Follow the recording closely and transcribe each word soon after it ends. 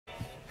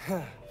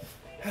Tired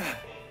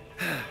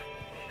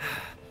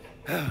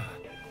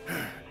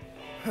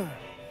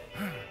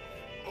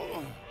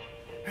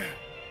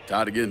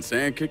of getting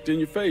sand kicked in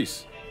your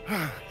face?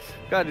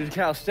 Gotta do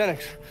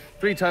calisthenics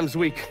 3 times a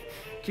week.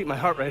 Keep my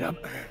heart rate up.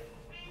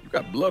 You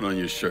got blood on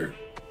your shirt.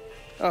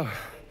 Oh,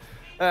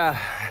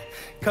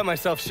 cut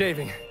myself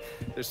shaving.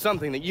 There's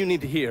something that you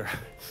need to hear.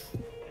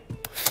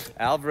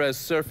 Alvarez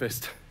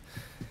surfaced.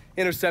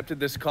 Intercepted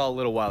this call a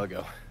little while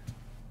ago.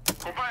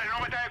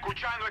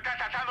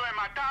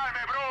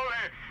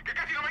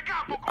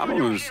 I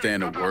don't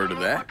understand a word of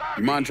that.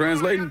 You mind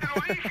translating?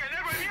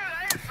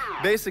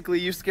 Basically,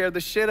 you scared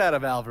the shit out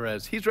of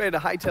Alvarez. He's ready to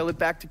hightail it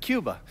back to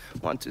Cuba.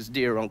 Wants his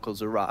dear Uncle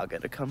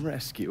Zaraga to come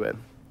rescue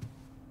him.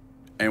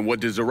 And what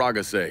did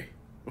Zaraga say?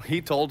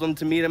 He told him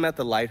to meet him at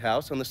the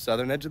lighthouse on the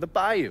southern edge of the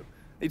bayou.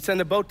 They'd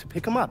send a boat to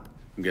pick him up.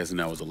 I'm guessing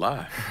that was a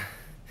lie.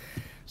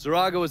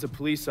 Zaraga was a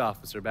police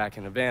officer back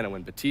in Havana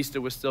when Batista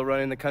was still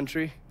running the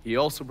country. He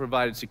also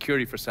provided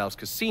security for Sal's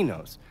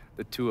casinos.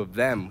 The 2 of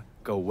them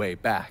go way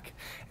back.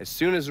 As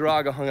soon as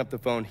Zaraga hung up the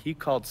phone, he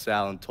called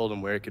Sal and told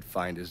him where he could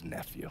find his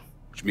nephew.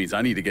 Which means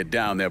I need to get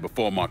down there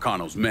before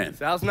Marcano's men.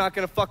 Sal's not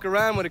gonna fuck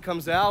around when it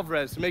comes to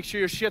Alvarez, so make sure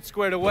your shit's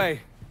squared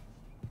away.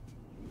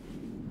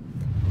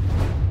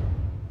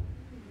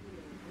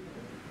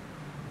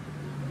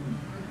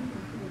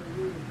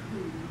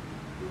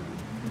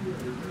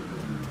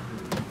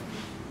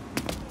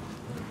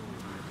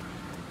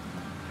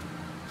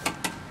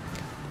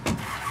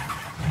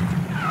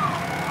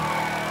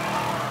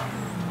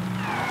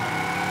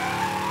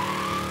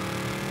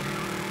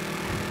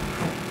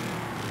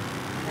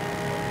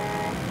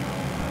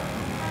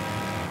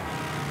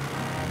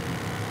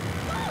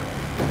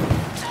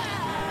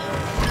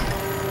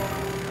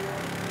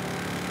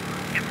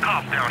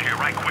 Down here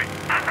right quick.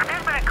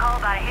 There's been a call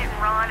about a hit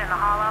and run in the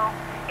hollow.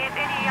 If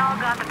any of y'all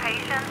got the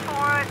patience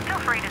for it, feel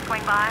free to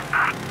swing by.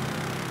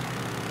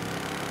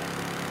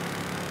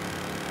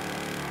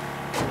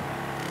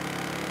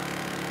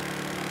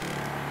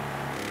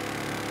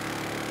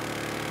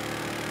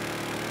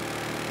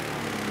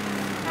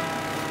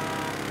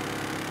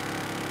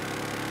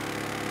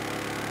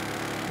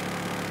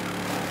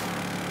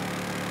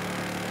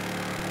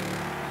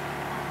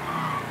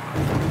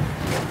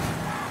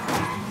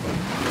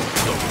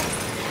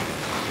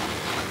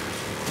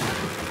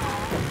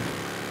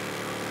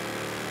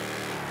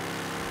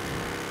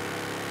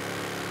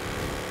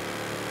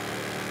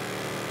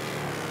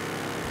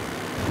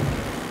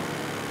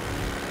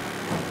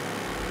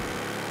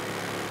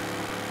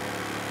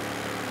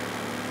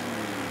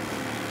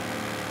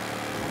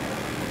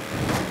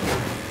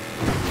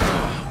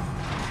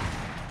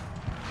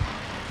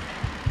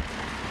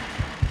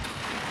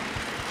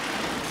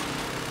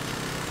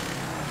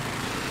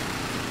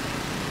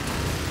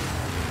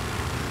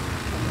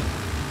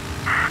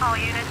 All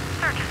units,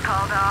 search is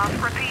called off.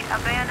 Repeat,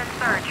 abandon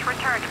search.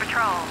 Return to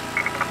patrol.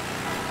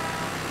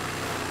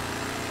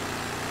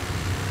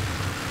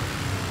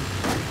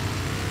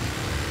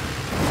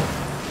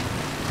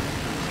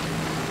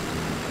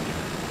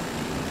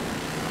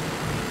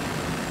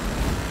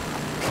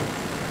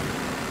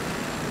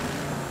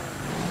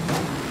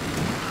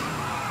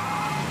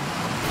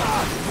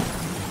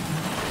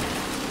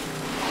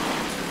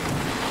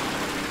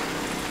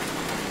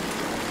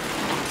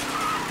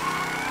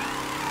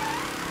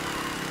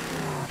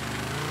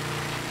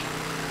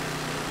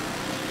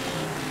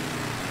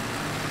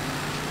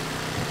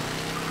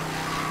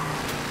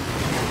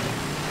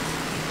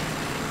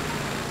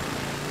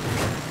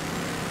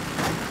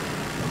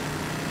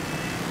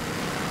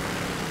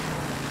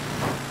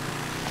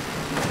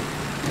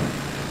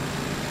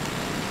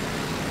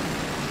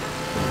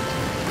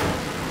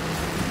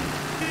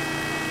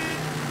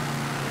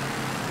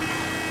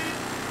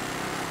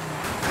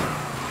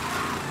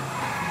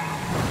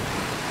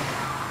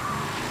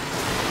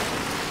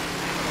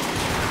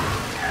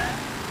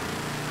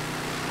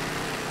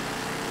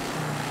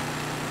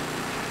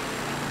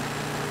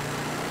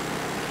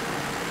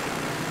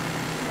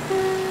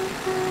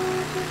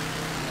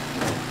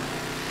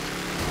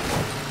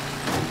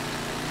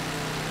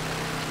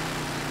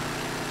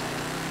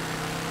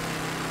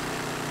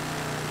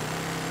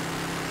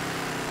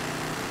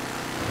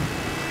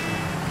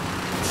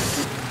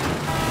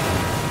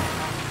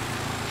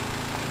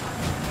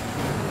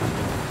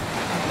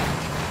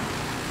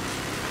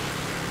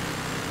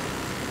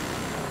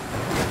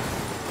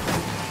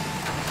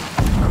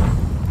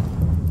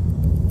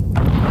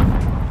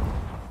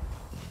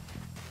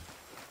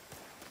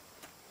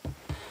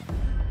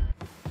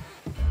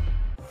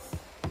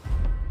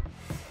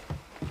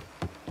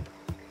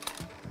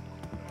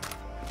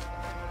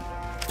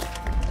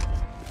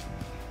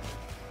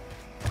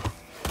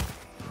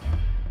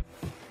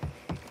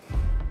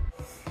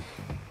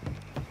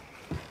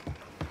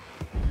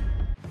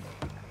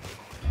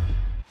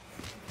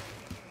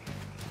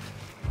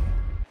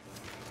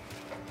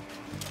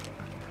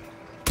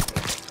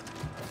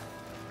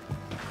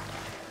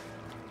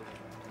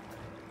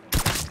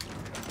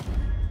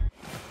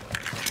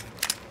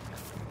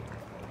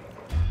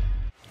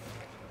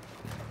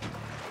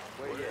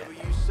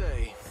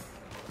 say.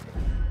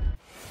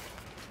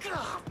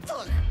 God,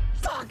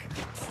 fuck!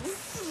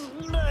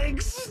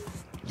 Legs!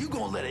 You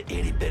gonna let an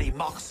itty-bitty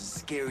moccasin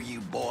scare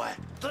you, boy?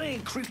 They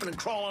ain't creeping and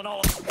crawling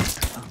all...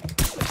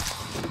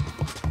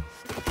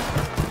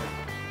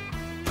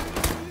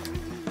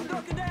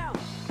 Ducking down!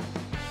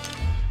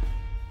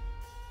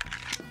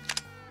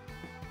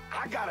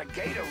 I got a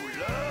gator who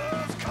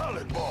loves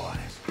colored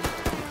boys.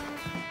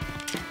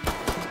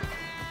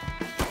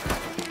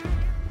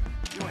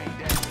 You ain't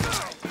that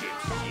dipshit.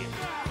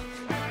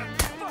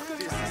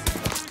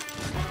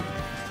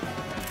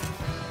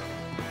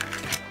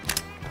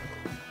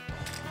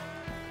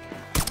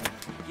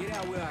 Get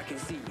out where I can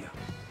see you.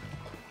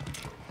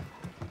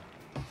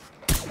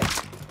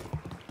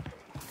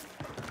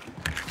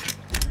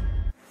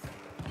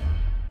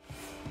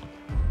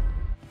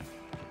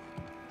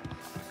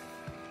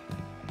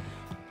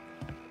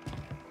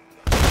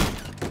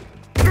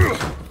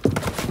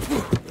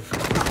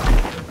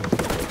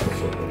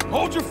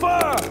 Hold your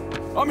fire!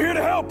 I'm here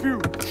to help you!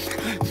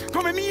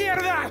 ¡Come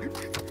mierda!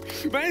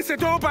 ¡Váyanse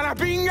todo para la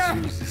pinga!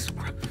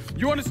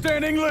 You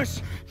understand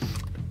English?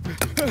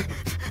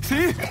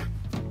 See?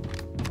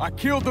 I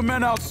killed the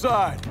men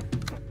outside.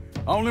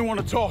 I only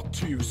want to talk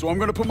to you, so I'm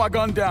gonna put my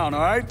gun down,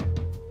 all right?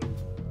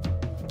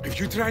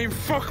 If you try and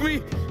fuck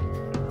me,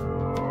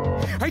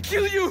 I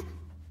kill you!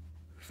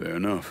 Fair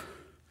enough.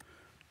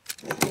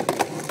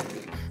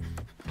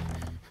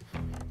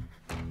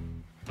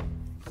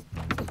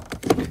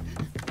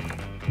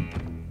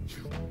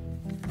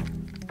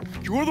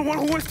 You're the one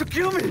who wants to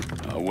kill me!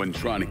 I wasn't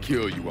trying to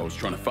kill you, I was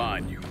trying to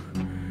find you.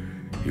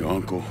 Your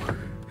uncle,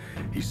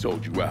 he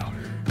sold you out.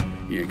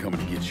 He ain't coming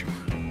to get you.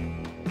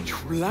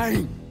 You're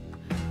lying.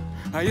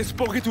 I just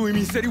spoke to him,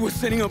 he said he was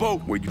sending a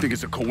boat. Wait, you think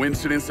it's a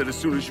coincidence that as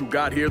soon as you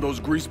got here, those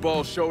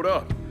greaseballs showed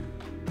up?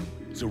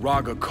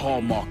 Zaraga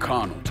called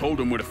Marcano, told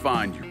him where to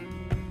find you.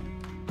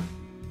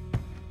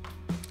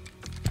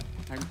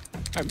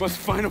 I must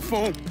find a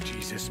phone.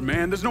 Jesus,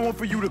 man, there's no one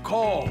for you to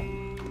call.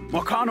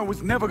 Marcano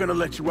was never gonna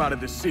let you out of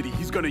the city.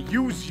 He's gonna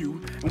use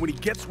you, and when he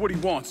gets what he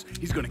wants,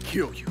 he's gonna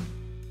kill you.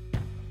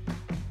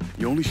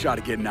 The only shot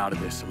at getting out of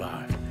this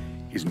alive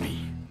is me.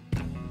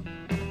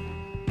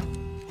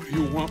 What do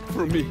you want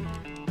from me?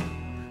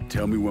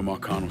 Tell me where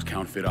Marcano's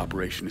counterfeit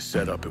operation is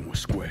set up and we're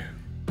square.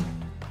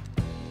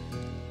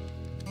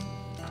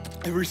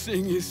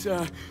 Everything is,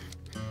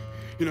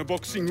 in a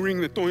boxing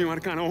ring that Tony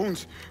Marcano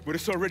owns, but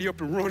it's already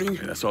up and running.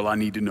 Yeah, that's all I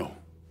need to know.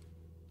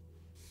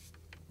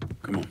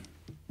 Come on.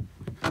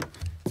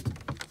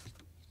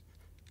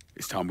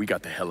 It's time we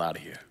got the hell out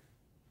of here.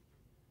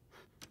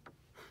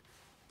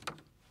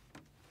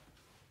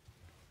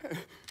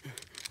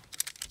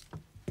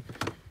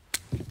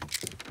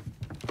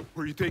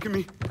 Where are you taking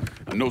me?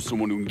 I know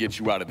someone who can get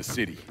you out of the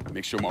city.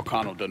 Make sure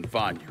Marcano doesn't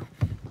find you.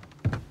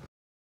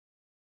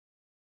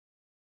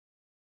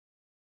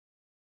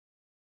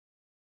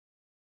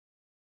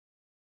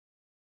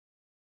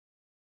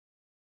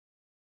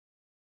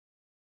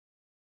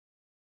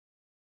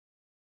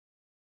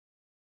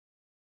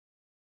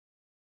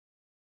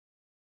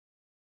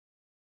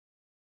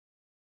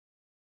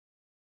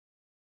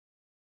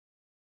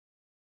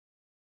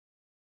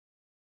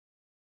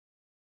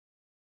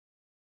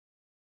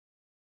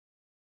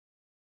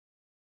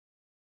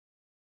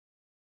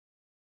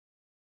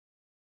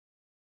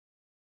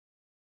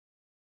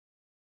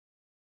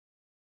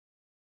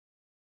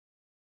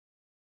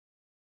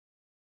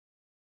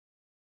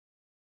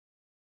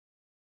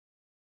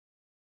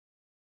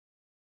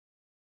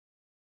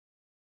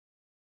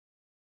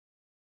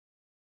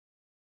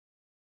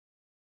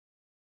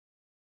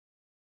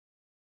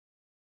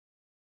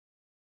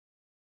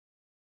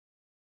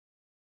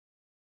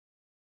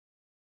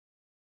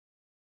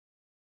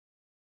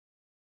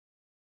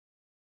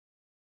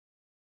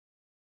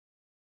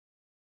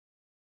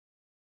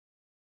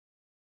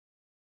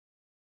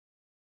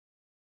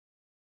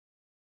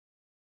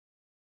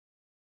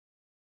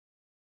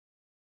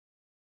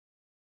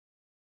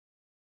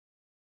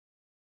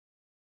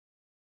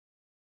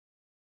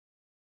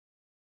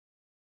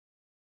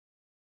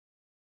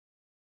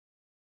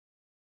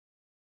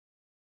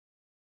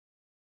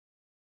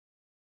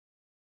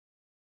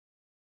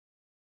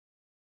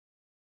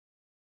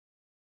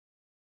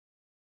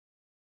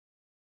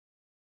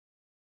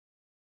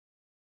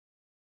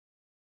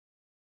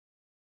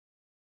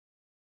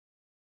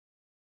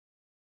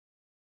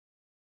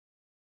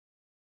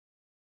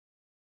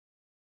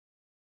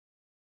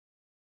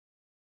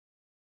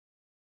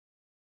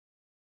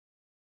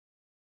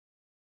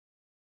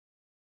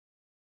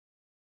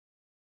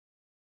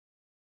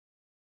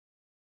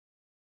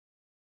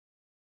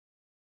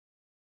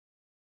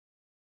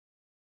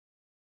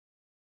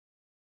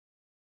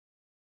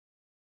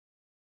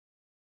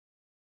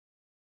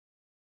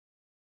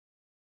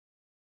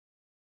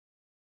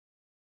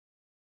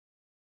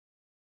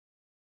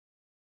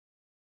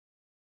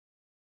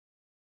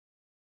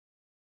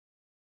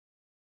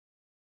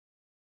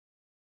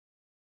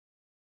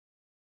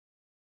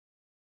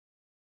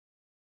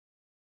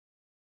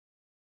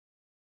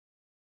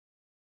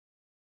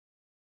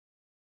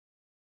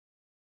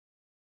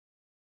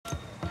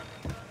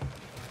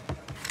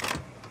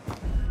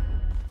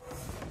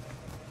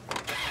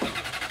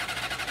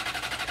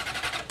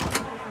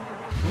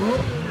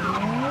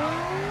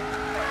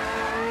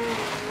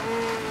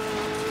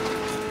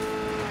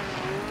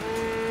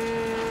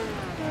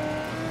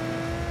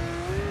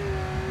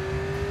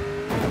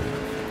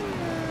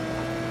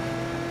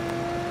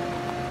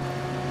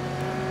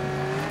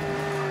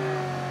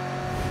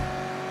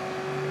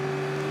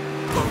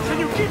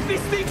 keep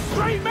this thing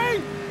straight,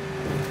 mate?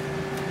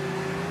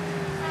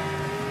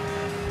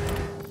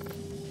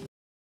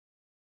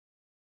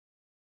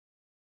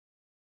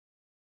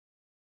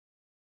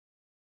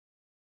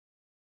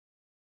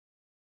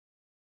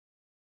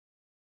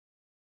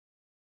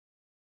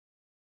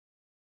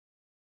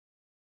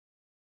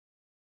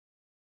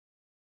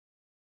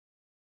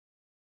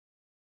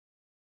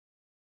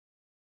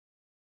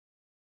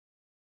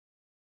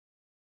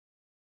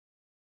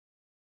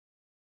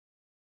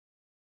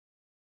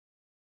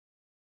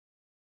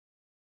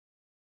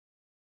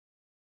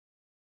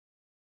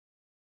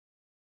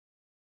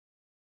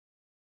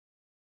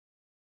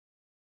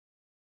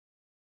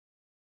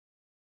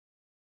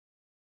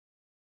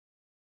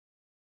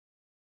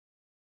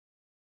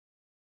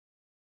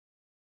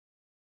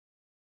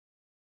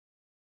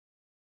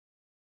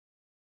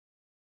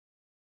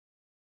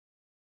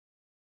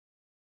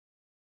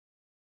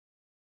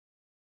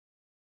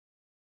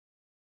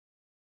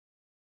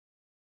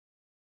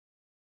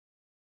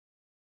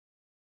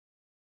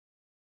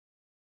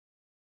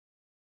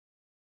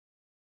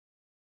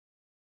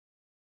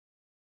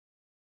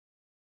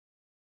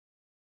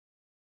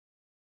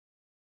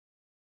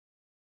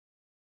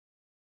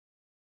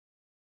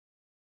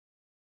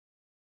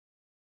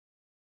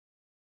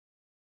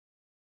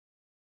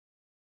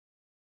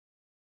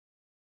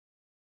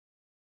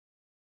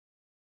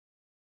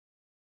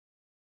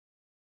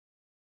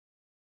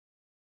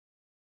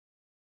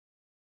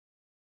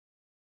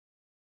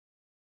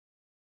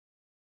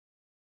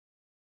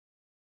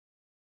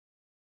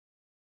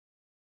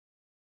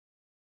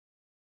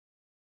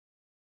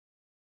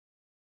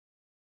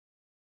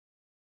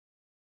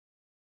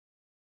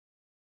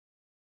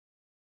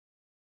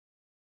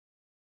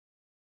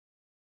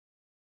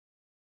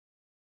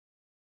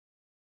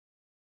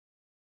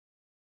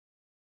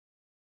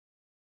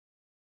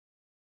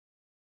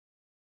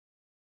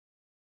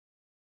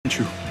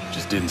 You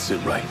just didn't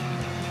sit right.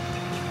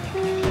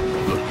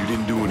 Look, you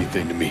didn't do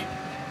anything to me.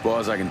 As far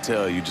as I can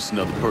tell, you're just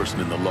another person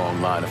in the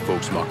long line of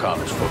folks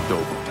Marcano's fucked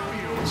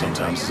over.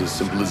 Sometimes it's as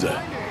simple as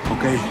that.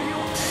 Okay?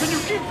 Can you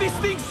keep this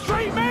thing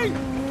straight, mate?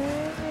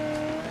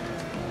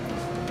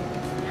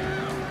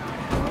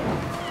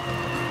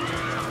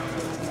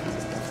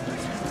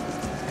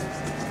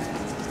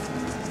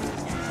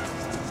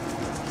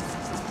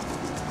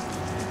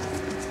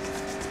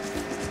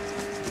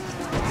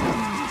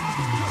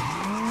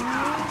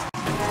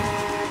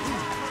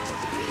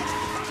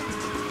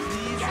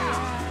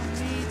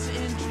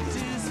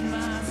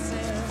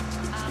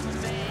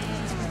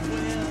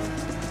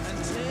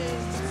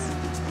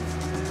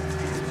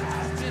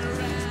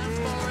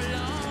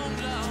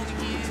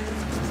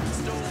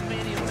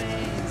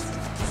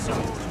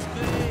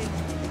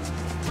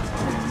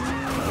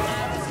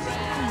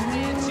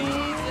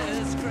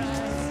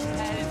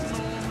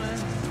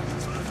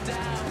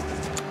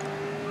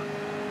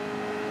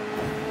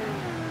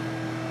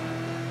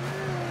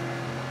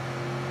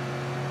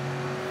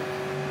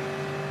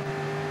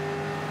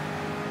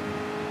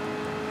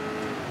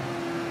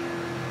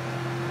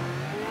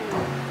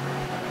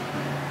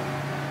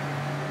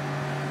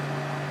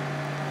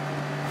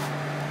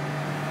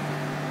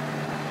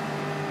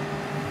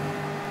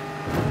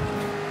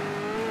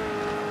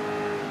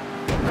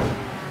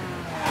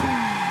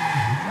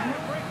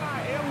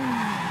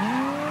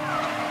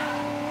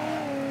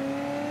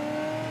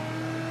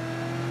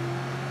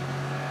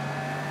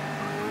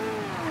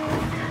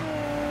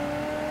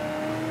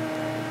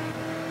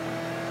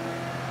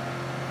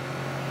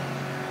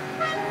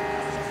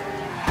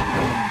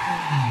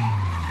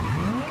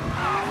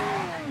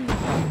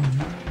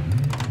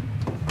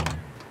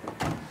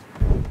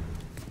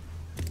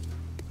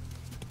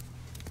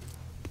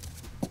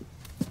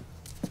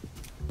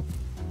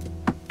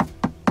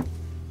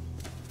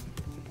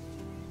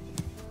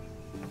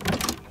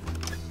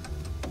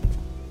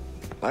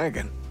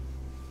 Lincoln,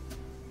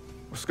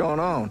 what's going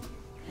on?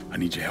 I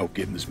need your help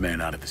getting this man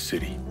out of the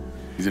city.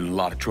 He's in a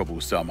lot of trouble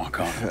with Sal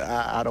Marcano.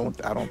 I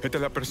don't... Hit the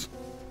lepers.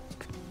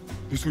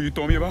 This who you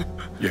told me about?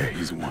 Yeah,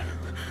 he's the one.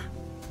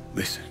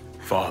 Listen,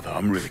 Father,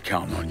 I'm really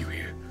counting on you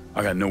here.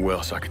 I got nowhere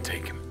else I can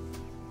take him.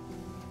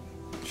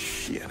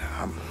 Shit,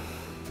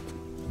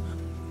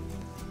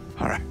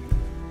 all right.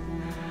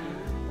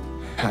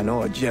 I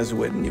know a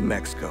Jesuit in New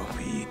Mexico.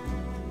 He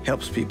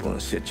helps people in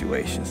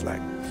situations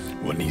like...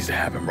 What needs to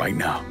happen right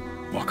now?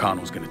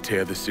 Marcano's gonna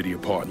tear the city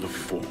apart looking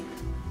for him.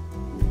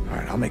 All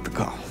right, I'll make the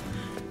call.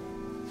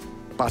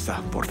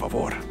 Pasa, por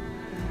favor.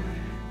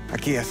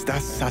 Aquí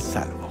estás a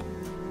salvo.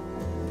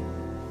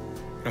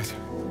 Gracias.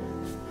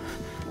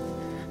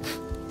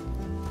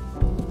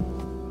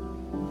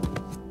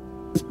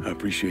 I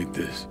appreciate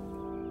this.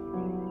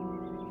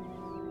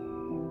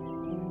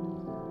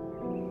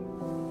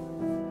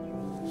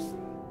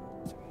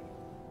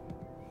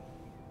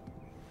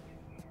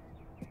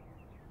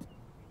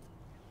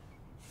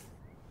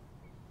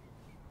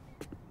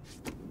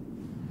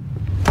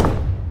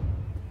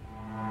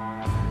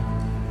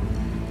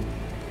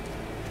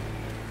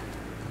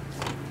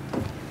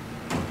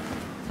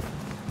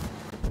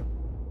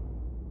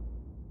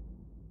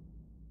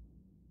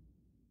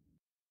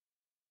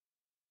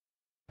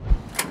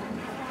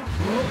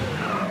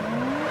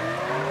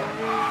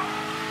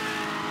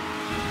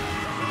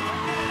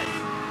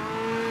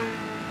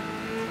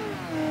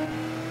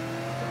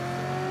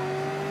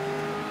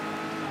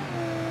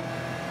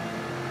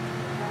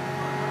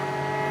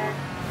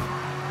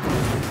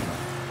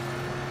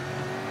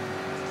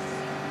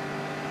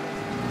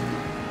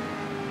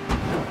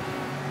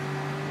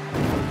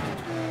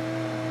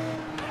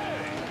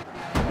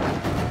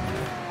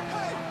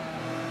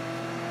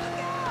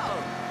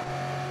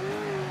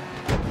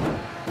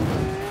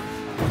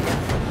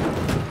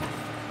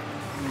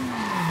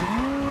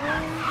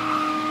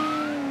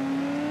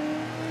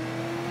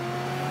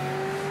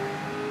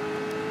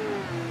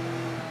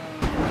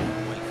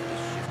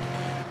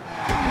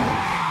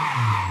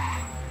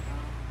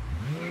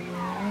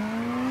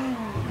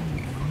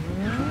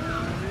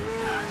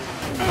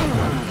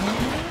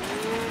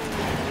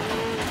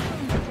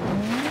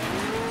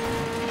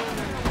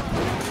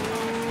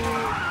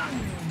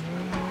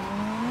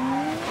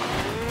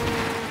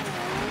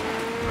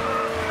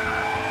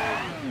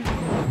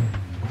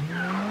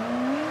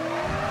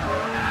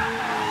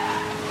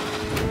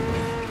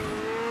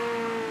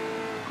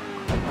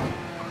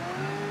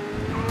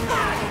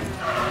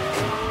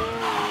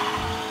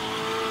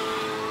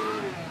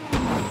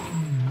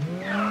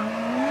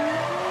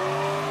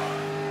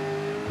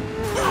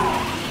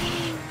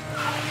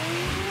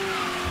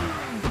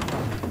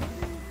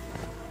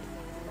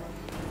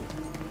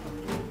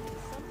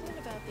 Something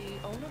about the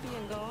owner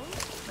being gone?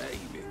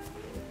 Maybe.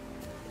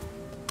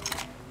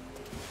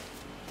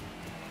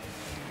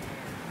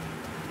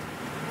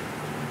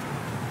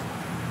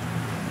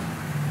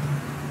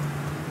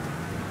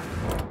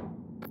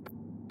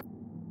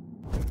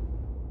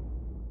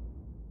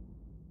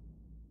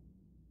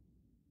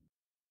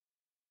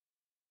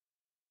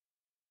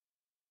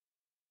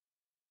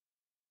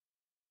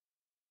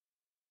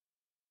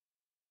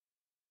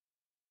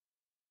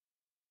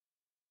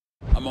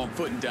 I'm on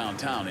foot in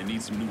downtown and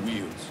need some new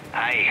wheels.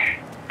 Aye,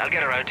 I'll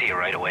get her out to you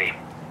right away.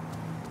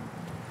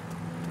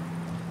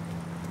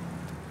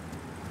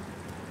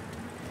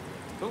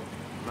 Oh,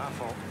 my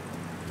fault.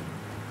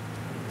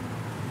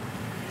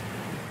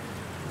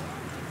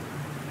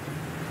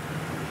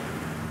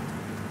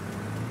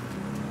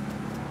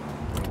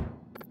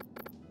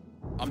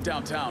 I'm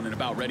downtown and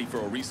about ready for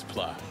a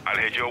resupply. I'll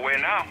head your way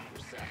now.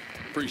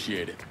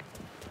 Appreciate it.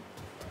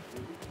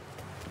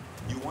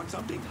 You want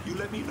something? You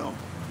let me know.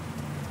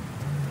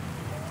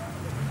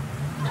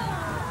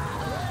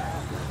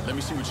 Let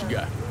me see what you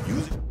got.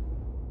 Use it.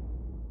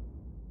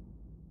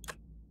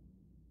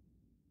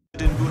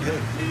 In good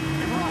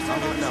health. I'll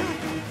get now.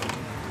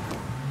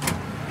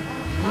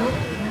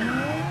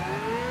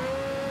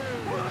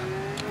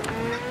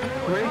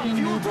 Breaking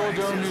New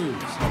Bordeaux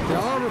news. There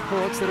are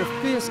reports that a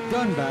fierce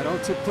gun battle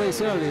took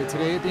place earlier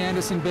today at the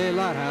Anderson Bay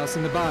Lighthouse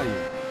in the bayou.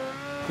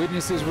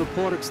 Witnesses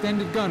report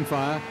extended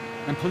gunfire,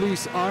 and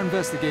police are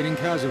investigating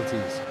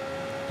casualties.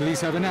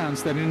 Police have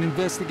announced that an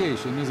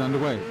investigation is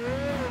underway.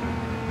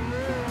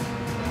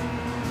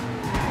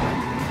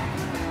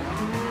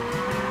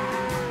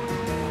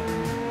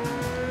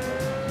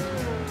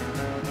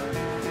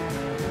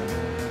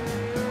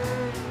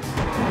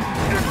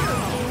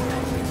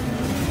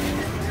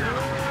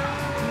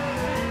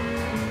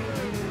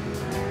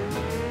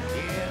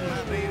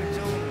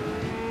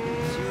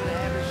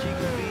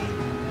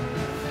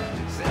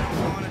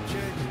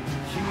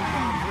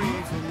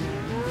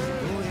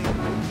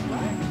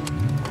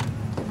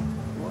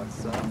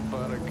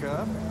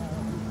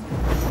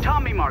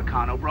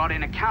 Brought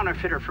in a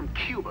counterfeiter from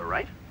Cuba,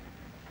 right?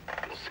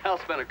 Sal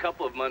spent a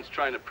couple of months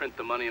trying to print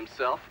the money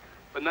himself,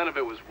 but none of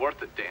it was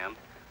worth a damn.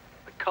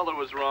 The color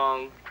was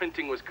wrong,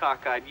 printing was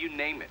cockeyed, you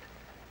name it.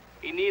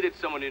 He needed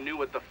someone who knew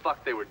what the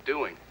fuck they were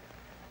doing.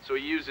 So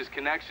he used his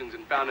connections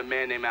and found a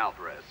man named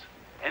Alvarez.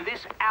 And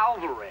this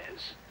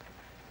Alvarez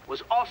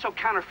was also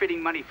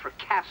counterfeiting money for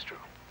Castro.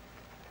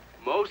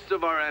 Most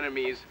of our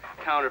enemies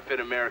counterfeit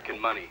American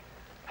money.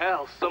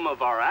 Hell, some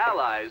of our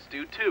allies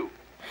do too.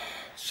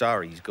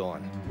 Sorry, he's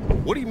gone.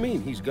 What do you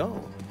mean, he's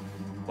gone?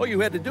 All you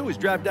had to do was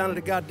drive down to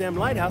the goddamn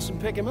lighthouse and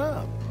pick him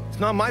up. It's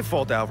not my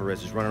fault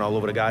Alvarez is running all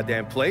over the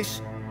goddamn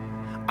place.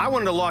 I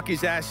wanted to lock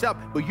his ass up,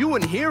 but you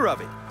wouldn't hear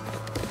of it.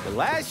 The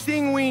last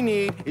thing we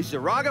need is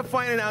Zaraga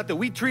finding out that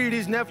we treated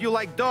his nephew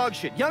like dog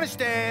shit. You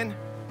understand?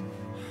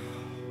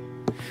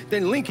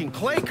 Then Lincoln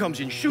Clay comes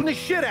in shooting the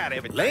shit out of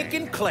everything.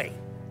 Lincoln Clay.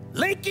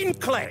 Lincoln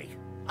Clay.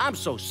 I'm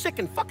so sick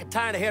and fucking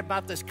tired of hearing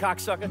about this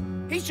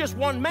cocksucker. He's just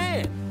one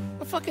man.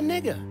 A fucking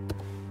nigger.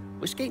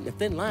 We're skating a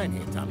thin line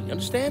here, Tommy, you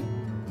understand?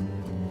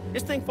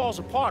 This thing falls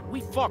apart,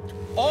 we fucked,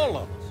 all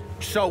of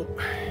us. So,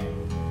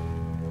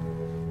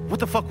 what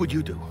the fuck would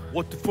you do?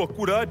 What the fuck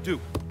would I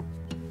do?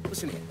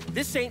 Listen here,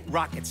 this ain't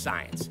rocket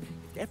science.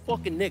 If that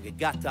fucking nigga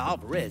got to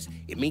Alvarez,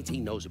 it means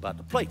he knows about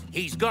the place.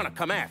 He's gonna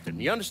come after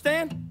him, you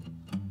understand?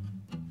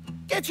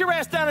 Get your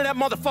ass down to that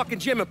motherfucking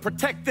gym and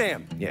protect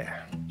them.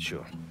 Yeah,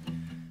 sure.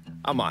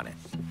 I'm on it.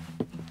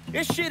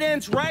 This shit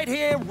ends right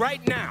here,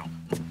 right now.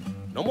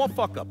 No more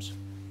fuck-ups.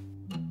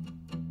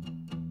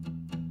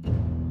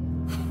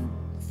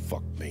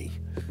 Fuck me.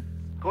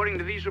 According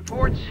to these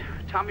reports,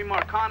 Tommy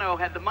Marcano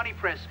had the money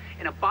press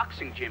in a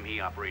boxing gym he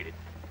operated.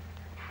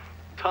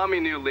 Tommy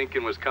knew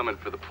Lincoln was coming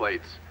for the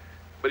plates,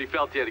 but he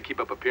felt he had to keep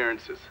up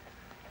appearances.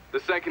 The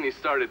second he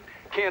started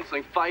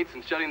canceling fights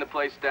and shutting the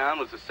place down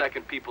was the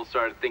second people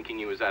started thinking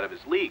he was out of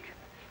his league.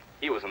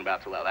 He wasn't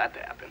about to allow that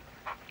to happen.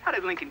 How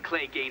did Lincoln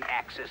Clay gain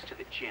access to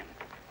the gym?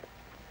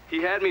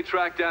 He had me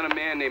track down a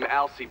man named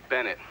Alcy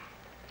Bennett.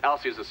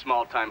 Alcy was a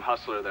small-time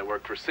hustler that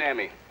worked for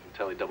Sammy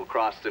until he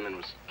double-crossed him and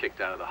was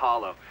kicked out of the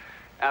Hollow.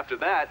 After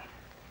that,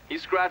 he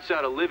scratched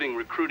out a living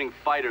recruiting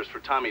fighters for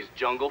Tommy's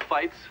jungle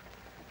fights.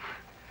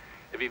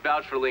 If he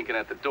vouched for Lincoln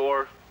at the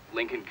door,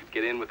 Lincoln could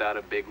get in without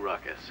a big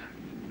ruckus.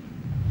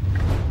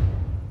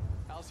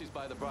 Alcy's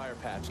by the briar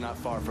patch, not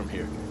far from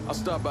here. I'll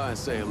stop by and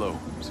say hello,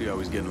 see how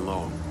he's getting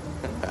along.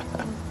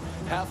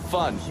 Have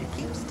fun. She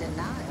keeps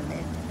denying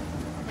it.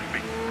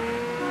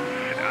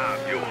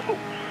 I'm your host.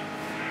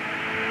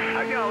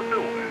 How y'all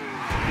doing?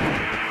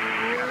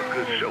 Got a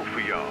good show for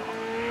y'all.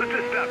 So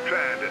just stop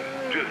trying to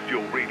adjust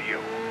your radio.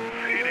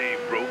 It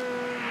ain't broke.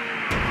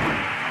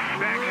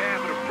 Back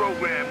half of the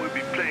program, we'll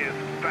be playing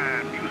some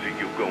fine music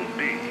you're gonna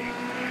dig.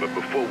 But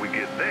before we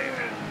get there,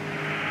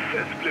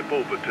 let's flip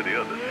over to the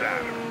other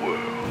side of the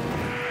world.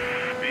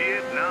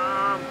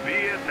 Vietnam,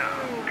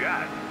 Vietnam,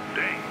 god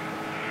damn.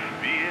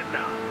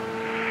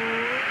 Vietnam.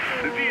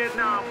 The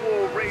Vietnam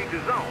War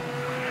rages on.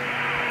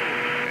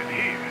 And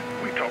here,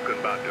 we talking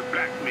about the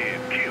black men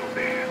killed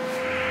there.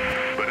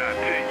 But I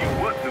tell you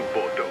what, New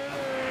Bordeaux,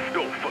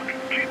 don't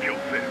fucking kid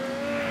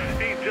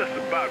yourself. Ain't just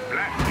about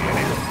black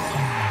men.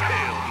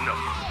 Hell no.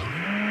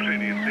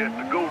 Plenty of death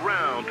to go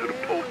round to the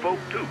poor folk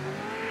too.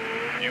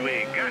 You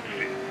ain't got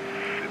shit.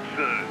 And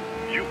son,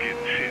 you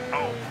getting shit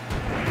on.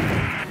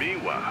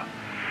 Meanwhile,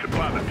 the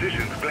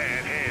politicians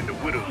glad hand the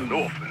widows and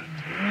orphans.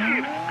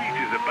 Give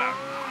speeches about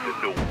the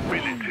no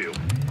really tell.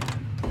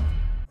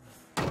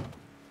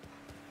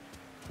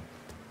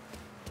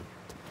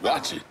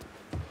 Watch it.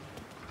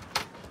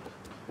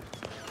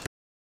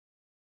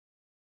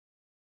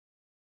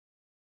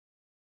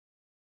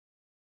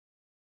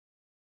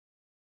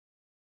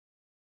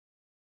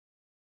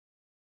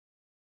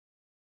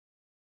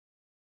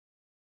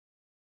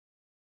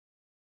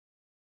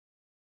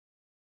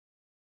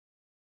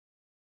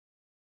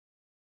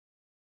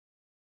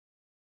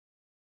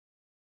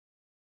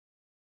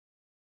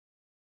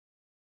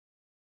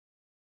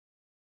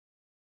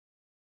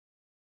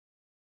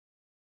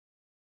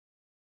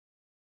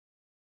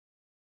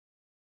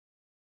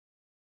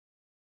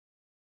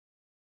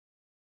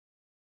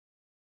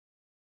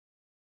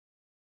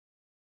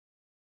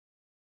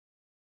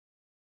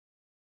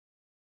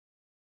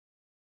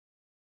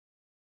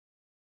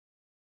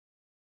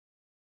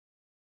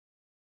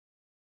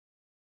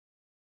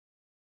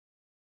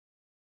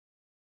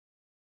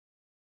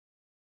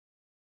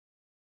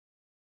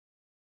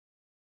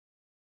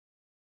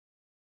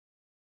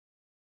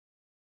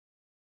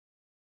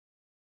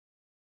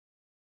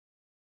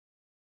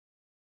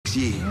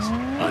 Years.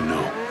 I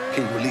know.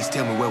 Can you at least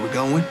tell me where we're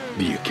going?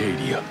 The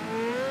Acadia.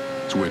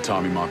 It's where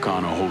Tommy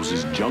Marcano holds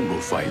his jungle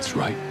fights,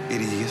 right?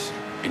 It is.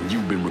 And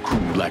you've been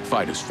recruiting black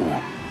fighters for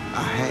him.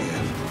 I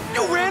have.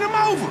 You ran him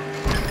over!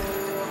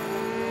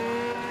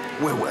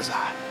 Where was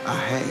I? I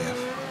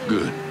have.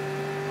 Good.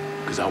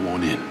 Because I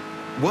want in.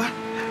 What?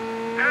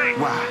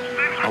 Why?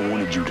 I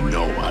wanted you to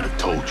know I'd have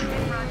told you.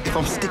 If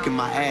I'm sticking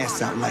my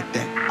ass out like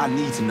that, I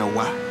need to know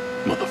why.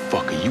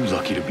 Motherfucker, you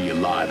lucky to be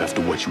alive after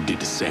what you did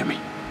to Sammy.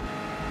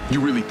 You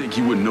really think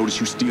he wouldn't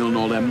notice you stealing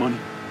all that money?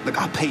 Look,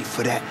 I paid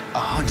for that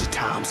 100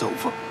 times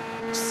over.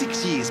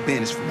 6 years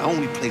banished from the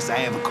only place I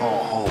ever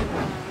call home.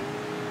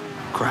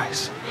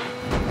 Christ.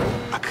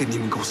 I couldn't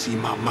even go see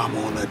my mama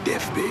on her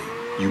deathbed.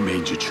 You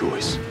made your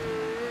choice.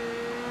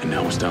 And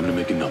now it's time to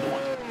make another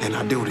one. And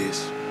I do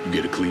this. You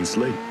get a clean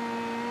slate.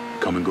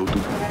 Come and go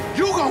through.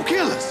 You gonna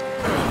kill us!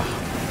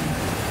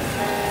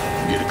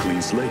 You get a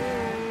clean slate.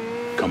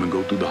 Come and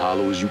go through the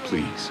hollow as you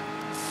please.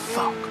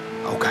 Fuck.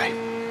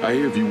 Okay. I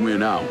hear if you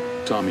win out,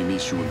 Tommy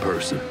meets you in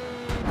person.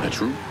 That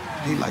true?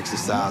 He likes to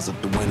size up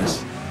the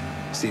winners.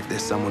 See if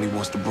there's someone he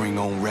wants to bring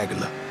on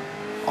regular.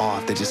 Or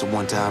if they're just a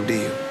one-time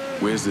deal.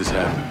 Where's this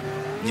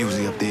happen?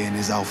 Usually up there in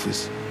his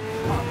office.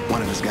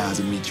 One of his guys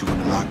will meet you in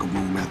the locker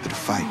room after the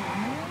fight.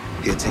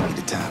 He'll take you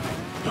to Tommy.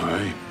 All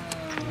right.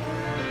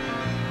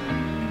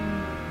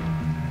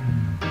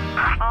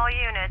 All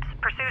units,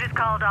 pursuit is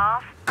called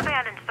off.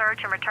 Abandon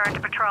search and return to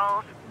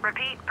patrols.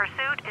 Repeat,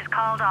 pursuit is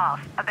called off.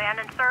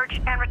 Abandon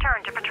search and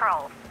return to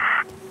patrols.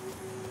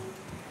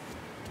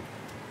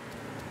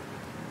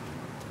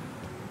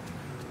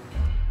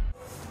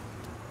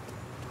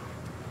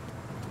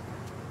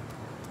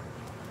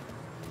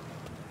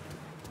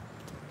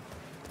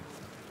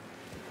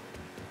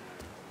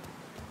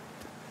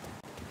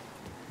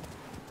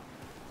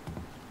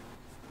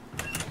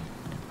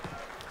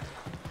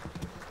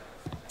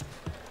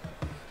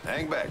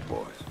 Hang back,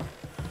 boys.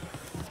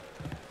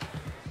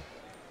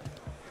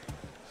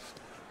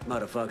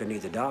 Motherfucker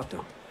needs a doctor.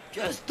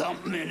 Just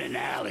dump him in an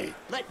alley.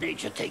 Let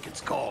nature take its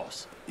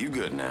course. You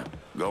good now.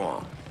 Go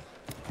on.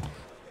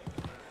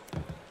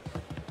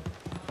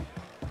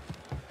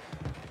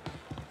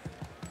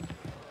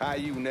 How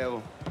you,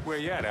 Neville? Where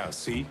you at,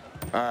 LC?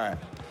 All right.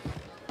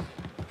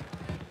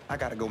 I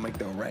gotta go make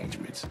the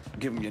arrangements.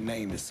 Give him your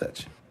name and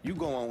such. You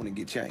go on and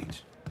get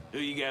changed. Who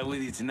you got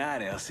with you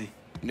tonight, LC?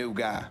 New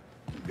guy.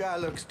 Guy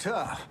looks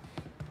tough.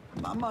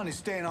 My money's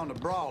staying on the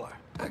brawler.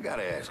 I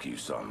gotta ask you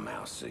something,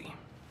 LC.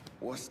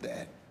 What's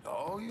that?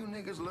 All you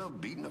niggas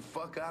love beating the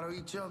fuck out of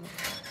each other?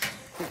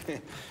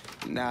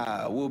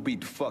 Nah, we'll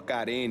beat the fuck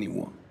out of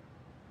anyone.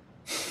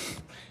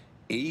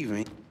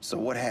 Even. So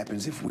what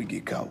happens if we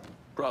get caught?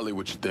 Probably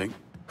what you think.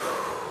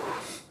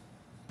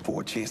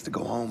 For a chance to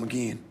go home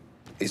again,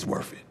 it's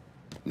worth it.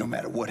 No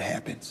matter what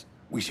happens,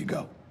 we should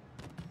go.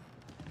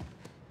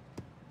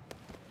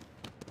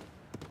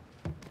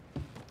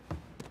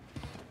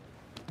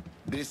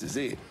 This is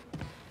it.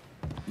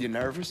 You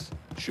nervous?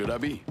 Should I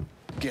be?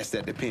 Guess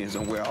that depends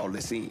on where all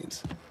this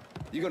ends.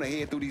 You're gonna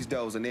head through these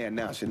doors and they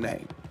announce your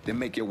name, then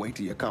make your way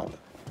to your corner.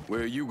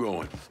 Where are you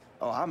going?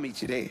 Oh, I'll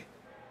meet you there.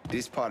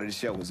 This part of the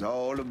show is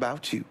all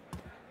about you.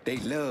 They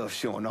love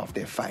showing off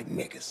their fighting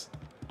niggas.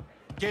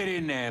 Get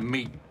in there,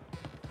 meat.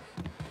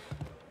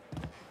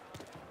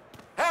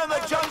 And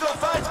the jungle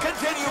fights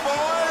continue,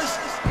 boys!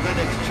 The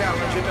next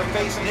challenger to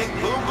face Nick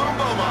Boom Boom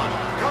Beaumont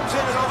comes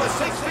in at over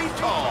 6 feet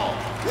tall,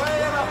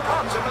 weighing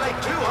approximately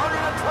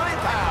 220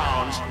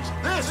 pounds.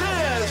 This is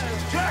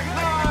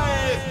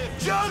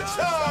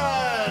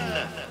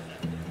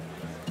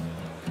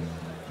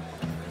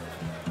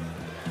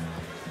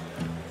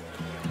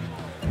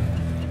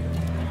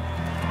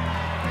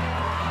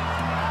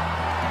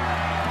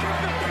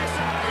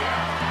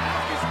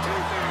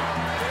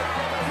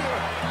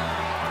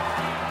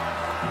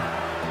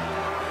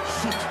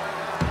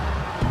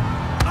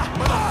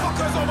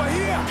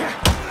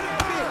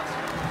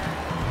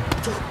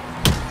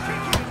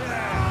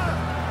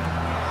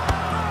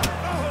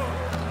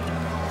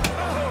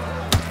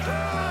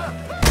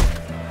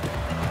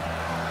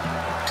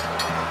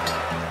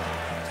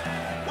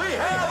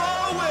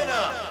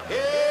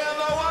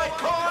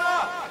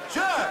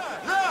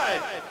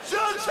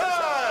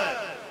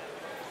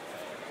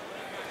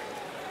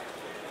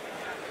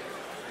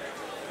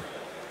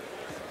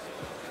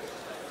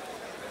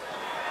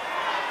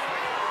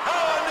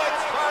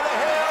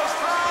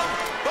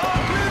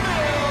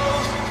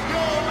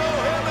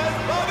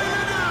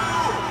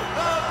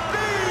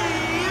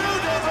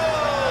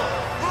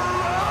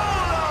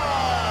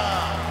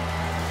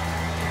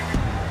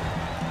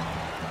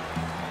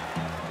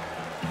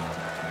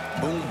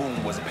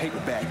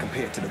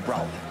to the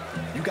brawler.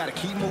 You gotta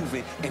keep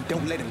moving and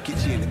don't let him get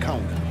you in the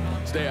corner.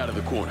 Stay out of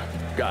the corner.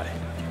 Got it.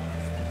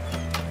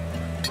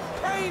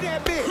 Bring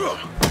that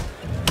bitch!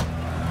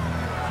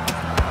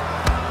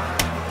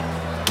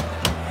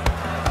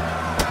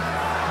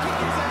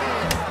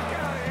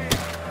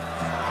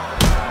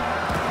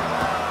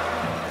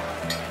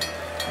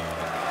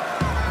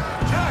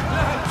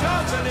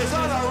 Is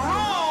on a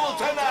roll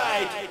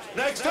tonight.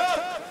 Next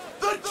up,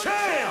 the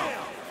champ.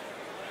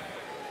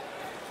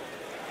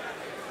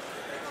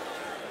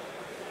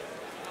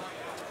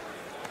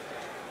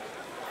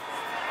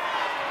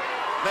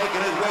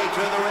 Making his way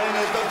to the ring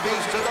is the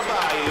beast of the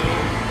bayou,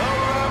 the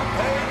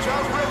rampage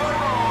of River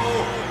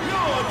Row,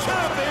 your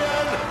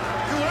champion,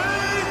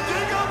 Grave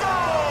Digger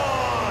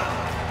Dawn.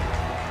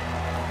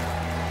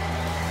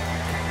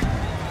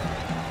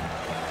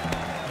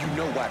 You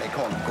know why they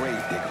call him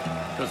Grave Digger?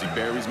 Because he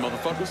buries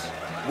motherfuckers?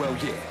 Well,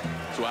 yeah.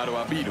 So how do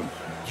I beat him?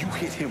 You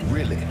hit him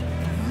really,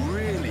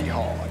 really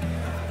hard.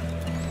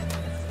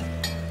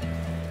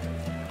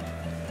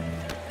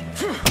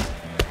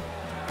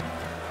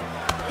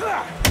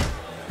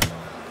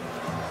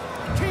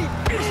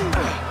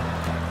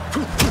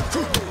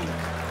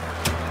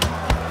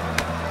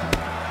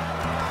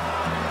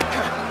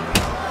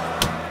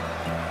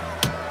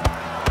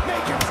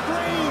 Make him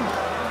scream!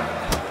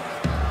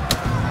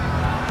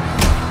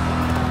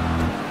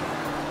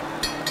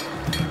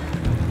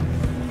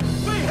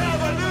 We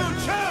have a new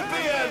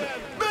champion,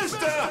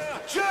 Mr.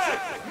 Jack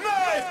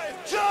Knife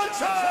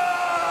Johnson!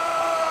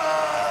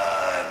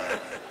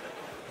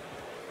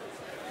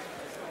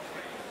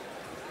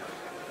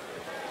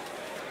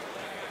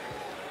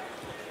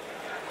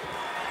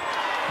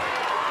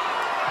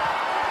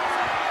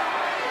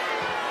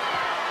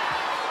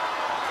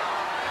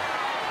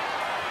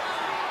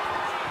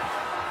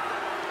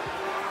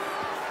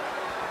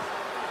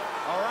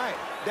 All right,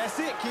 that's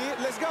it, kid.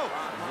 Let's go.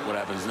 What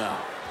happens now?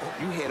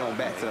 You head on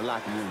back to the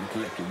locker room and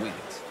collect your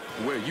winnings.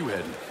 Where are you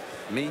heading?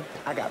 Me?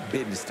 I got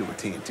business to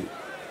attend to.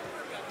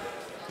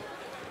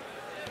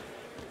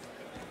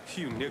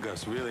 You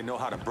niggas really know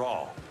how to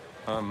brawl.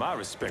 My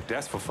respect,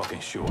 that's for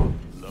fucking sure.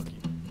 Lucky.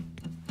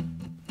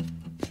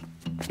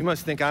 You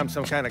must think I'm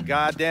some kind of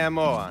goddamn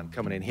moron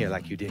coming in here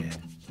like you did.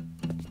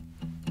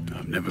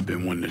 I've never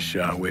been one to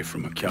shy away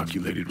from a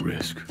calculated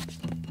risk.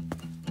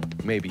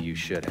 Maybe you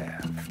should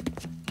have.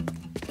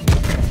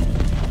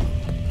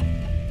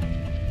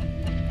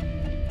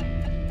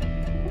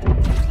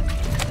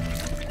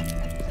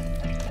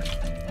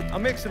 I'll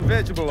mix some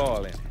vegetable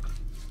oil in it.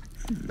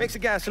 Makes the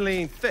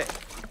gasoline thick,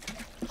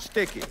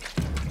 sticky.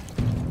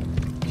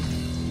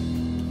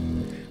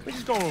 We're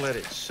just gonna let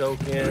it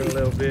soak in a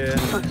little bit.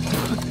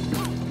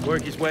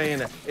 Work its way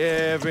into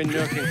every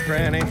nook and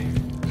cranny.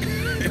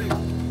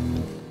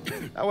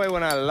 That way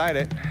when I light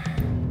it,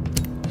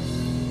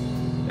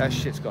 that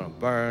shit's gonna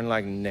burn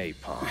like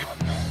napalm.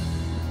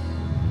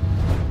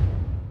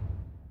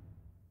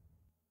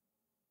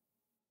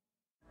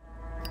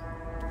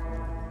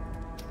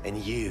 And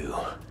you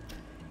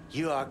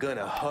are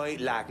gonna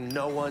hurt like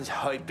no one's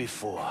hurt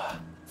before.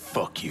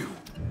 Fuck you.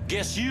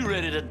 Guess you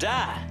ready to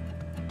die.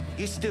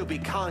 You still be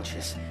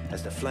conscious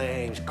as the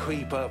flames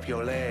creep up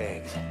your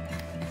legs.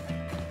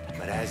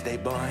 But as they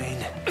burn,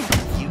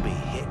 you be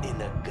hit in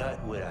the gut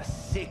with a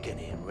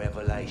sickening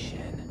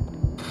revelation.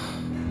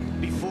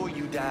 Before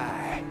you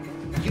die,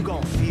 you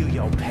gonna feel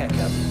your peck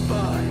of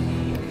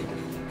body.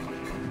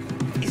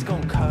 It's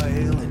gonna curl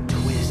and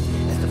twist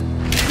as the...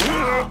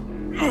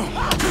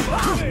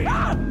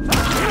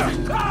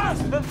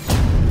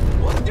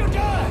 What you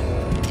doing?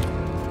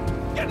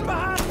 Getting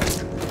behind!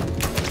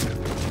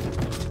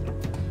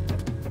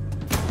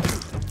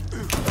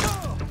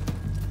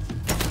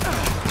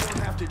 Don't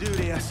have to do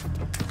this.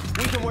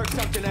 We can work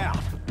something out.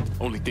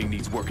 Only thing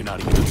needs working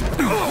out of you.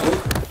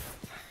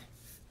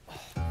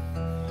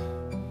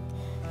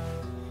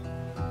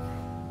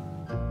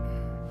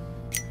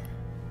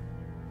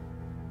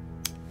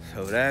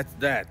 So that's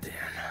that then.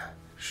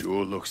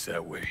 Sure looks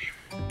that way.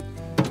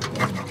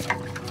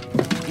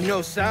 You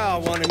know,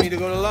 Sal wanted me to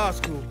go to law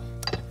school.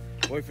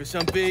 Work for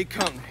some big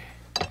company.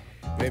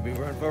 Maybe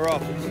run for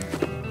office.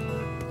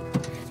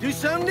 Do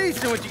something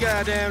decent with your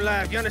goddamn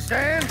life, you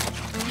understand?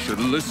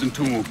 Should've listened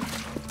to him.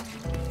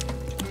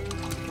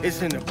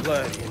 It's in the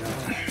blood, you know.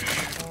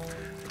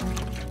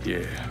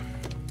 Yeah.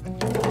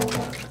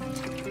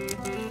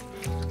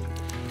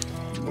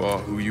 You are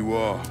who you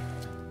are.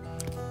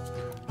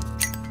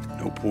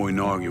 No point in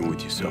arguing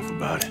with yourself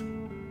about it.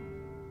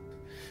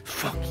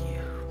 Fuck you.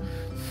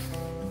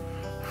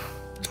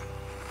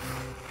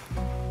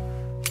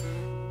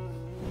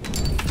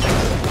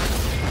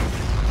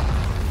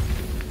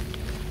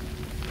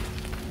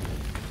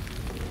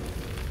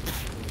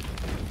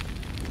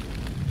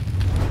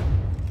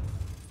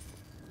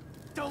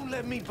 Don't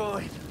let me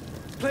burn.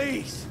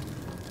 Please.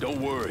 Don't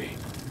worry.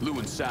 Lou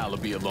and Sal will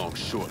be along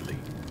shortly.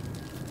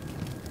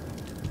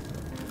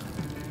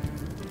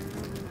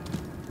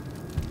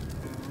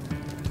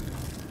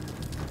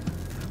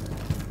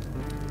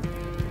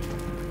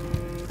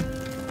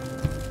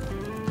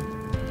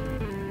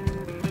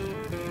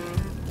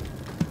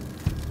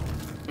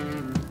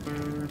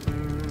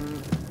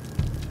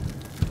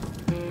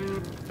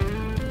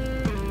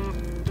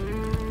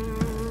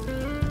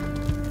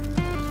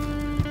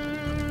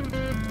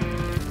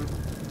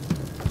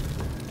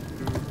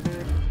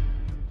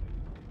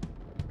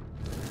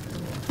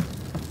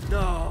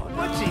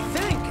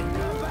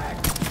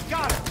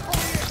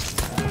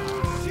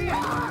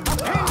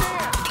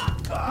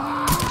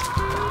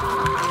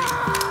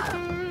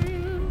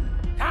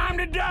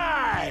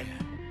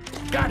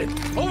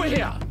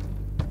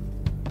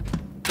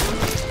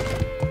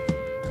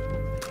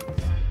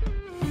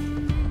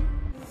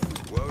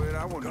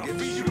 gonna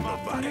feed you to my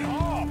body.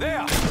 Oh,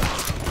 there!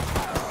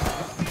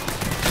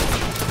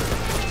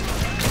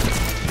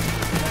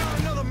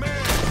 Another man!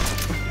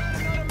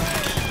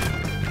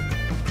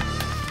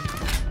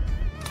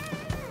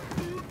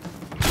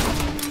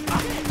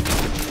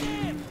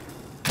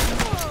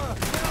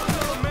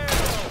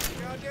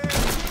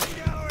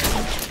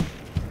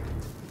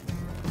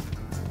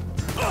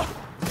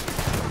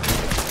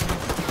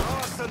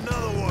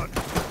 Another one.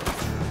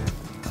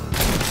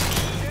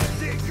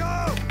 That's it, go!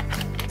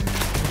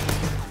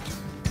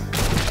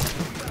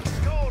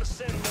 Go to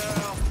settle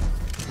down.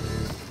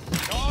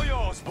 All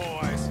yours,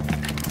 boys.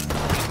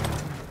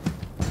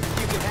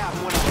 You can have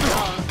one of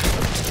them.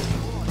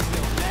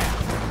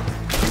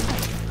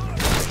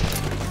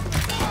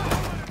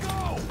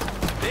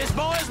 This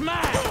boy's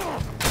mine!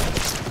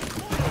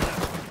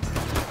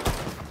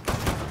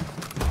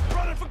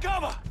 Running for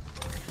cover!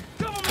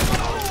 Cover me!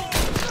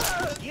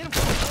 Get him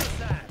from the other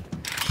side.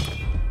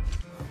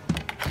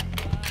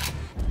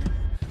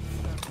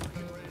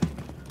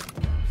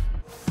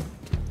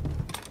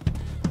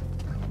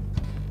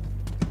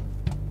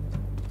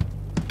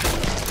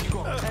 You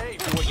gonna pay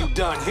for what you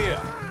done here.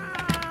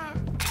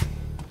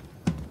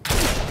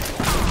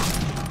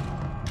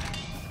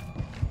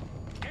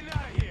 Get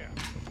out of here!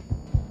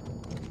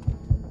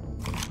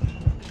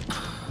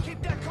 Keep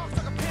that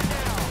cocksucker pin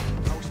down!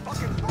 I was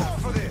fucking born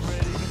for this!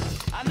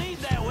 I need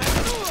that weapon.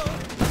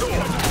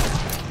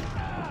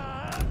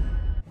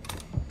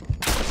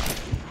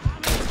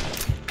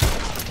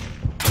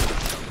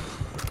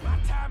 My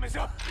time is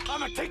up! I'm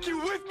gonna take you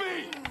with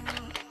me!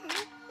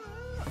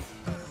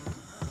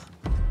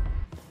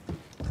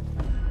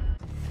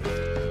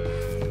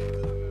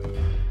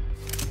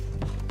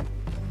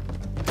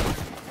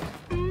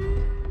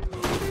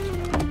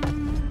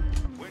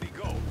 Where'd he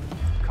go?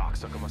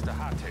 Cocksucker must have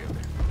hightailed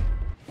it.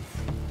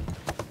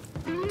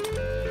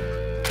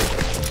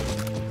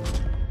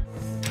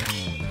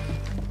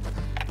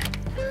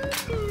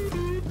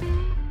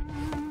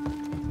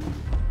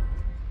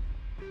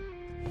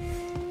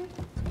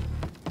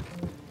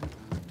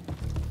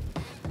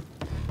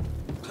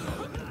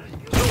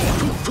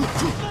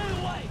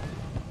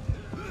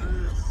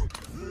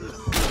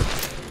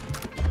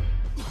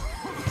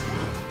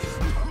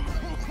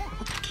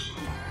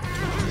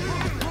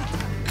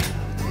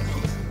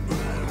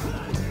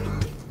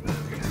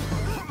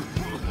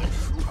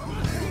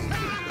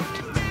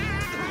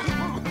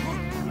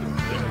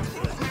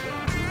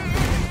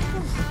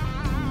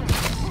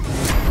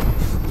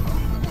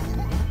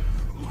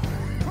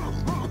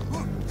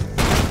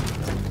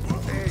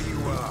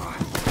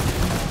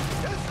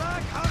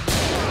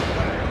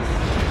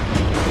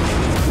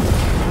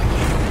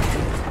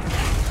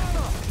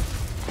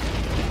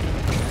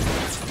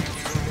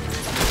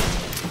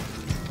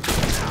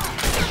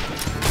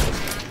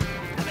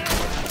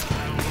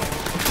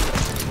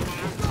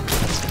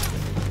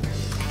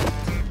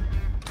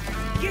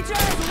 Get your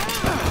ass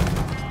around!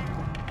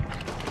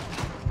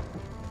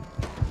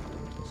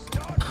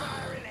 Start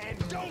firing and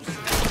don't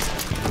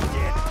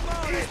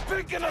stop! He's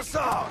picking us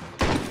off!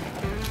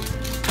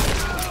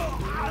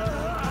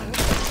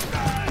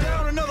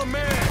 Down another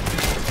man!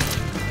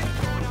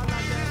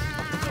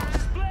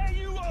 Splay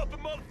you up,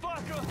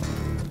 motherfucker!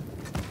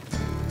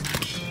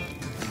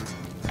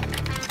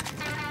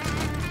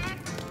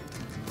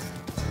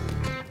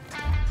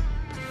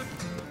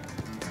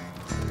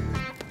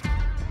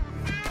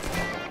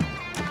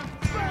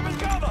 Grab and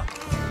cover!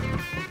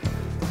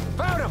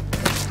 Found him!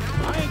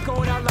 I ain't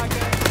going out like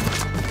that.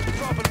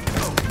 Dropping him.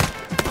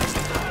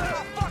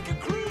 Fucking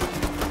crew!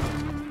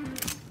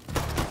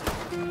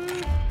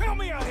 Help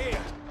me out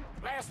here!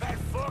 Blast that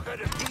fucker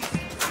to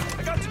pieces!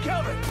 I got you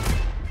covered!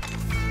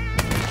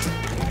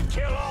 I'd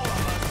kill all of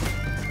us!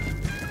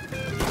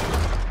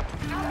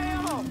 Out of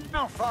ammo!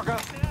 No, fucker!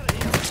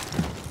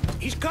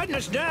 He's cutting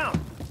us down!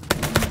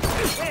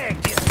 There,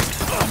 get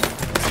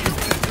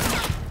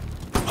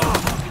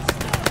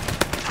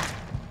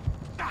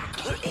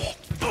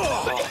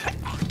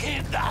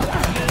can't die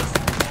like this!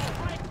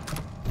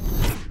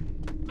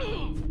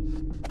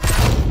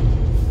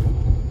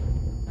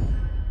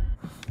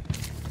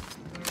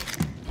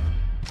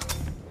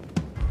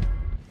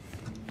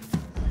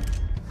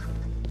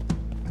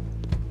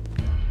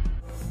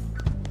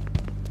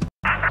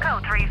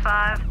 Code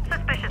 3-5.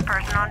 Suspicious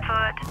person on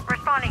foot.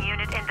 Responding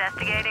unit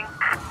investigating.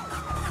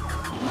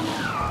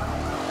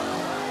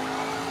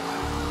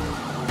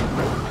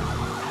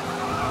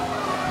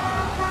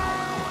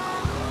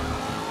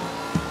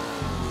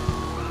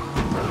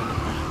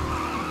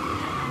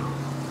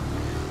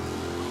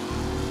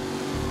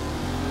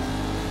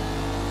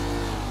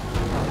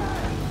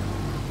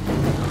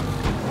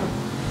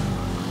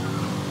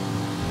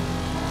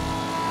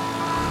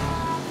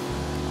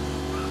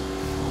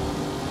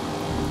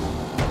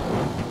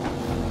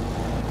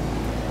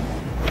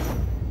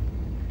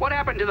 What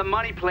happened to the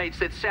money plates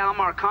that Sal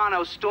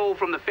Marcano stole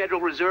from the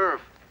Federal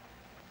Reserve?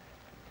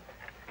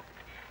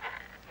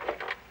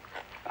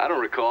 I don't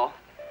recall.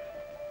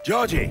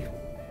 Georgie,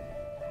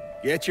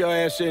 get your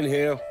ass in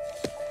here.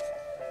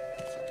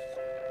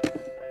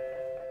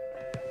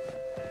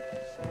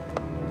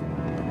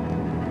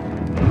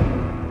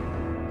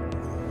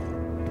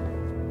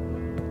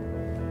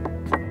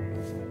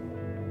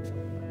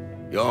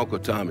 Your Uncle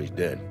Tommy's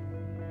dead.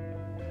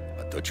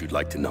 I thought you'd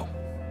like to know.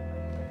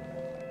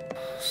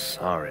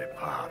 Sorry,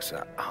 Pops.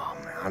 Oh,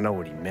 man, I know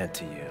what he meant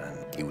to you.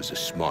 He was a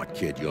smart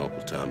kid, your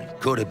Uncle Tommy.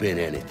 Could have been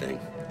anything.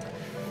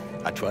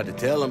 I tried to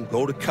tell him,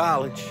 go to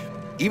college.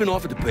 Even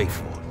offered to pay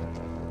for it.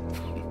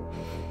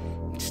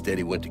 Instead,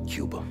 he went to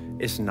Cuba.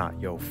 It's not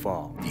your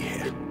fault.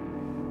 Yeah.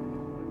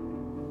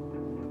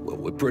 Well,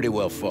 we're pretty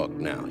well fucked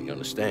now, you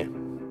understand?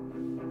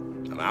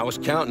 I was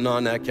counting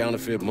on that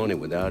counterfeit money.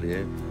 Without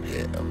it,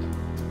 hell.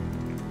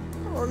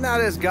 Well, now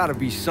there's gotta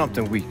be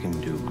something we can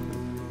do.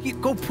 You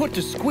go put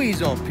the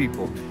squeeze on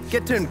people.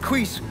 Get to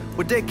increase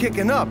what they're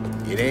kicking up.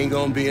 It ain't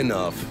gonna be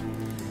enough.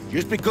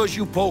 Just because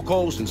you poke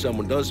holes in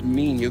someone doesn't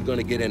mean you're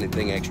gonna get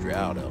anything extra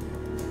out of them.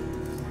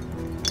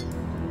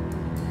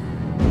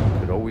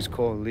 Could always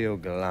call Leo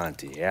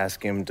Galante.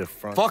 Ask him to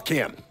front... Fuck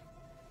him!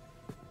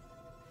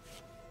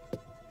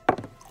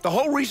 The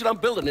whole reason I'm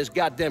building this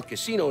goddamn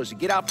casino is to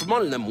get out from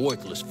under them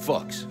worthless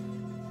fucks.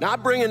 Now I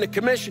bring in the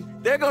commission,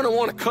 they're gonna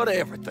want to cut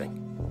everything.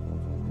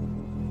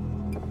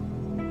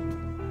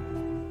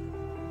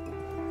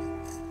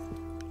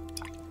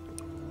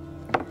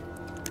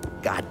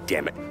 God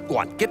damn it. Go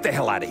on, get the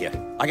hell out of here.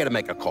 I gotta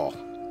make a call.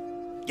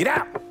 Get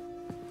out!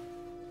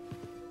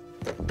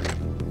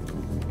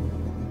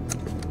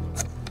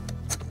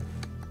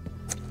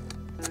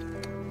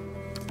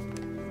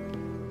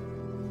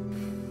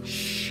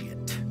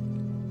 Shit.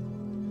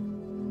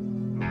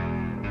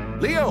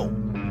 Leo!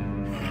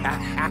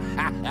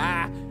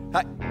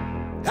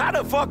 How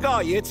the fuck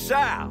are you? It's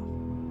Sal.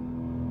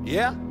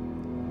 Yeah?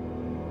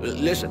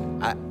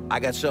 Listen, I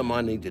got something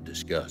I need to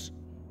discuss.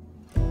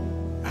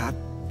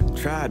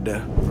 Tried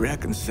to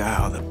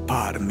reconcile the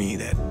part of me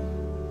that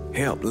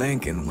helped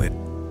Lincoln with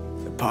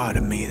the part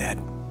of me that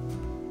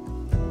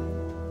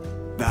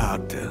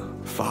vowed to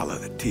follow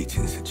the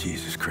teachings of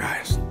Jesus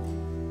Christ.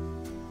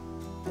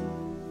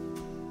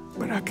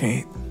 But I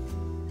can't.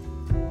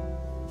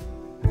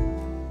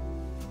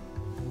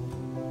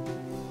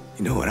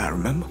 You know what I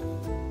remember?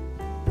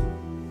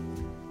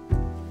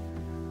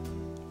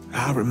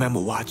 I remember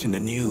watching the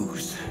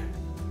news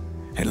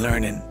and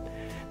learning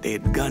they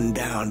had gunned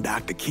down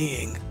Dr.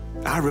 King.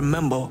 I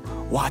remember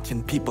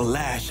watching people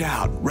lash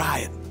out,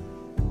 riot,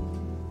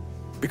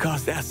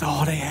 because that's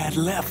all they had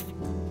left.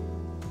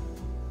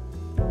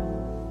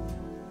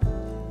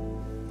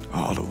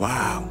 All the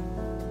while,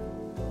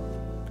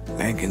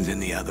 Lincoln's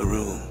in the other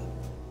room,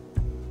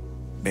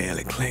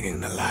 barely clinging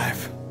to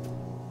life.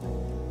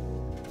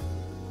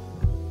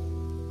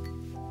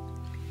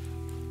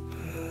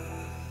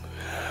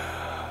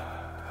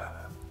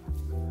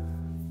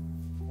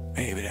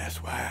 Maybe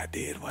that's why I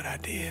did what I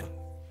did.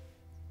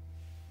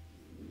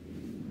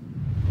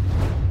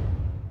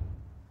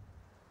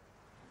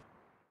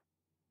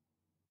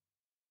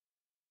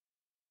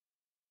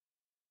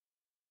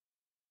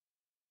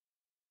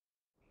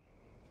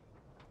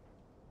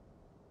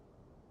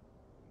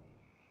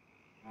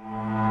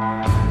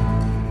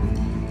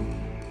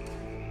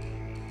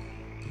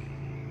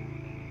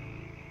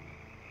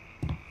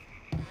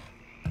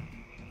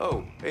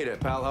 Oh, hey there,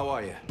 pal. How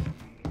are you?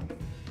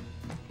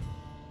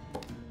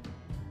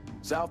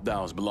 South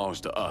Downs belongs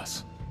to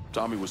us.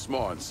 Tommy was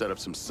smart and set up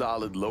some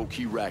solid,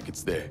 low-key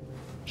rackets there.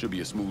 Should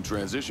be a smooth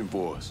transition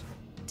for us.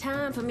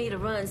 Time for me to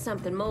run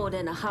something more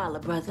than a holler,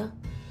 brother.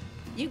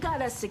 You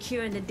got us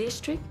secure in the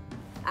district.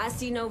 I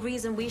see no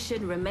reason we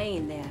shouldn't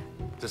remain there.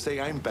 To say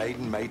I'm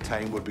biding my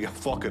time would be a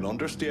fucking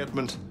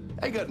understatement.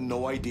 I got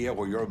no idea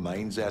where your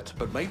mind's at,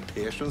 but my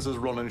patience is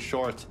running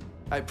short.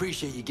 I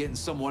appreciate you getting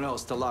someone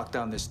else to lock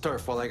down this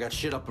turf while I got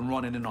shit up and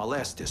running in our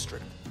last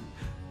district.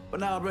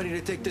 But now I'm ready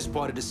to take this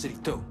part of the city,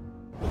 too.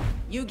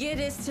 You give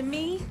this to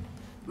me,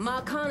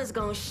 Marcana's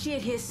gonna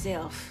shit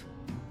himself.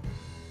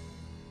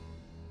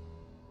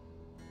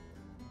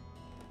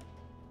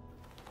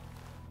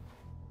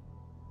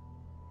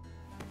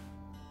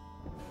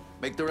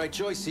 Make the right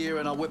choice here,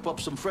 and I'll whip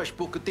up some fresh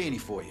bucatini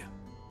for you.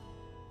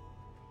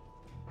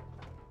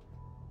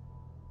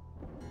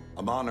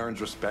 A man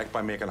earns respect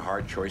by making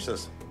hard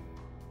choices.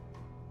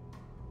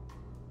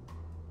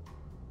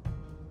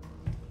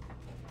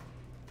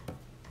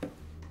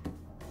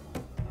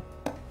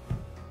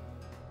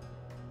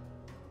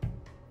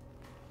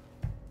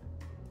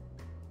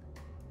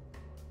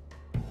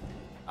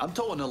 I'm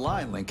towing the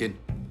line, Lincoln.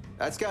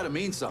 That's gotta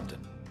mean something.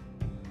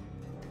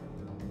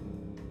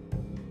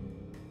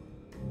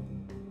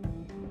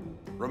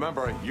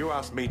 Remember, you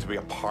asked me to be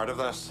a part of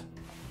this.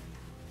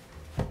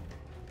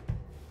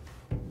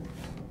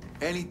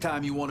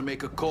 Anytime you want to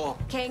make a call.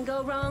 Can't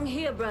go wrong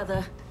here,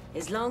 brother.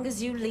 As long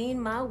as you lean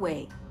my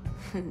way.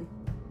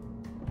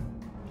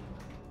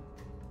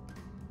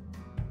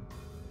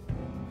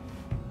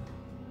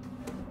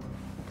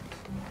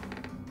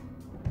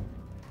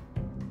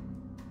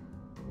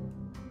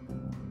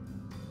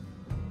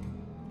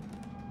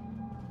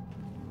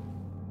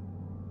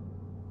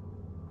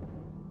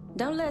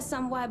 Don't let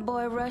some white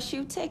boy rush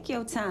you. Take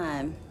your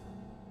time.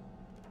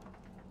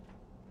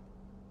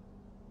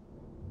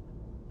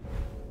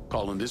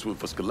 Calling this one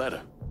for Scaletta.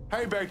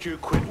 How about you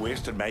quit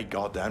wasting my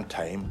goddamn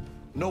time?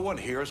 No one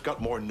here's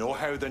got more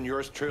know-how than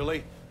yours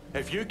truly.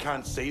 If you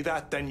can't see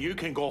that, then you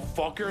can go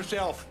fuck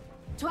yourself.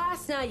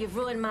 Twice now you've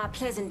ruined my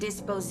pleasant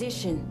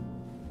disposition.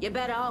 You're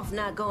better off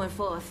not going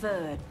for a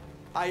third.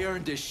 I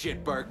earned this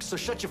shit, Burke, so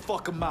shut your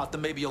fucking mouth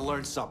and maybe you'll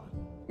learn something.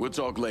 We'll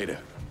talk later.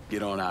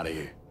 Get on out of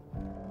here.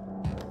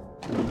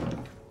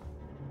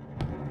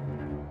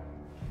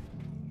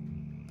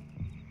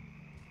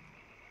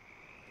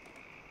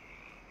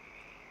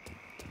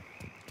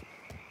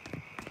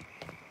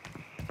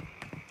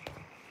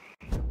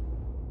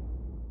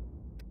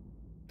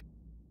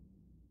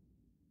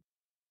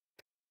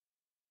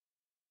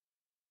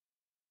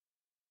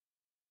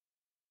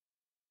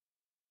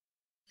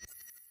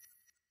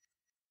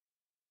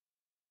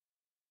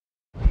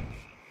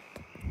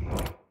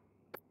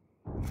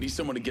 Need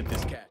someone to get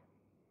this cat.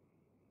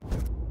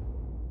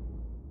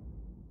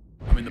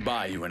 I'm in the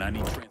bayou and I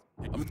need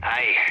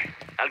Aye.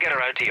 I'll get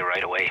her out to you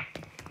right away.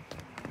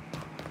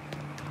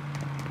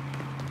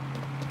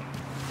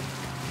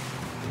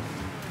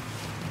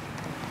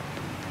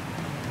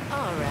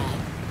 All right.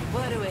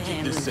 What do we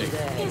handle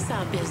today? Guess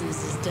our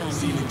business is done.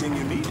 See anything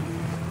you need?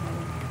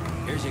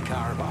 Here's your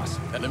car, boss.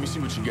 Let me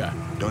see what you got.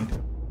 Don't.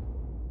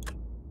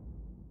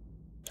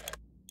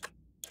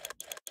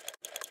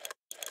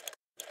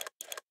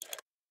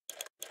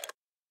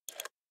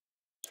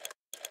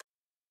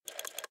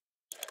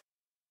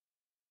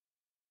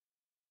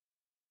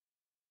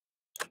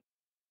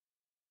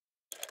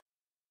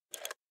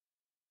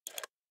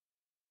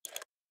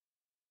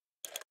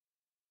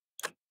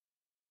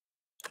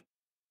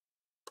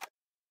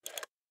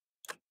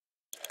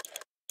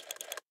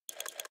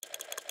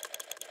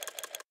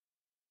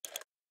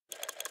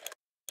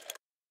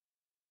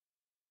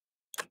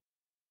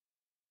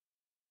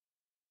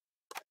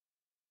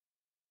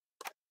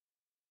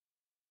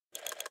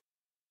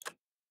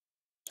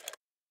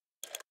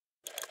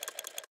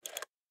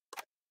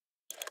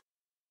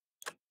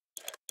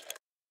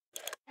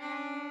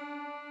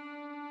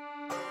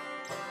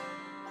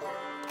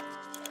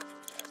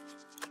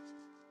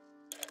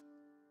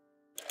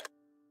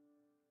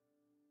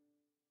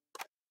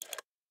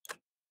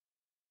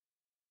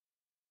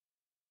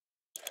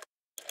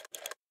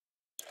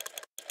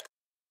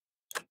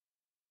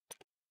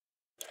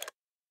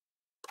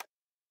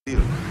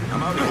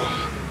 I'm out here.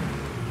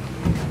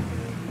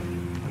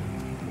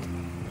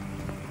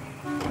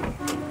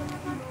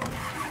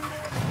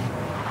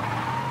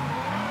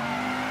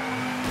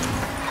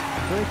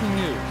 Breaking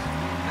news.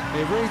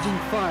 A raging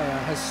fire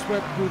has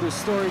swept through the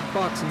storied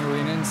boxing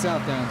arena in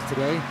Southdowns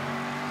today.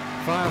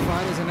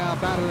 Firefighters are now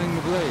battling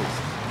the blaze.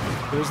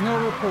 There is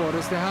no report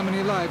as to how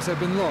many lives have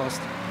been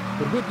lost,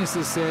 but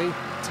witnesses say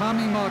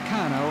Tommy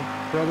Marcano,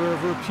 brother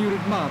of reputed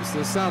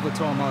mobster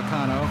Salvatore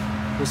Marcano,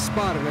 was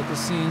spotted at the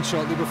scene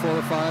shortly before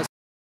the fire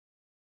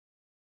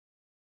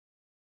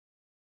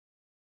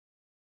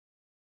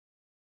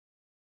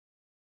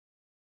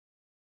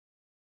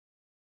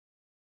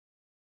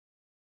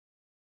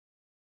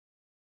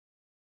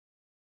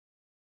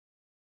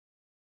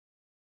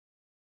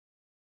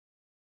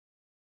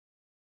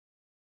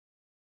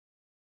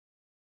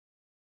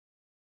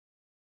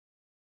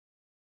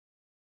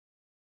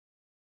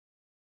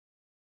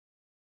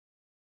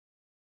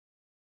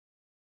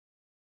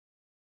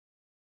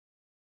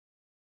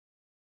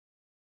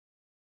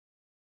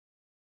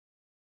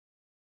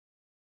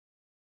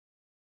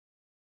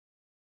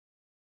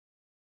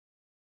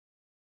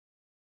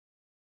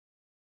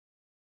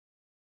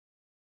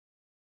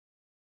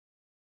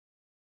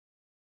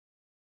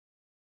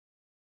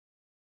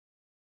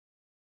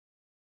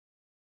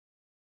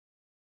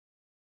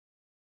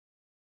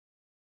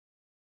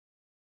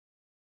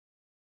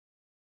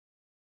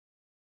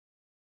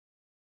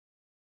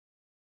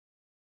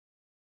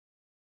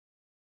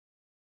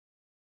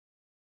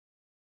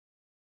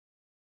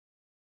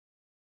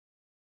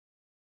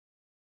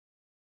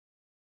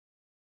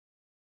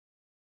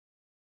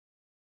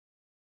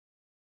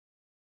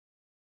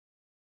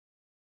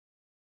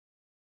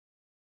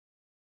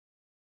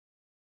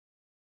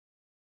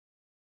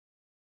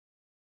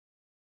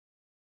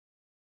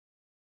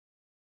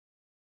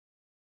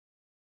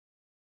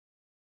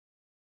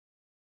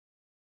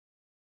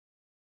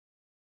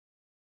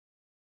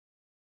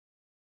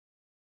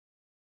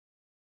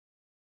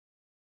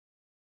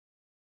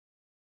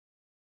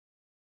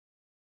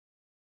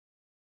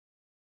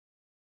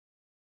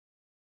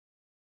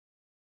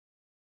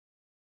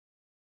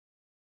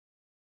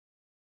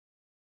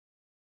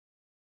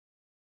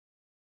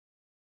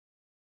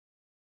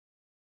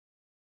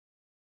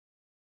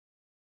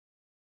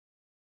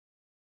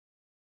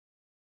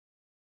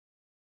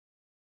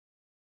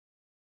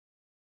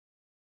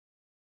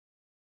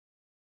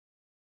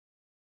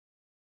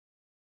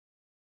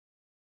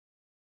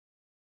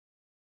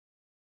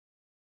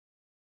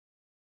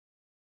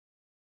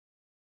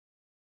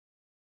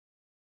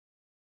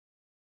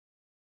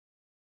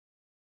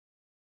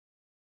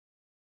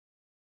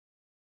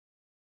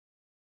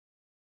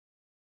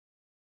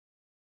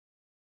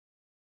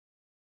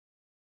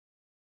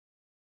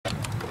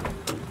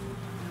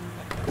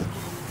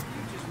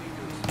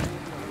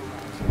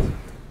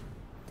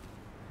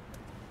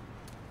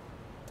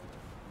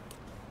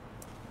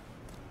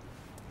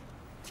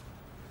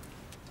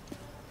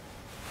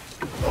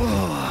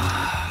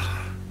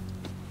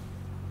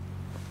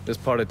This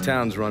part of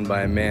town's run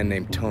by a man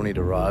named Tony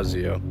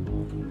DeRazio.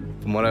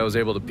 From what I was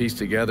able to piece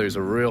together, he's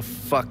a real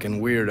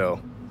fucking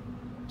weirdo.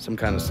 Some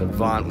kind of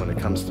savant when it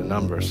comes to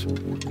numbers.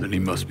 Then he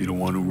must be the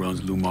one who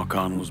runs Lou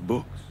Marcano's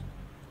books.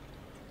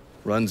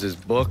 Runs his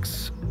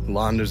books,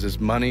 launders his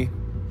money.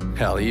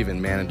 Hell, he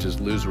even manages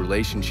Lou's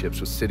relationships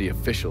with city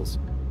officials.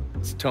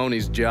 It's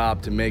Tony's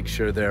job to make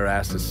sure their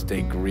asses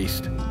stay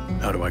greased.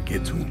 How do I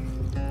get to him?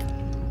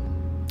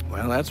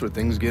 Well, that's where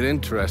things get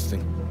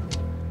interesting.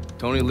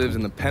 Tony lives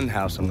in the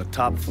penthouse on the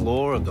top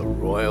floor of the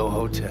Royal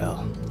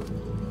Hotel.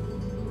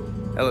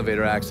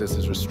 Elevator access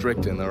is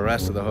restricted, and the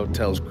rest of the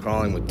hotel's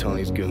crawling with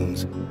Tony's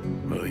goons.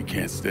 Well, he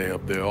can't stay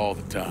up there all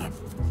the time.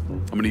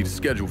 I'm gonna need a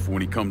schedule for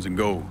when he comes and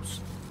goes.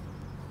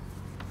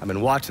 I've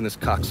been watching this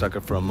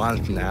cocksucker for a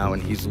month now,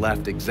 and he's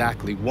left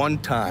exactly one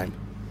time.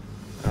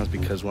 That was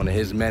because one of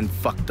his men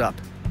fucked up.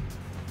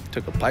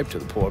 Took a pipe to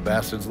the poor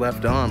bastard's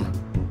left arm.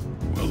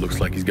 Well, looks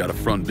like he's got a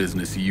front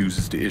business he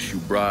uses to issue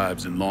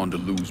bribes and launder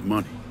Lou's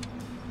money.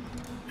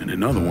 And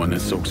another one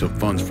that soaks up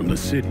funds from the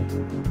city.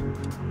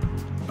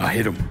 I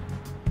hit him.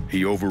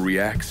 He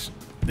overreacts,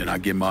 then I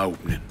get my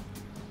opening.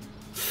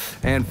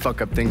 And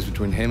fuck up things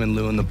between him and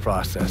Lou in the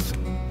process.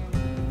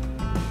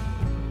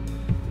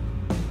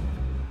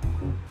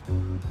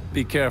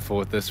 Be careful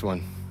with this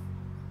one.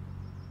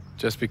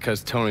 Just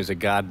because Tony's a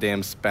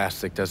goddamn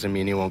spastic doesn't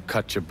mean he won't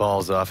cut your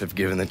balls off if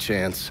given the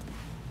chance.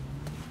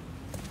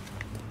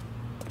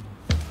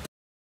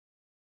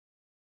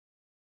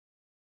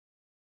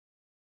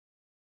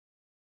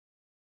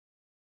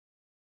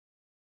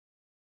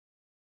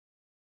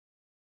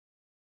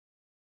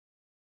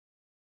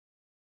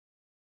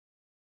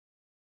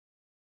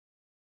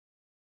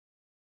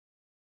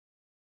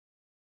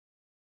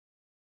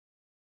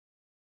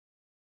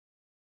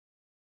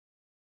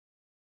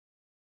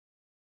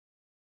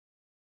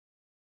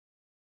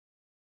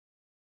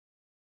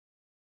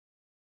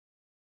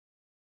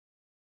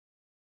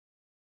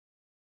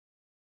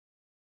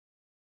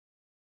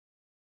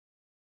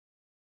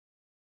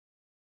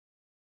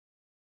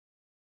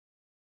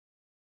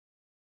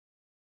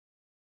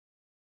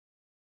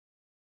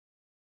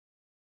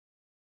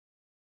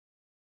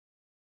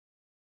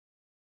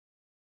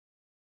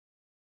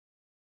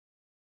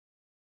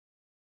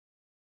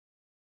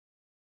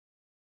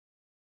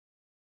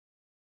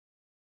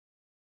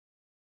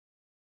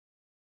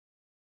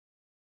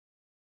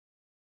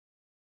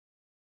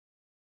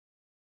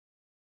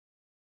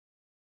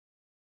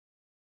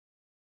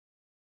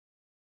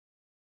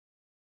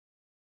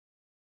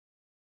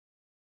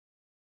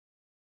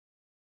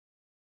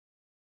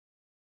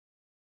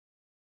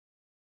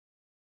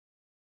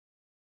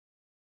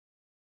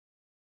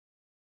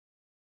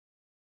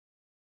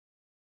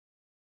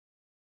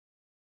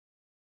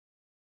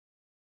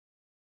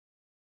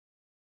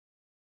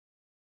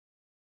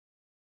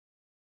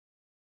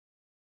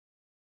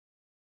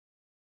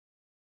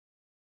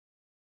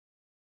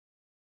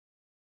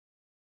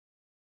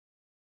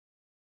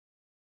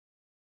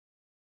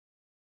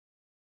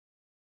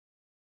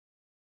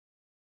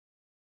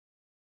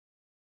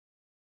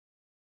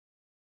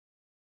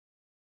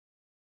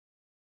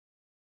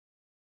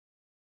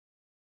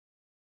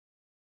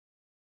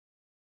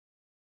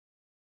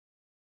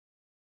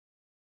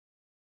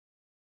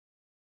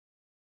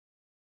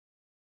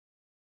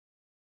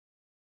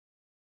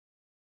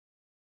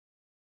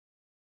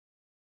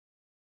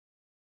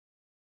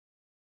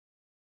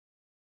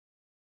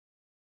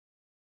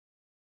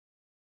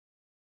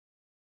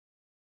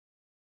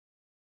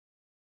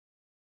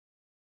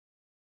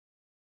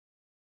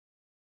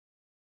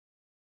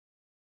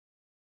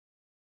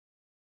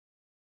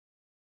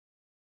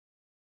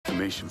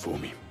 Information for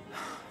me.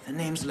 The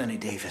name's Lenny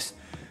Davis.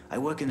 I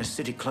work in the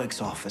city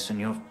clerk's office, and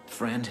your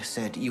friend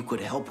said you could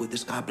help with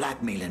this guy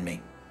blackmailing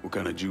me. What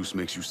kind of juice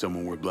makes you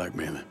someone worth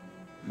blackmailing?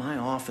 My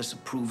office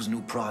approves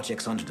new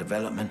projects under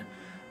development.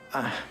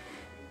 I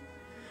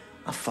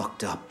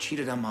fucked up,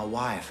 cheated on my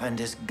wife, and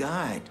this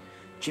guy,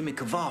 Jimmy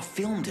Kavar,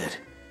 filmed it.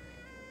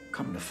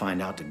 Come to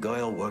find out the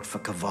girl worked for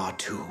Kavar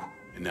too.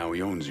 And now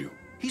he owns you.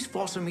 He's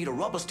forcing me to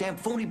rubber stamp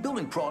phony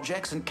building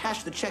projects and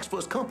cash the checks for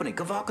his company,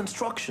 Kavar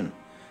Construction.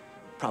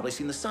 Probably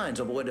seen the signs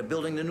over where they're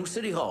building the new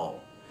city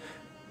hall.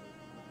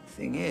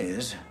 Thing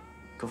is,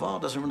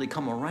 Kavar doesn't really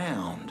come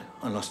around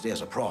unless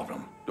there's a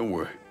problem. Don't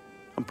worry.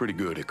 I'm pretty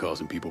good at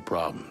causing people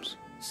problems.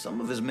 Some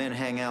of his men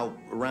hang out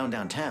around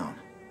downtown.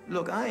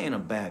 Look, I ain't a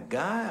bad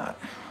guy.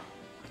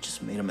 I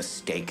just made a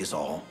mistake is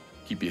all.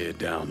 Keep your head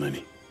down,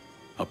 Lenny.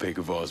 I'll pay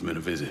Kavar's men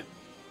a visit.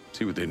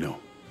 See what they know.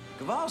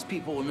 Kavar's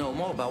people will know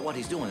more about what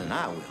he's doing than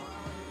I will.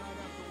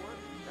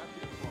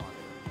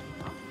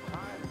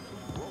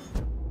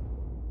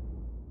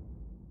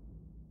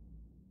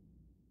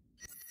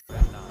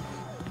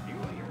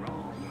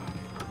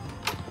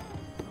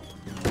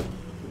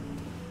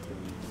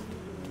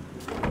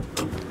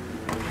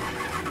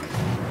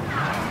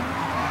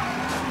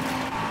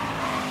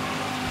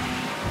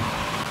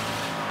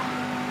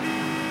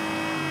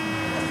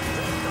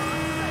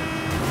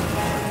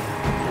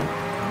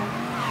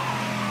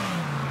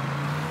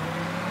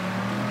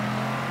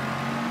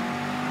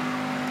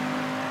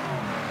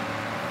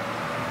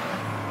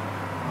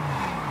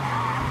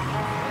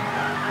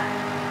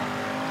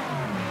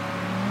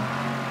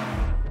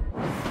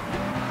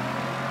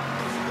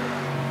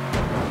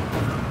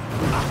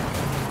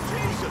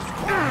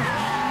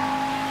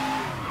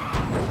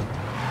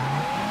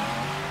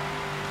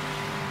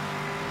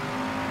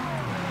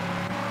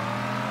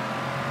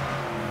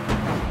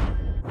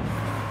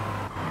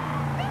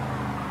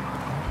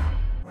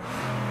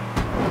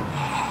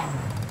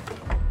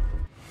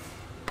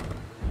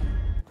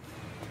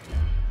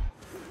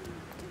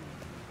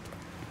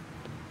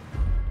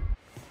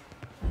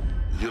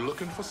 You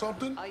looking for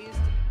something? I used to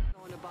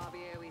go to Bobby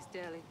Airways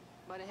Deli,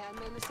 but it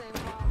hadn't been the same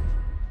quality.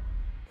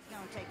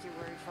 Don't take your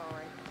word for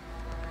it.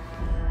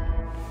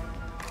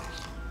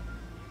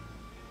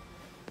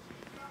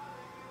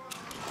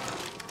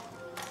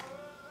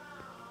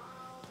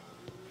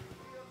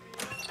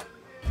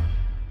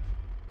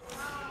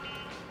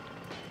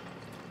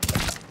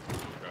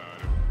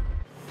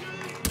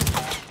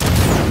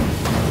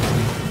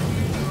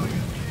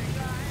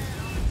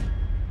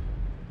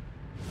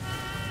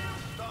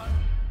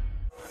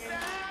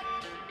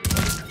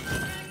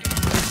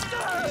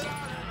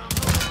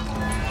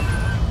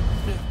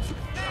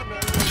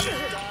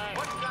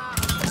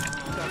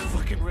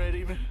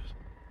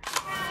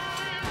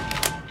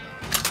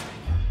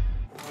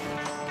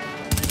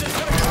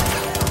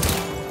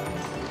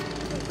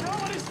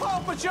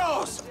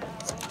 Joe's!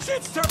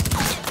 Shit's turn.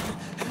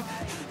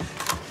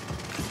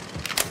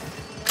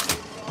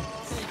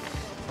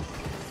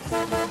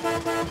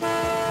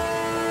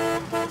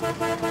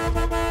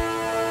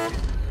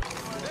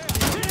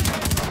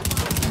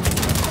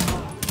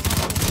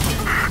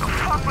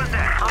 What was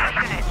that? All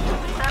units.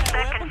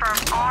 Suspect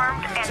confirmed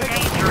armed and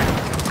dangerous.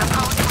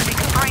 Approach with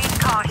extreme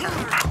caution.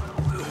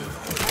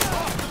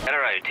 Get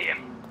her out here.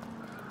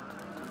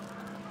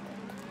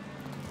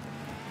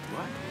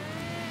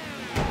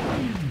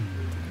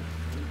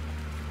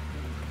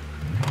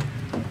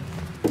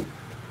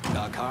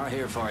 Got a car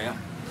here for you.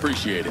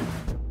 Appreciate it.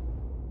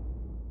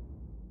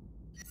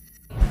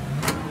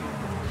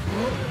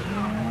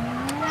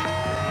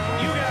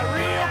 You got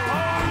real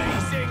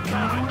police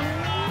incoming.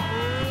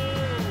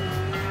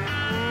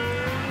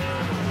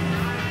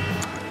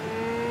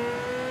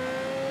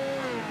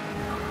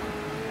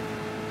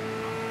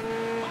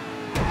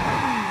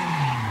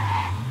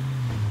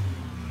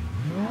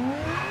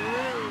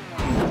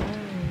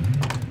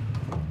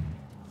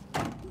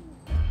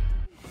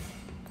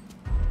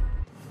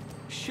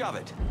 Shove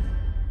it.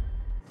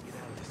 Get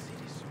out of the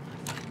city soon.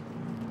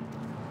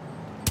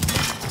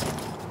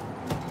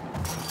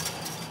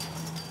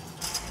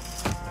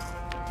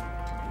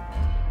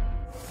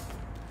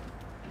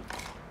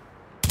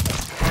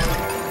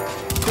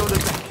 Go to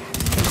back.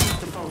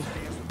 The phone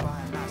stands for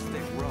buying a nice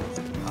thick roll.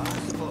 I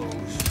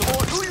suppose. Come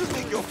on, who you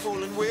think you're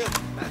fooling with?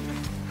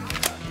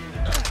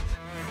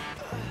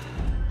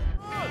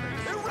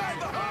 They're right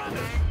behind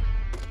us.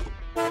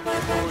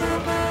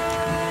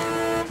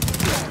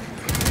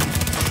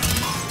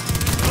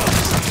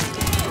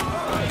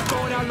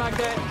 Going out like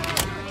that.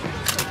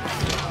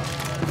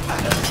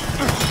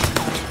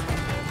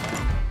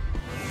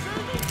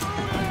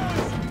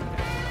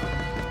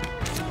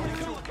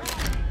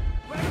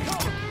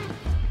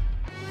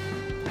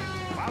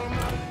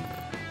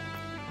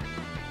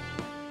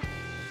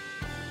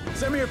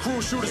 Send me a crew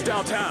of shooters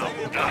downtown.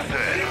 Not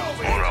that.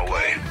 On our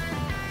way.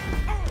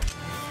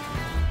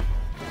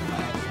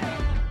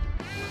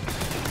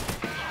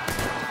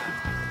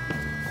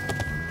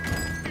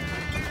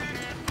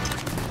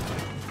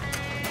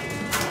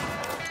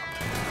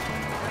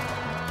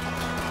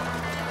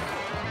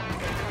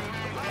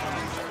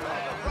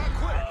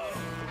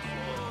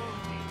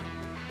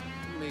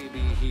 Maybe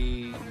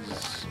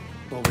he's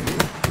over here.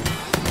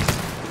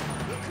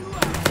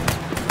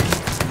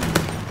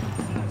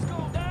 Let's go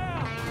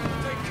down.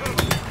 Take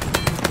cover.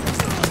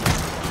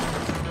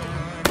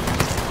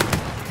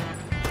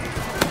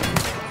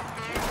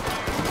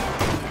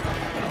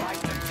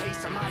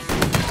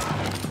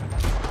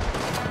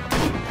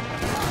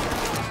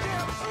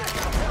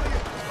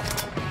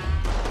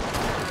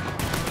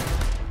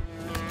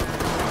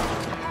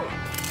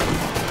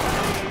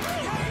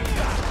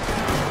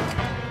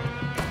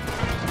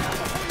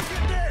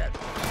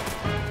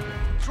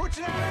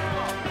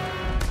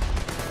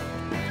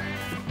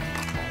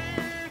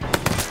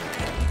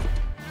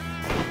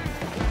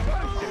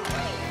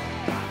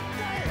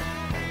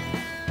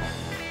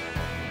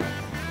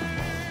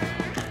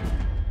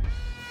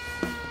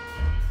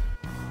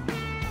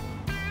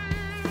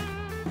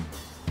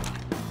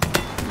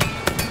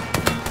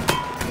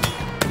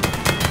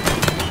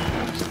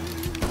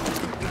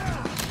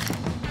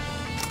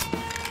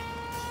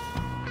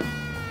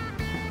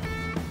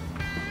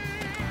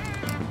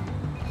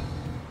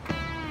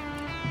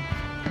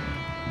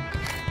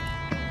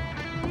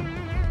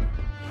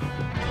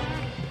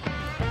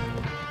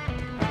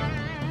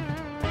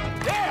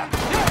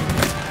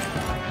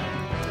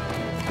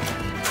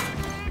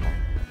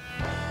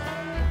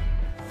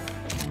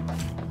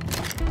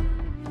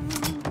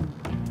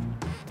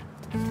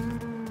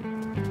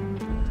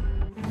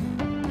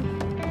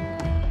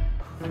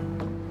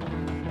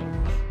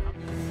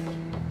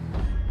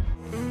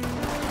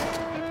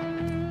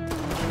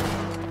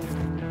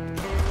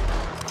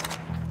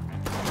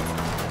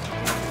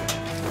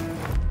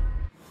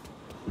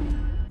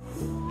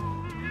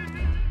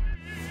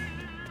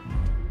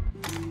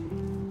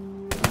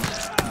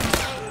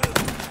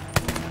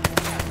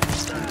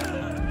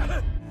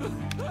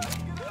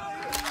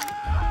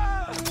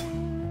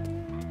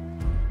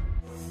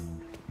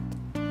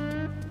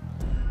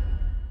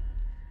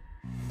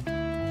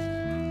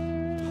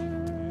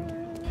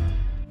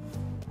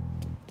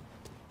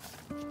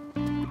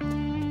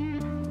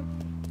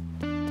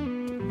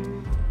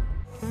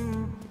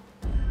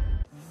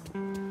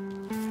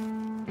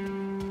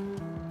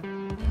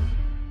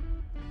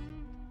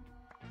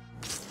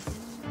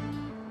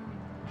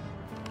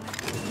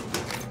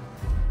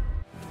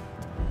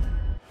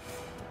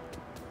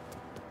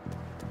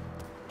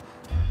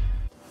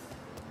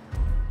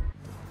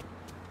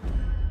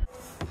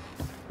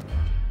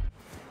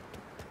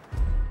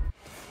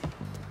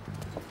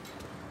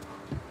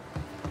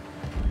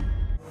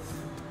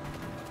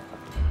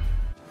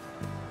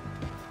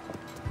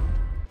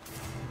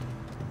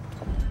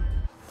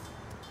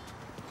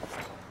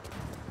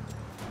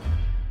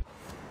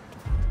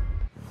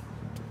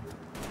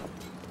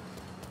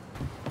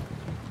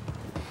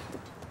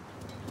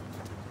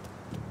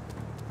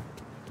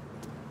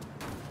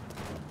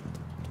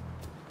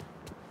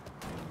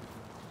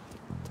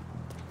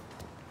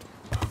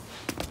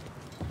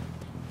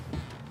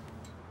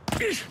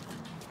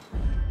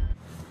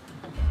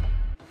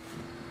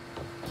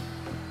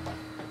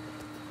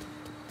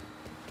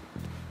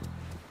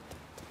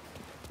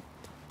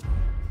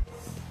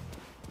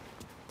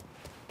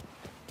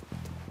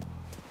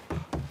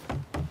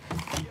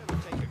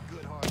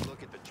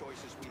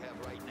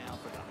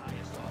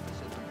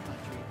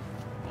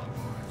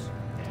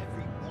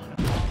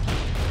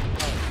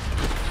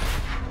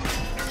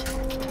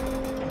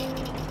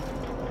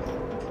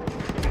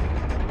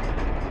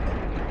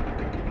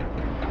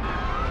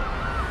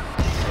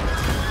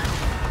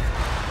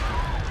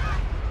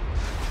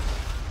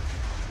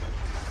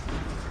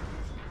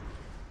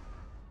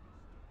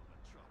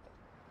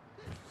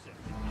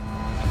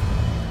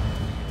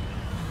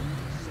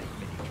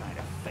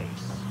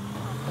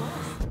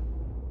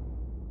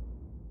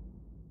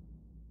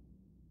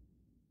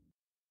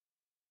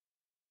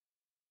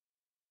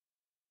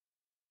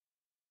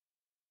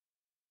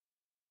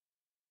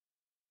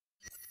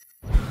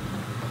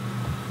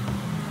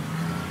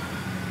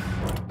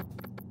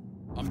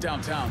 I'm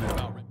downtown and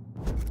about ready.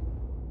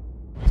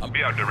 I'll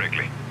be out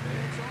directly.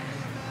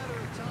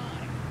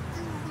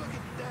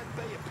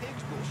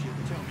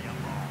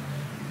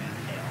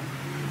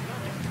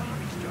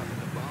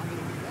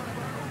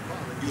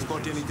 You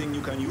spot anything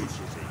you can use?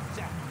 Exactly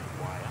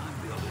why I'm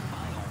building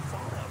my own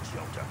fallout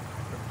shelter.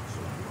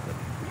 So you look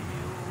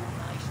real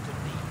nice to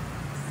me.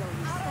 So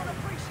you I don't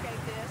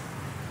appreciate this.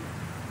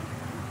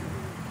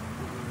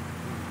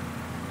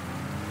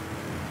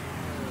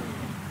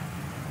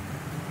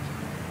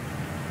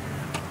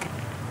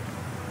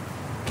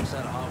 Is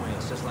that a hallway?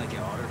 It's just like you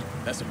ordered.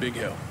 That's a big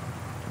hill.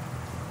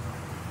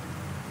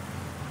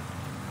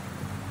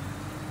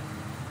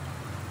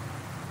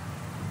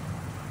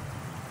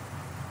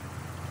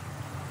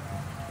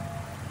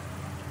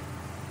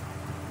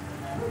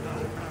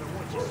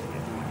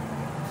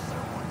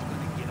 Someone's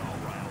gonna get all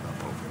riled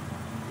up over it.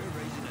 We're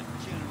raising a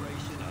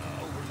generation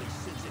of overly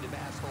sensitive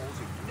assholes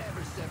who never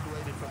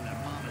separated from their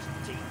mama's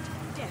teat.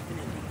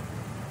 Definitely.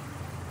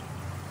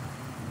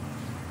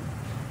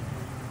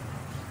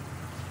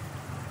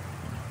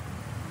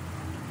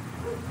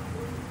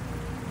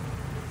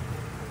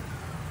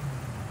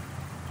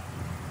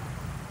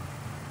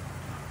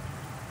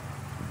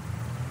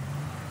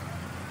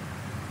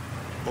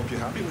 Hope you're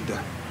happy with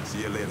that.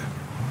 See you later.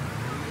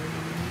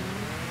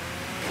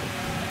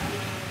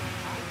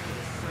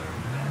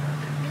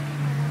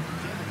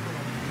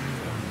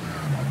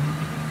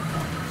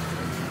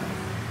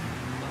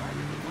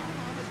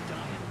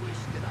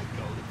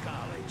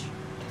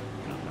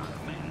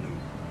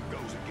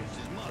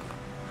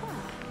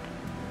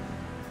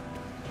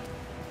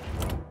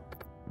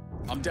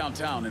 I'm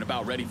downtown and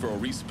about ready for a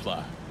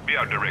resupply. Be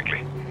out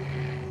directly.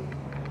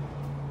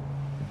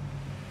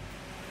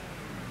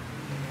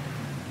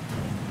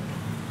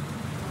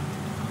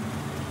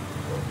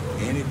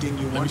 Anything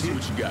you want? Let me see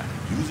what you got.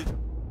 Use it.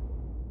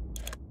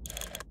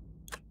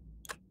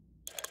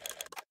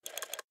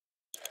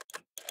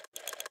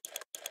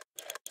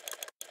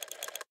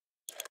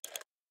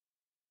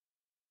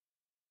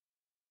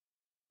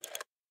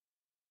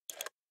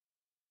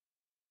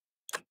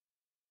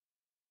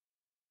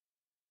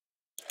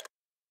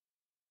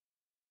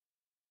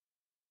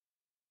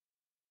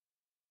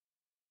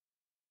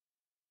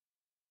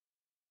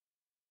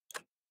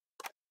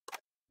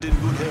 In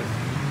good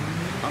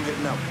health. I'm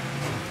heading out.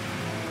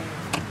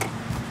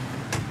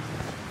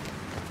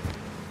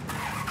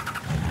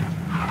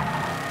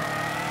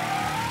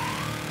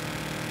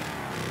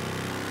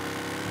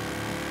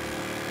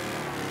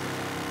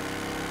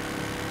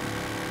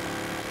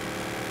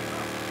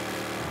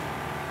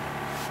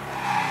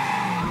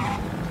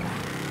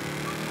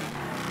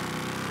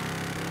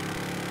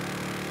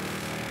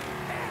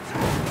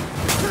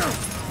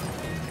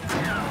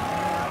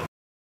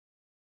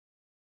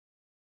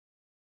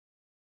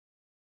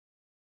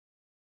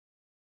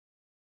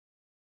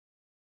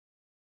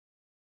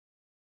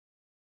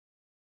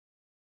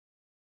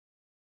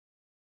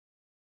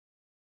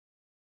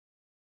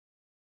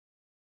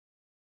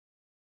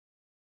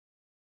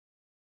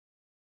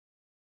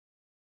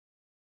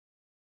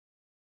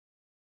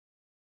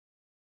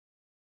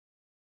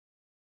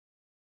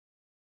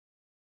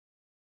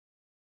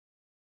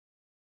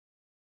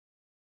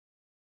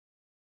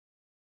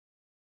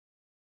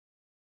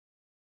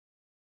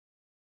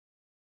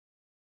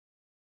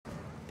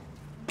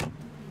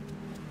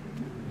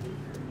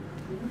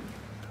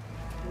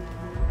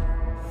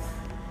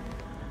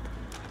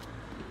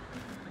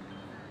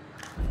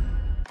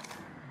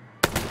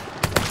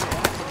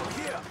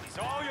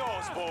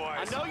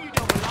 I know you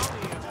don't belong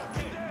here.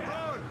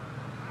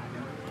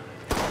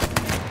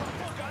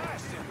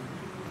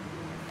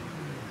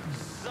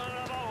 Son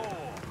of a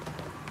whore.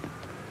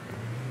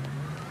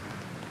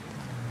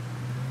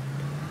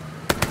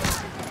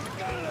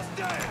 Got us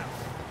down.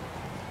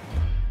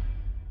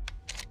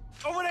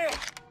 Over there.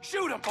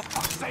 Shoot him, for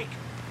fuck's sake.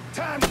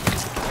 Time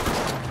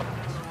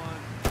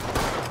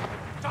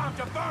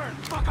to burn,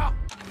 fucker.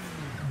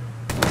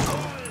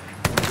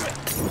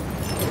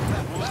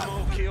 One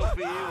more kill for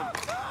you.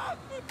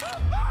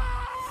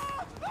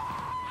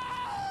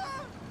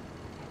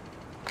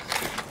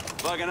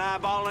 Fucking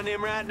eyeballing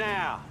him right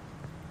now.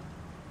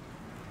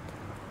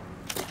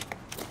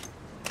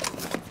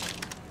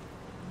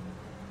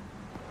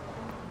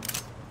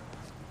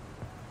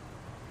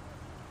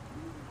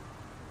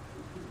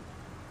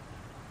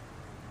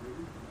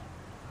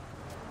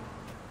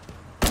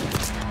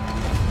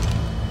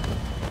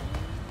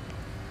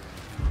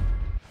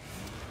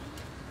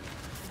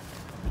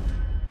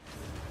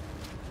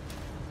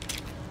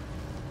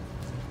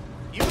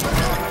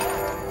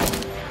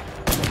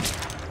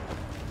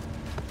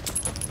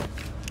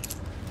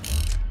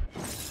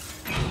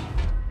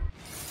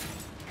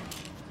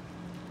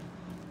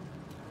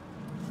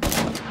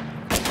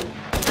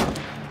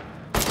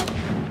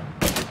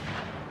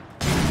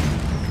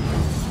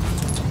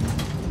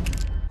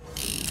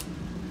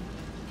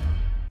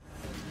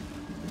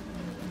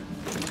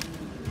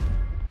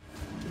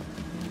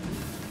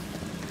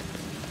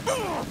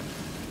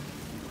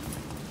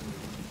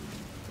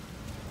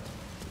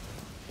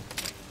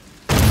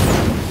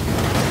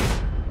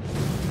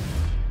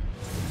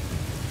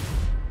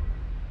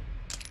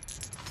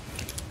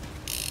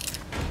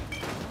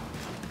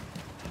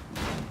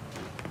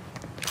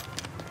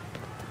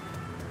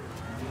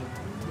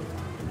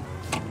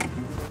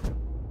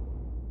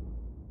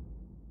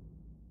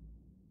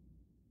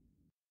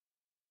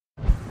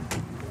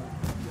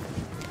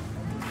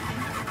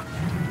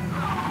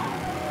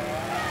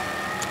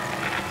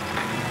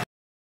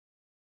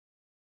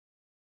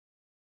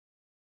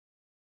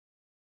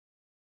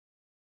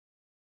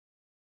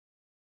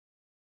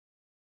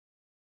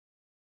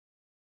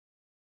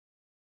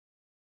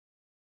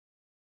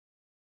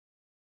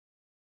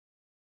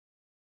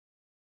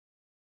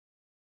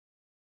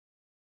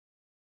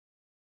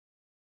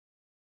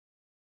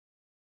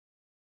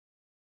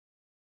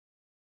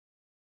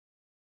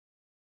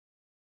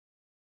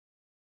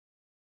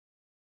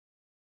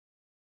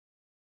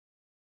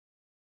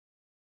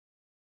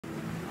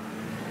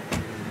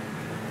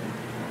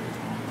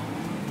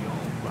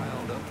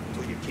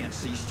 Can't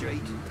see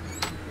straight,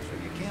 so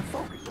you can't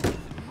focus.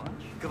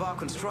 Kaval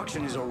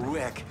Construction is a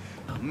wreck.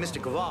 Mr.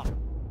 Kaval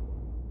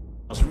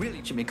was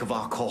really Jimmy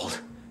Kaval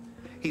called.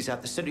 He's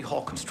at the City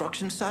Hall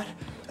construction site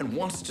and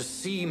wants to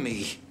see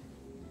me.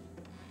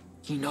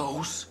 He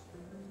knows.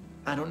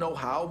 I don't know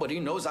how, but he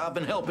knows I've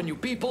been helping you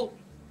people.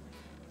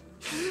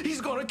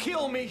 He's gonna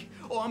kill me,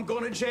 or I'm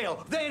going to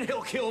jail. Then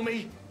he'll kill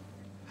me.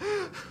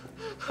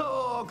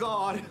 Oh,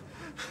 God.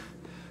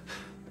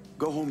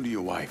 Go home to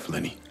your wife,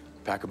 Lenny.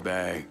 Pack a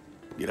bag.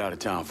 Get out of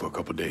town for a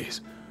couple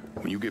days.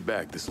 When you get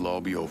back, this'll all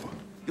be over.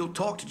 You'll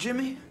talk to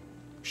Jimmy?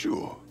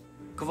 Sure.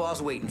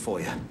 Kaval's waiting for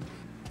you.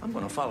 I'm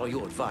gonna follow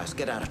your advice.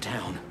 Get out of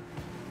town.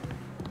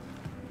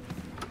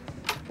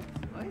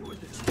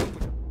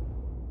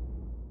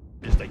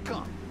 As they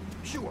come.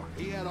 Sure,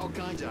 he had all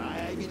kinds of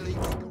Ivy League.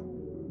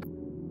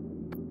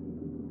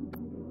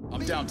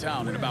 I'm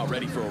downtown and about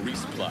ready for a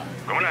resupply.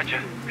 Going at you.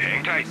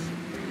 Hang tight.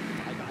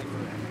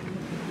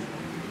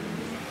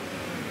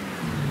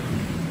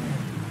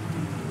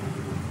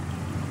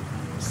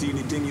 See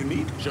anything you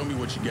need? Show me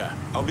what you got.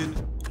 I'll be...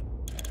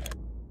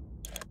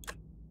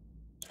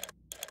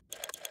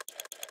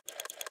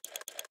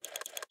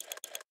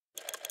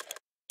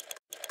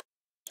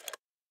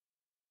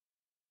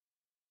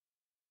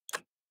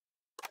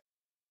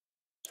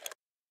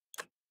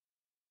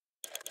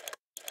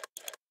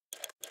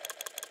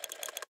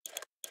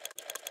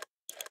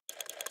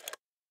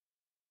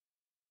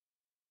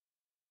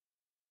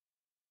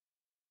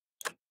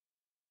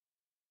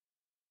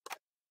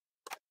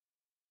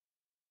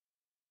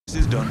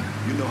 This is done.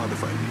 You know how to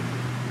find me.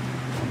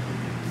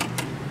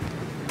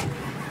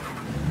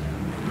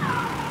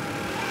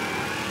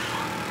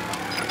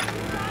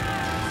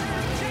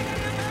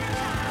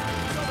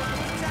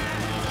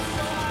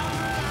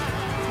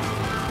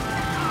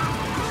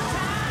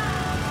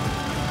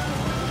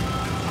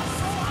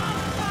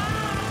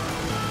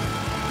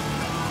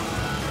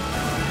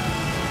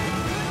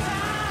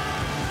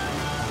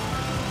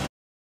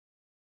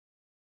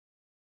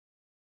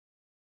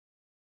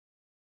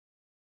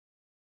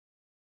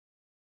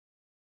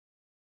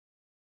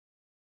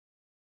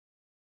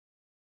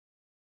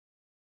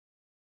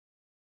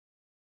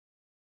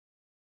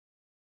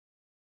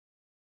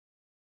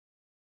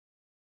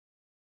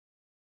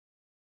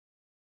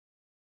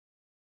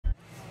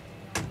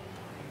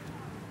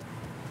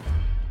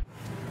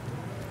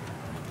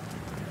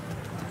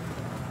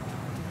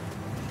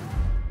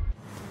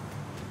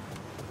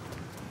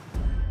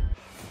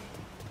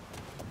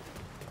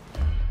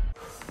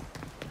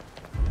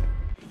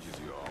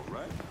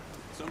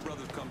 Some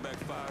brothers come back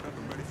fired up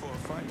and ready for a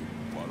fight,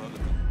 while others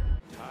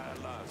come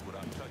tired lives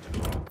without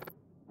touching them.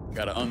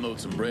 Gotta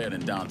unload some bread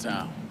in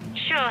downtown.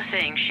 Sure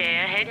thing,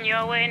 Cher. Heading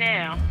your way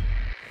now.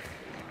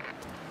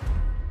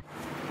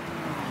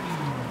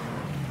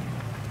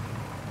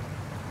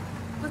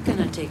 What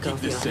can I take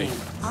off your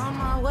hands? On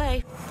my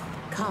way.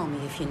 Call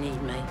me if you need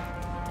me.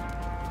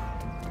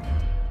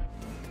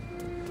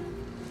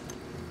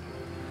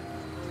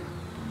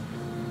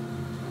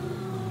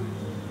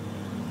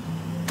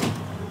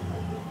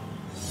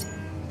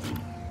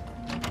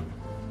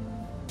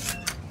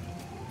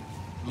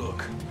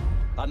 Look,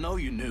 I know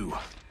you knew,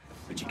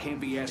 but you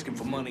can't be asking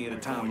for money at a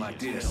time like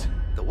this.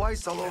 The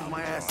white's all over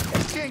my ass.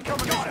 She ain't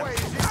coming this way, is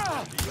she?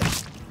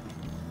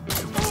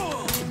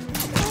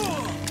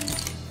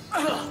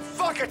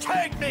 Fucker,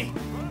 take me!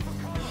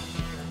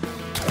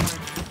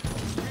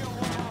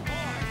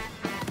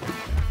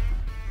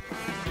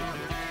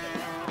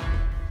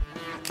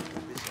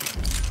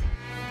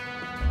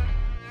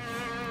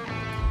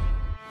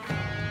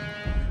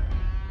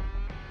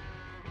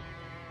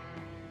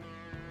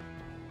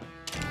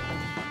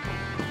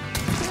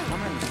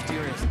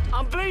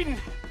 I'm bleeding!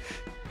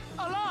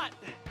 A lot!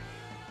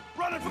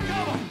 Running for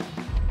cover!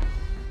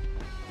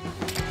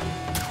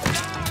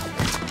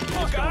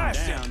 Fuck, I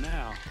down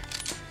now.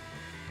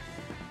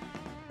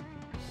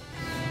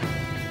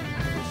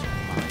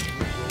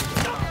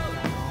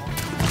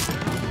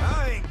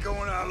 I ain't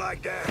going out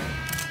like that.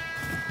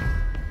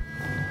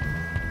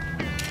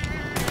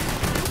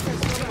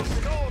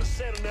 Score to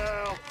settle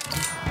now.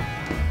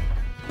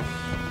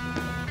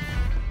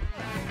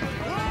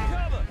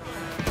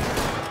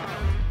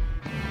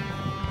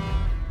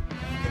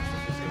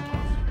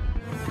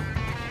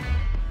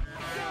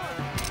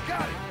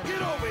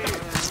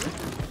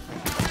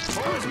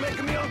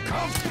 Making me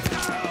uncomfortable.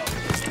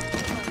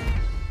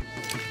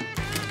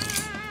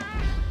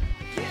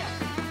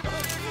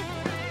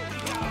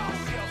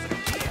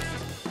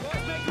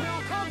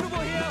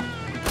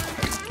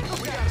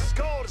 We got a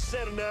score to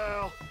settle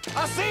now.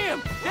 I see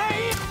him! There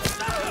he is!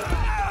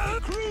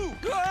 Crew!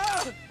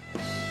 Run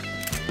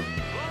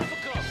for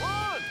cover!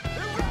 Run!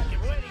 They're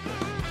rocking, ready to go.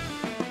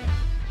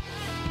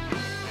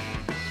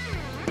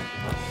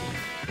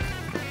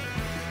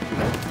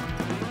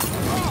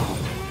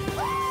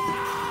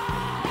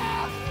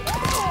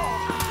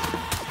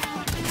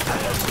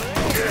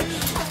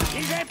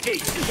 He's empty!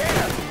 Get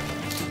him!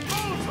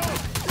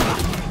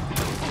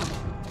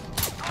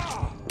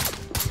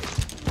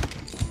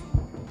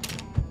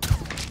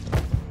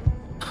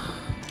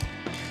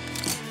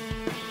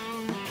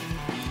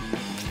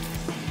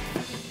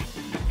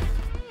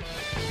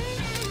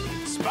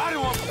 Spider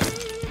one!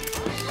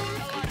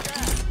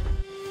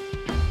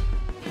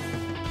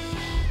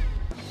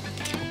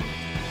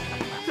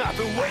 I've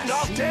been waiting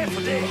all day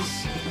for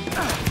this!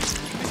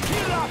 This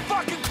kid our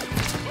fucking...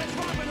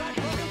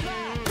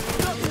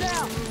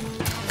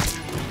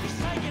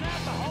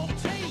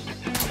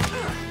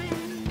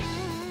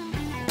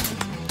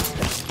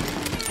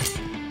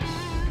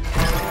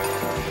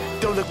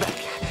 Don't look back.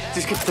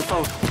 Just get to the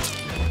phone.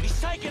 He's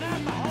taking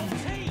out the whole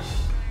team!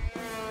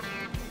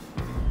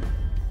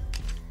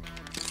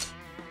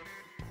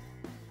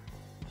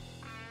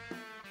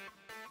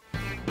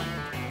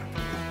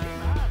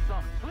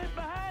 Slip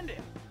behind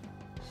him!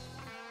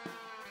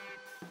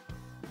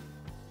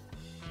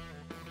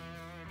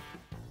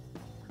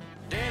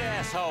 Dead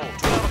asshole,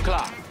 12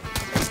 o'clock.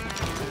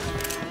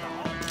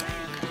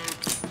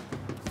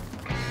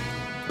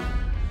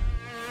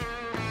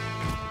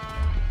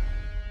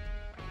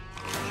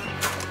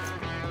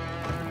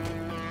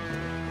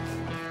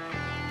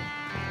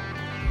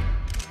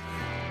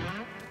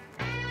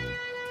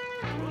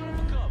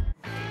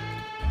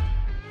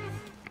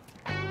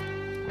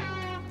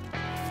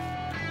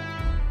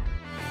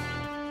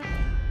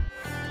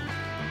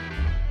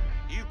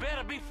 You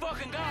better be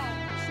fucking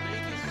gone.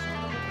 Sneaky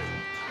son of a bitch.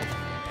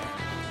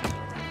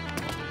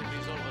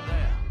 He's over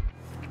there.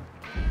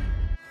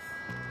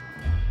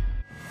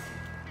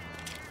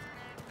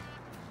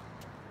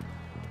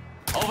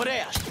 Over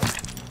there.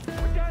 We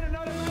got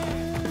another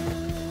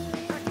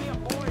man. Back me up,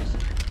 boys.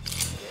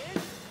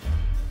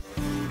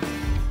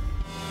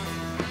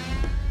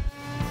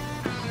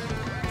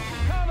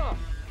 Cover.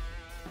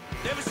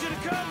 Never should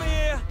have come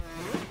here.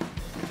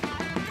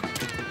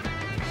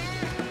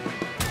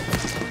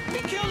 He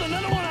killed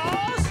another one of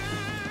ours?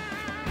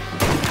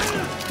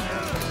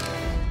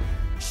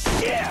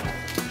 Shit!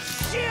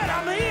 Shit,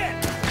 I'm hit!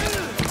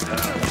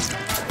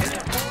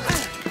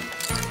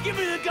 Give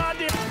me the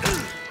goddamn...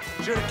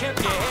 Should have kept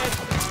your head.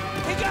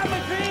 He got my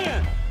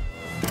pen!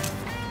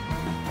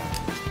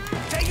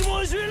 Take it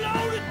once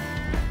reloaded!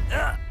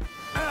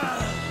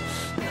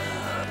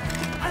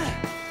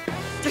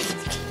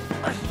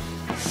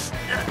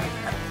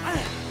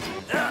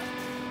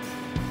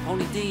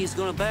 Only thing is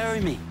gonna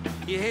bury me.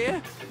 You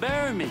hear?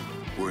 Bury me.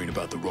 Worrying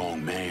about the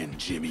wrong man,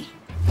 Jimmy.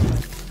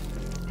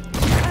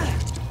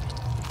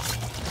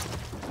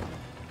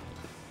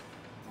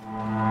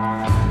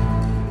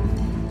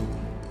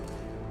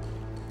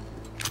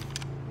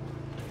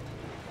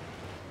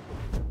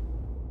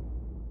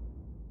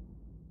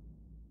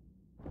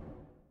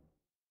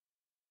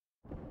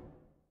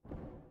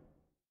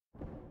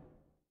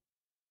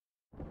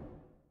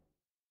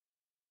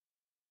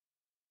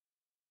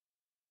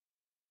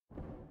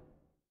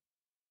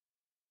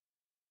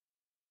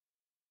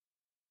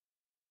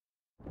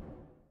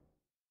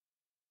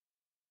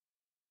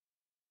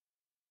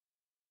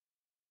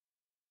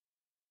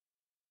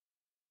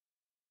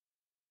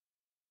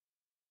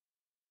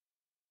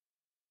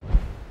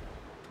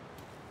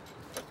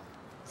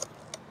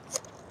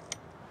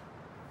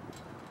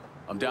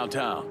 I'm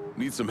downtown.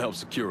 Need some help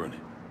securing it.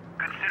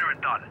 Consider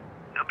done.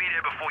 They'll be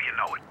there before you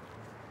know it.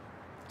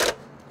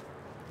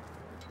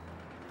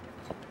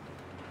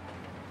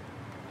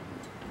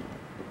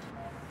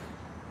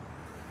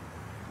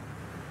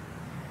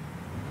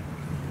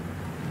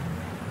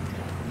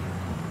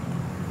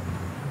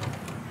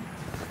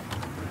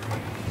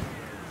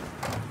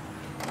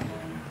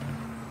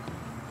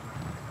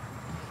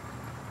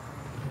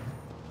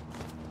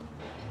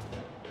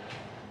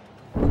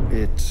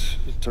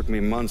 It took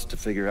me months to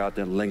figure out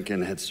that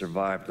Lincoln had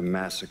survived the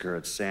massacre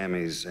at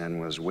Sammy's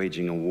and was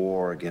waging a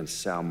war against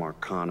Sal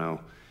Marcano.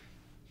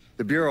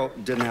 The Bureau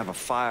didn't have a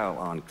file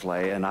on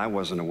Clay, and I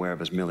wasn't aware of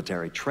his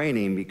military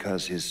training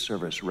because his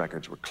service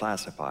records were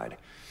classified.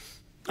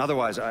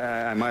 Otherwise,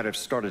 I might have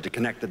started to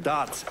connect the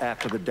dots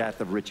after the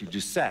death of Richie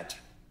Doucette.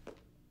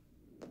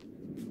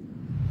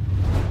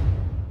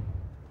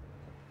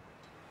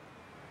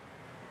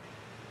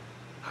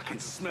 I can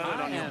smell it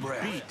on your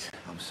breath. Beat.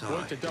 I'm sorry.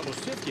 Worked a double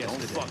shift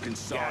yesterday. Don't fucking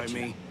sorry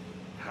me.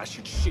 I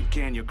should shit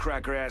can your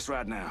cracker ass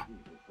right now.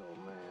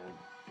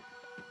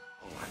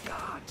 Oh my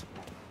God.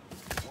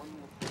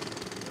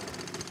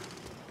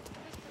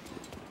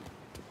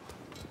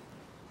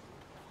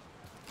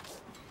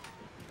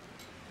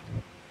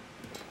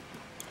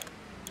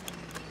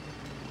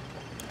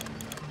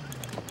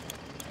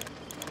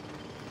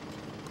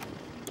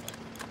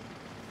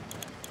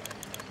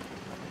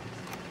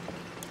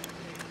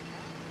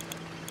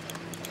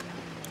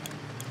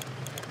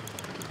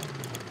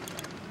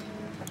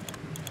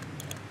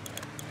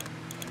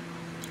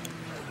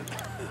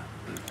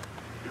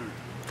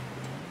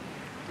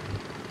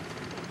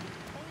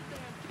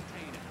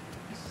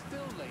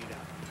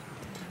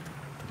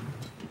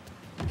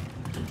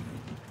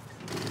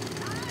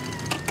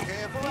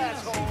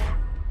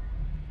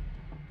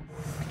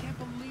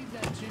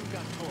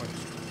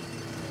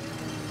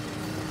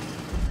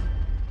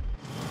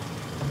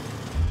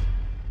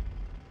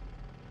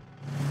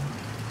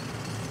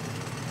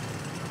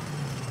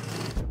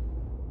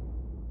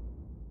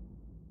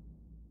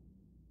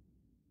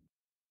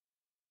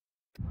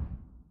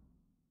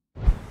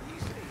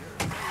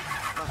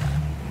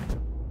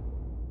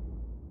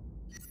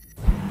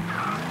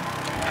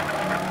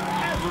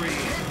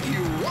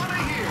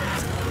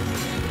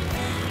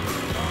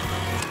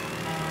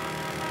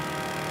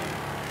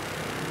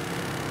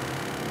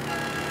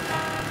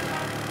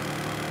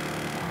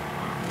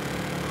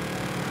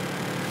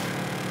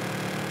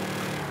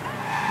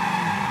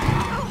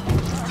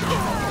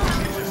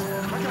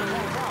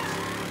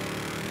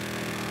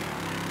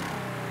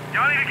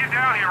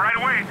 Down here right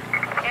away.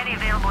 Any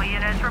available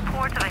units,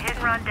 reports of a hit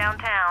and run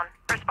downtown.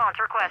 Response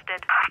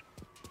requested.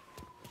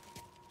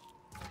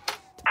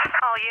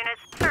 All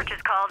units, search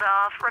is called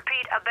off.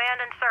 Repeat,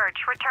 abandoned search.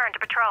 Return to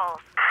patrols.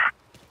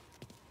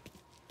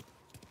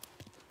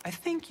 I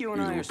think you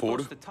and I are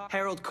supposed to talk.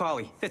 Harold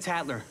Cawley, it's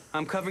Adler.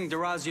 I'm covering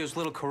DeRazio's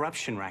little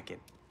corruption racket.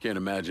 Can't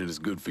imagine it's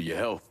good for your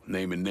health,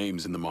 naming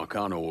names in the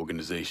Marcano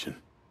organization.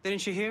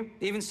 Didn't you hear?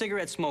 Even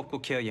cigarette smoke will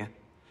kill you.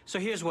 So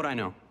here's what I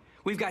know.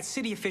 We've got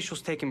city officials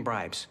taking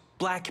bribes,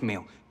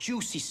 blackmail,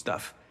 juicy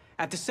stuff.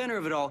 At the center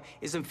of it all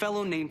is a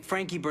fellow named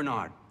Frankie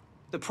Bernard.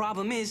 The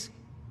problem is,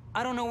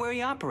 I don't know where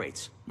he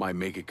operates. Might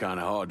make it kind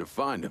of hard to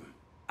find him.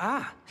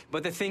 Ah,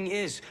 but the thing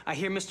is, I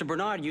hear Mr.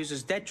 Bernard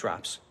uses debt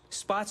drops,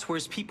 spots where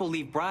his people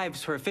leave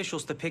bribes for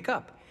officials to pick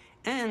up.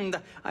 And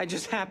I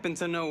just happen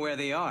to know where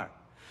they are.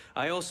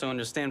 I also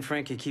understand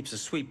Frankie keeps a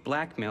sweet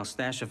blackmail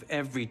stash of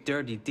every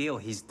dirty deal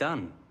he's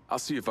done. I'll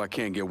see if I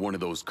can't get one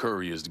of those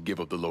couriers to give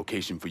up the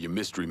location for your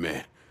mystery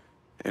man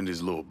and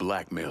his little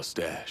blackmail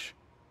stash.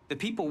 The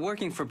people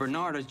working for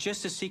Bernard are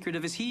just as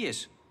secretive as he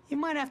is. You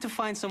might have to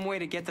find some way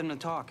to get them to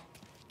talk.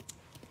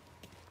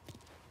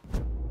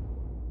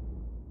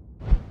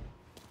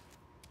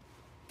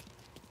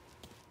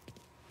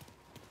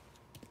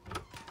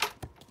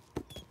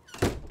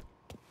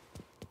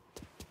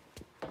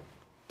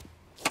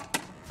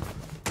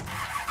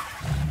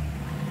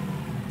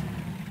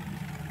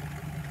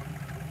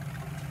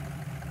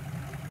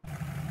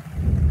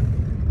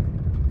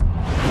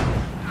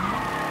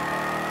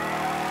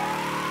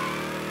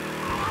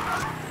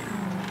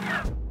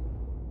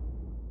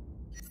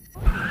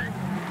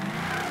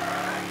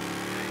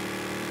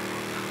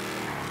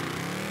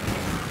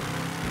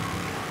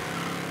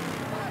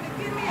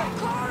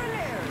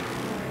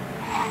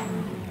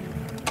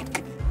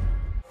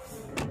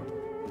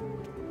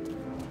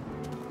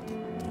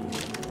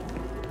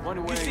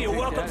 You see a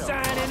welcome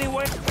sign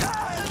anywhere?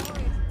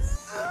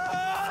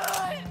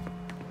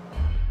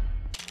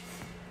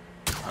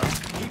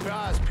 Keep your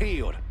eyes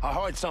peeled. I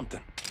heard something.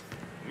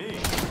 Me?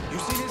 You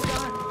see this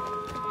guy?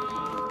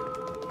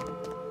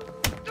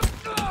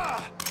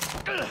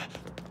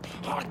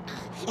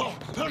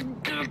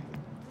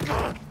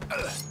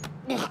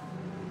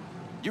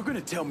 You're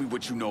gonna tell me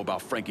what you know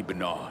about Frankie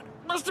Bernard?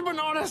 Mr.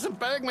 Bernard has a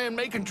bagman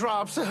making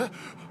drops.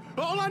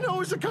 All I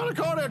know is the kind of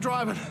car they're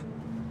driving.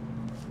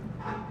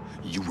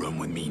 You run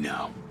with me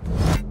now.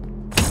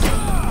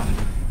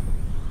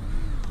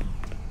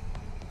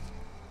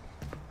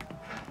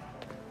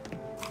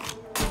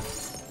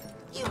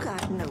 You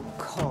got no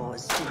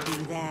cause to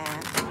do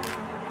that.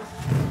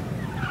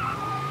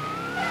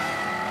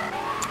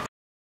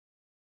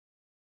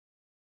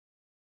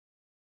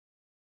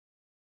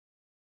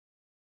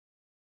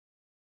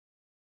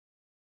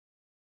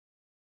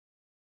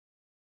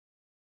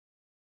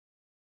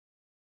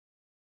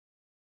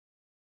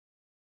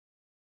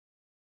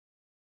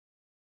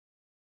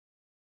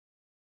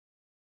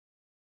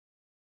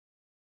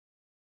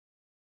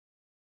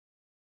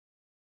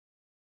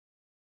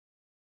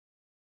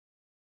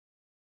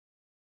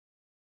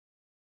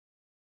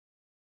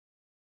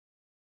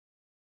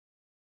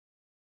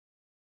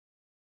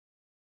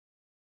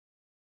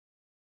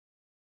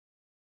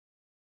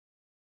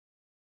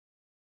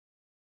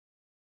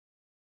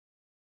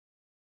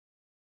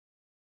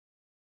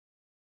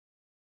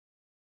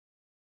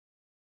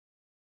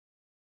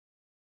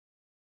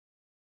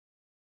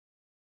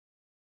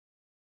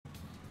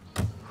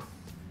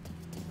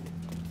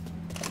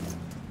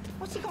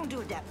 do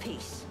with that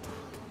piece?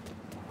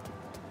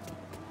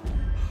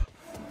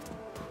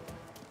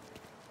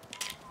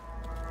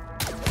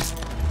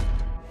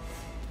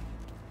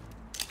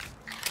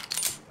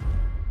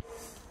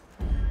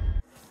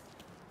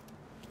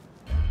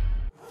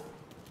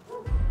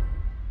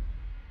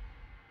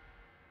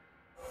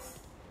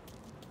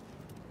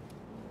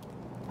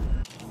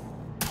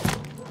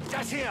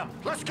 That's him.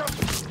 Let's go.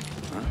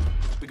 Huh?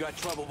 We got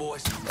trouble,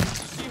 boys.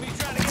 See me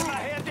trying to get my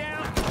head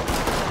down?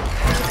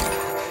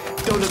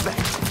 Don't look back.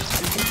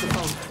 Just keep the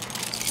phone.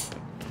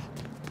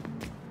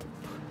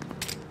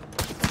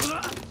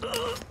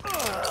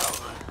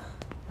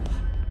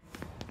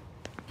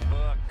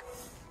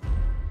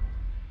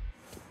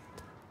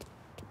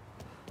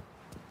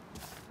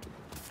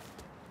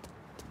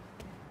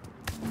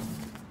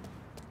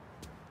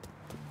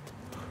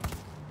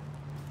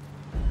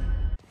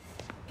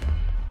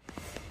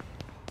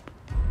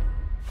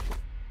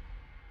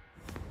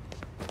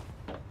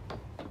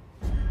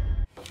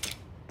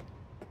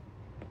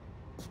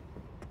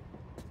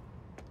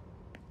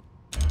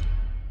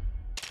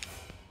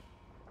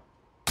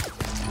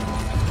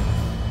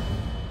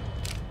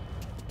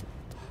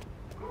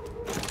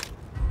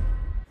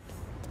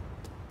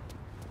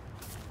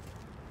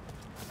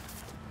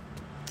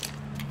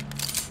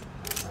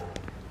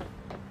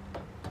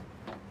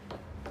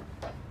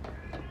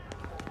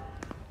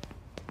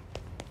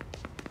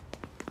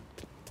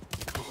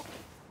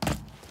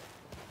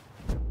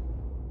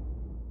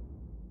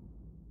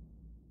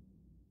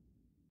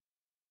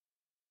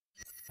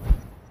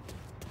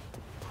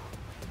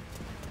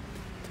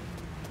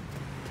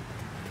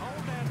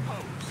 Hold that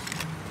pose.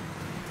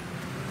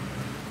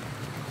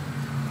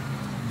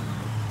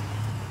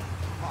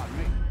 Pardon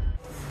me.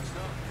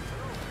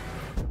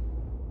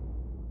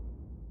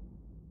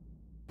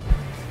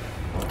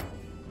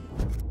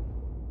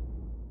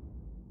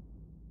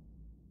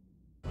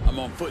 I'm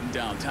on foot in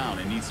downtown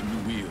and need some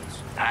new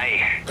wheels.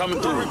 Aye.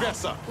 Coming through.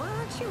 Why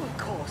aren't you a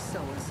course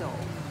so-and-so?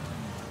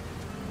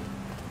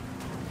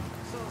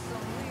 Saw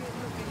some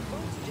weird-looking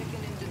folks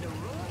checking into the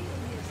Royal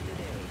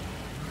yesterday.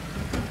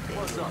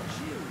 What's up?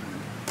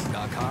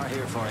 Got a car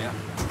here for you.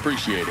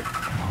 Appreciate it.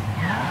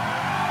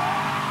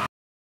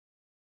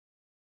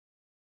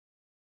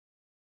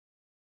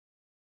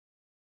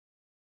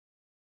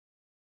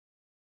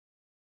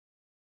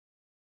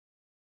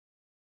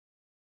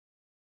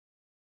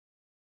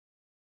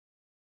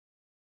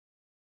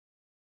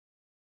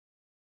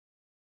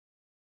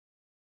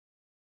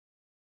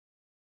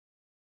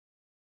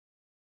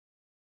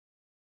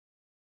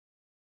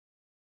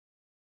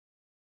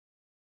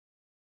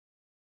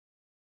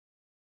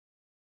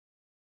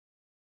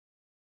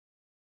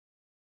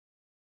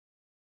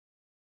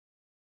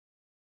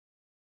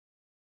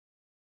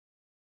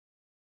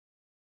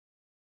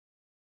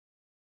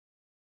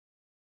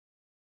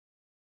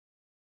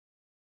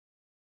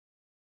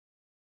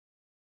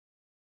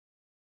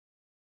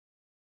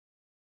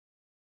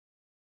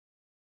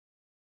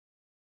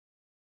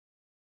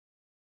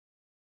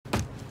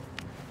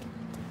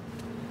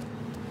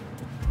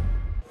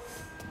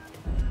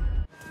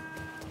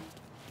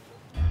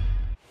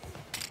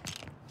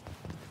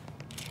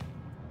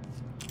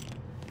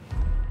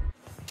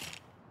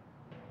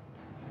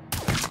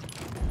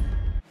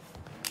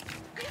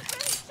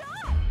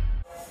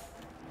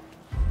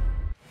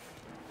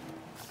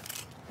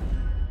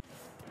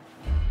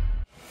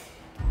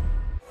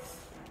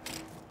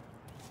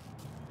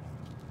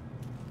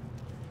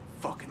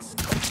 Fucking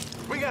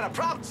stuff. We got a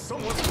problem.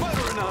 Someone's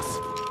murdering us.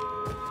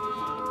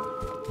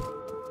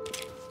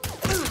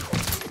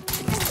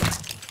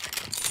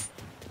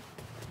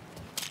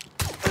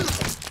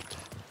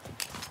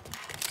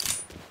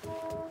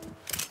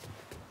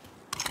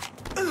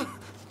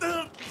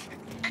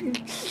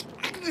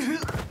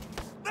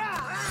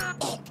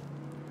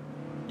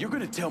 You're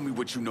gonna tell me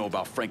what you know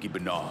about Frankie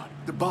Bernard.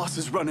 The boss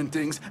is running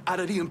things out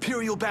of the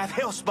Imperial Bath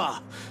Health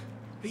Spa.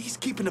 He's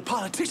keeping the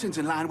politicians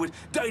in line with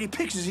dirty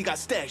pictures he got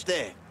stashed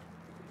there.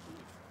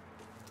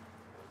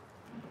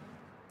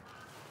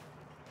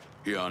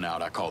 Here on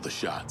out, I call the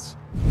shots.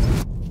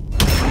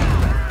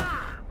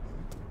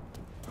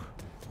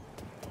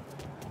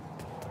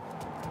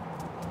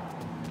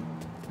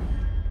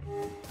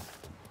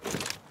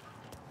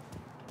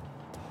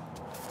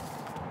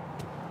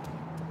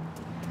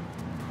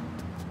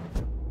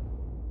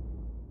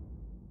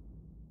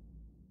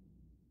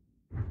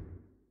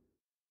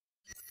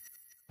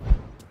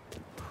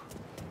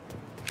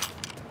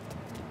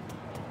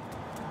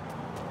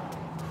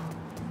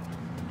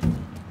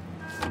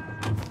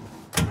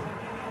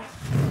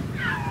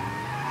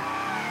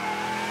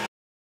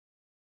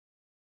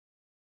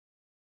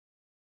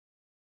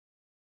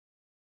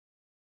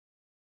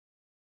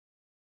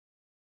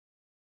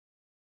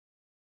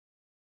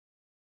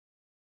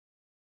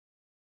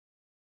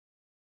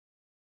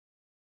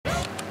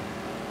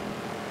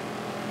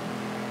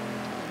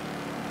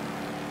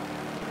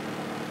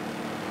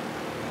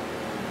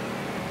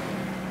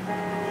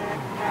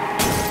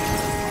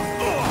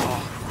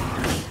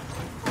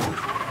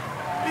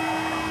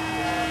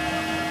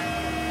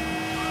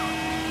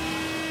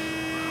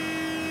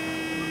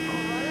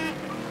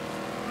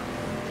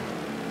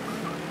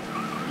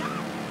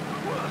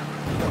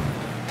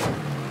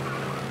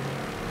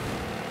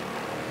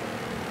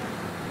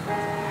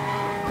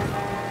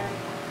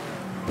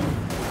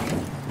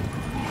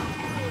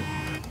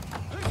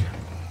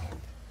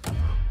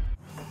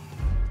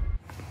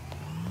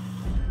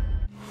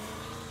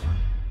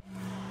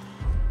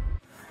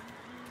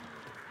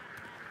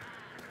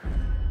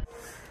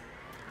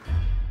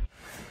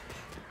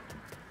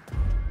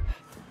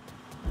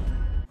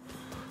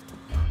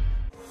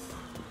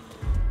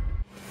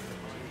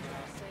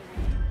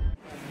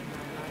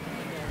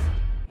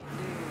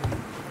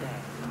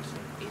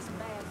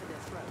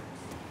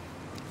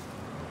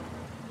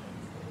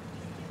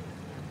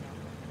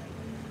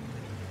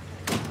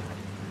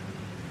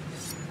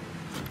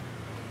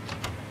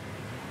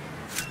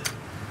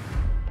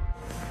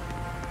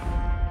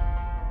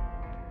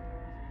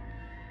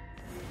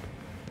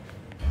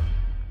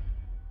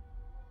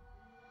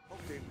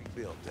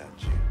 built out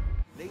here.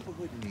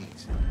 Neighborhood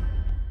needs it.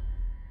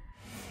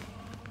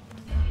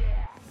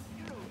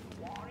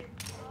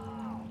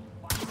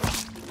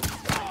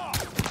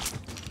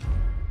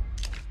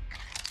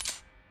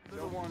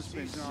 The one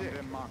speaking on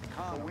them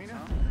Marcano,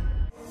 huh?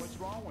 What's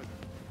wrong with him?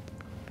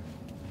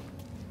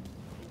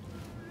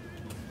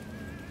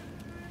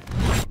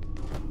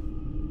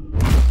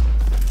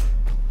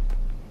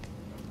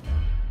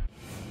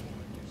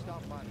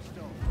 Stop by the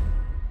stone.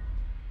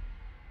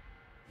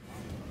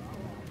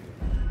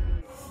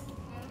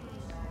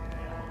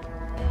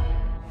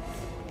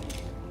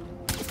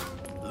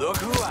 Look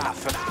who I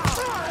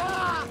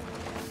found.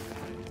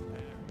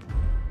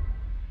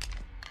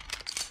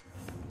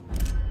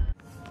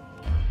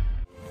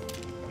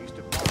 Used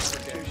to bomb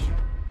protection.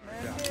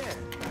 Man, yeah.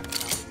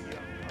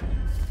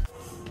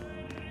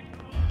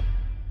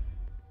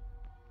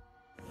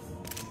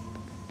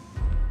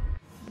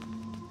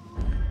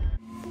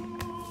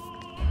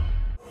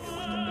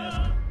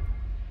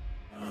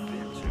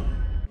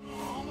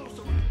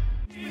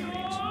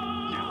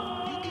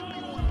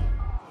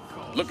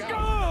 Look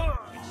out!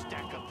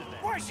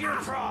 What's your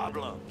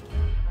problem?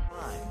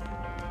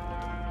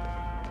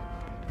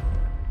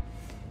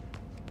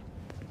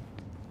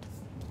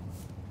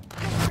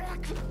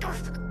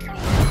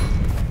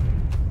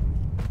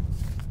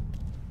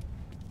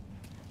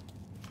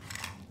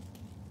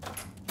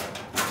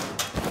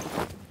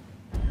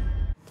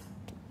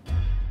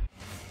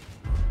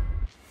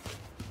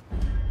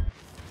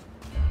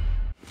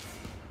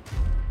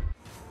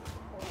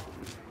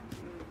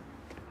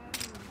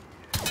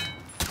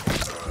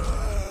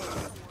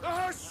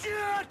 Oh,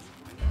 shit!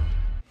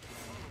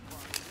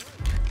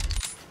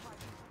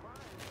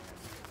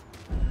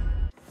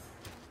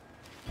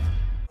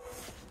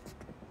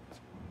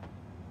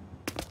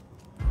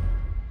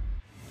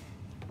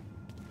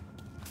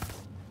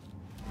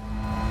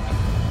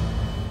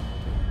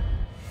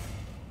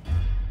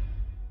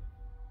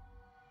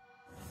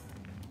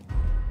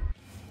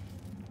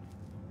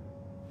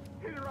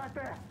 Hit it right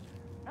there.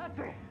 That's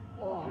it.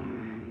 Oh.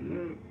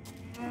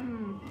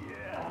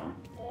 Yeah.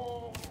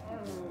 Oh.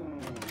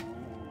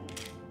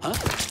 Huh?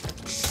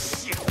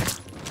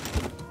 Shit!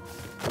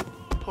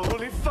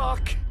 Holy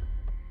fuck!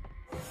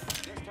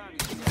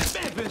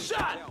 Man's been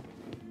shot!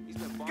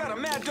 Got a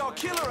mad dog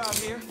killer out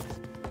here.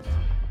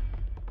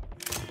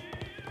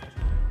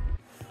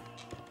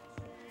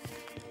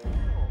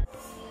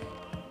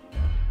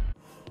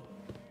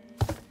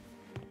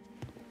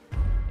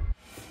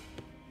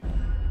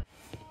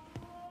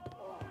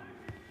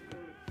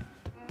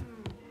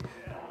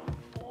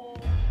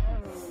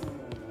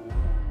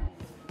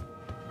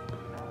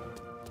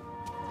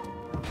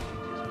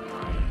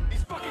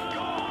 He's fucking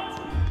gone!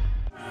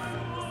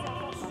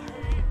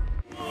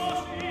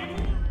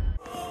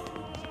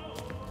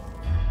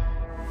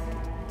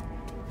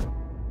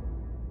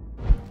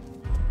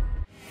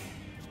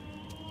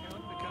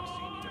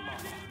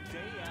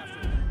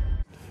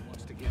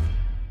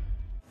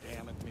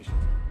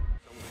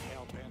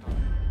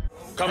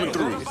 Coming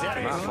through. Is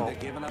that my fault?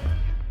 Giving up?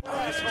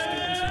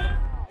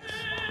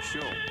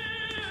 Sure.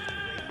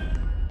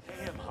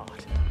 Damn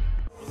hot.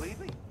 Believe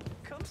me?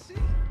 Come see.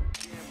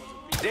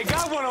 They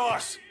got one of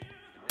us!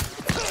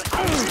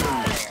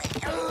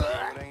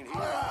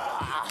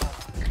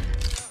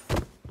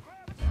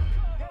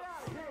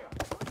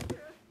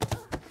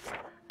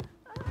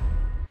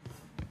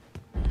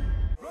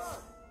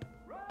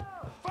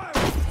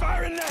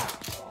 Firing now!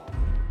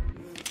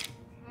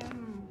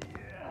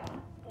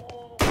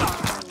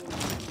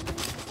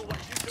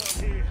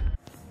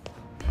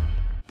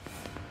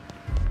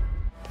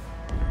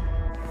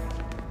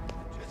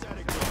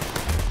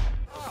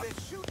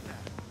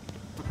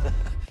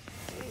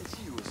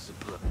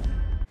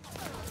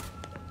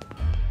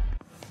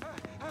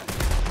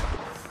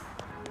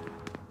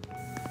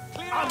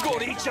 I'm going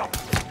to eat you!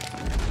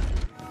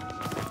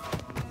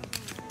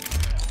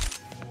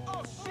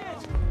 Oh,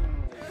 shit!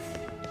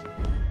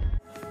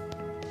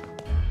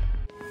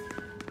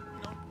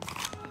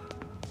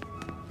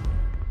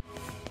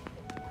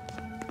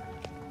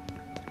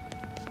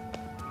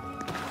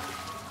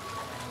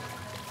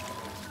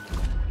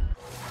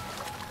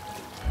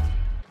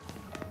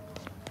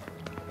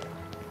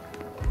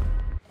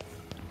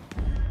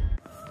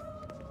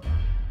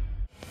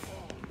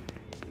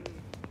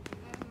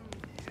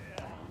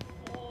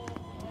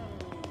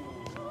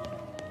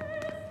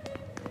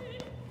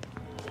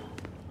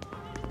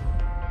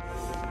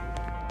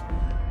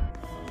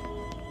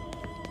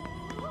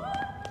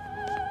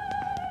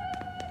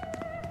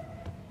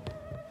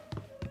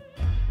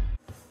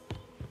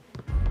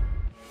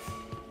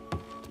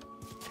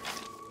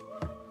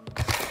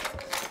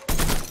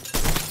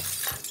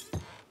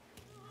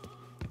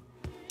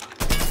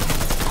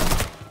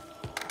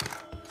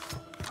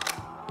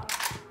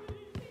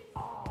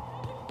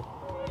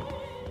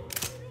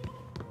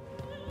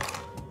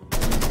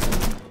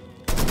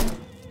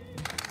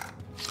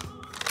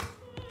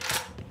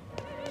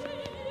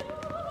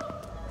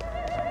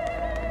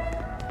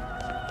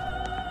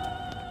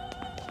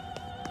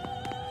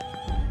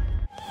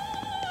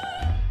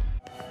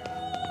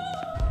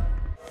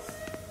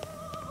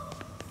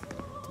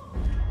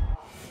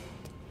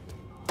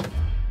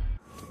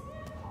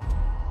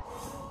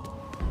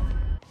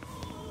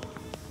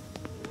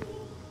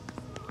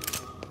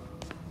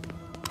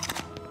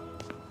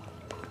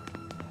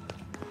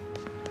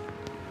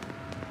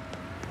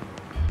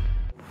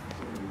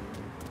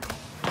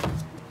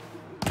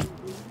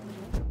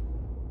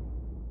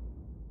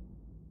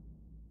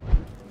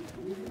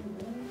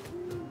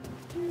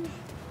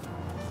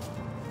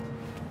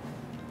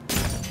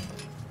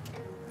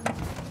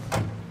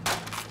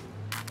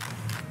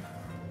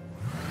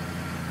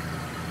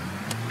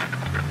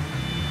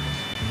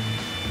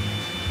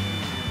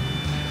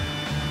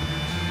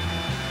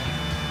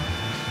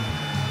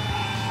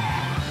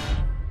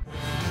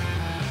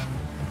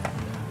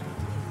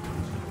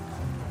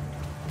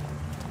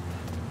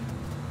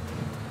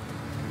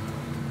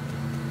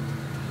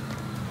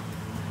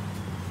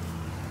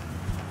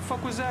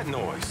 fuck was that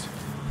noise?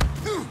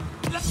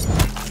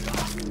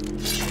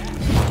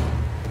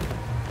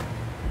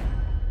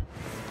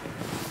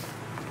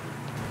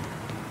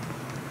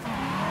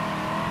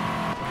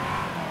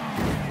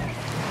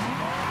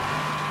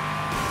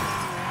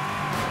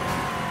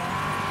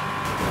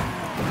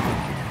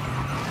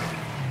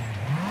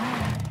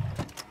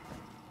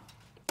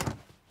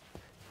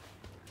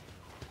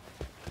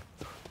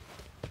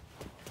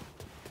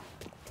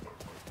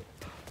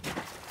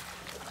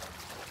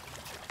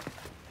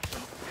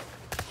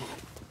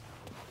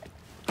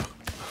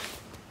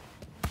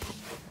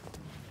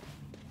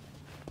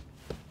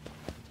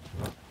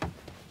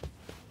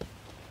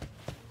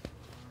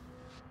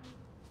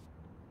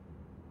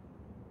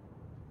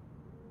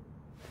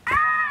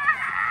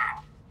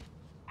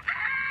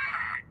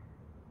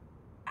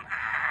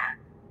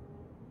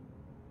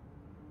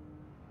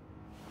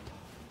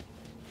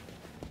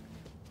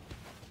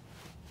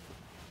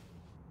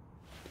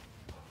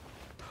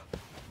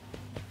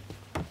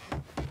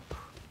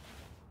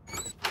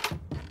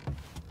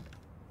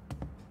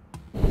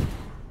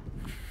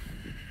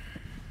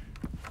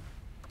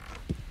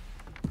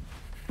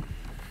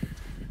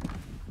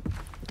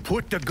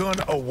 Put the gun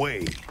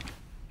away.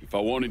 If I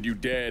wanted you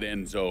dead,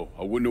 Enzo,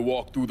 I wouldn't have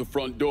walked through the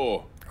front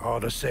door. All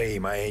the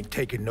same, I ain't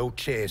taking no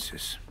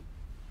chances.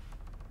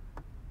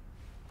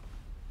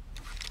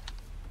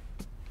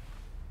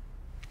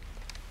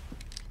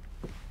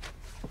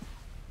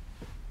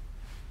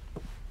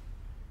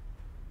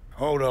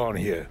 Hold on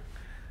here.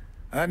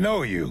 I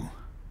know you.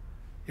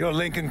 You're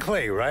Lincoln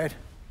Clay, right?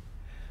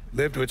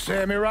 Lived with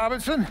Sammy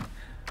Robinson?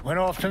 Went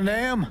off to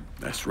Nam?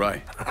 That's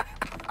right.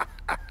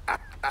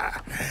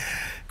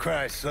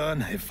 Christ,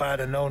 son, if I'd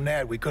have known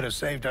that, we could have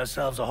saved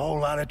ourselves a whole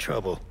lot of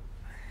trouble.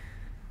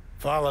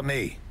 Follow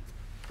me.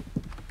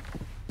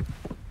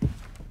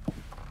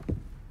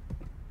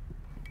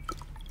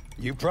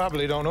 You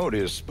probably don't know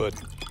this, but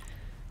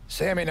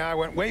Sammy and I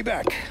went way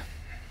back.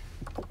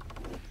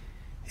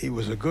 He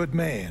was a good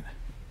man.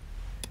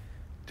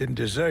 Didn't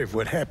deserve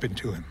what happened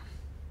to him.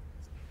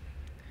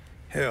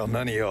 Hell,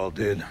 none of y'all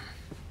did.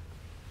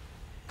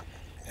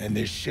 And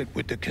this shit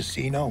with the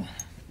casino,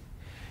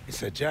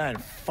 it's a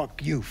giant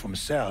fuck you from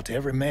Sal to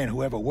every man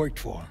who ever worked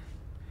for him.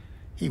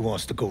 He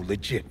wants to go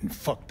legit and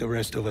fuck the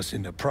rest of us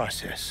in the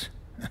process.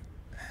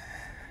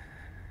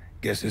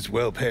 Guess it's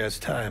well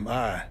past time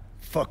I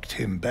fucked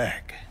him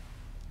back.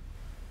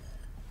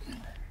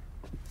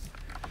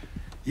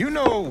 You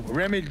know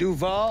Remy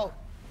Duval?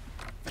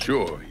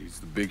 Sure, he's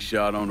the big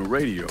shot on the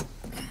radio.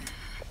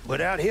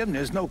 Without him,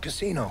 there's no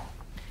casino.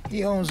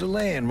 He owns the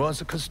land,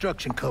 runs a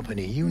construction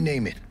company, you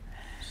name it.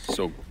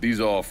 So these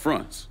are all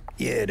fronts?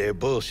 Yeah, they're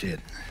bullshit.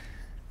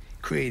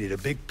 Created a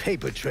big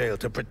paper trail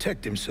to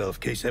protect himself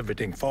in case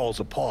everything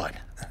falls apart.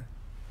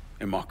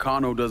 And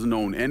Marcano doesn't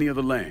own any of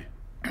the land?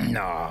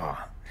 Nah,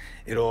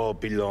 it all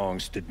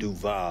belongs to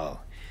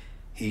Duval.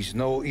 He's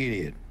no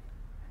idiot.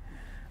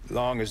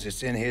 Long as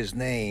it's in his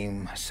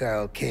name,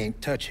 Sal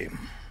can't touch him.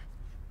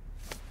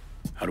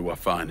 How do I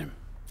find him?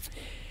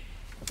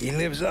 He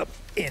lives up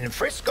in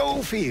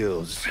Frisco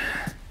Fields.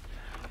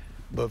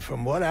 But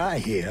from what I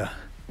hear,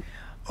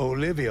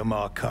 Olivia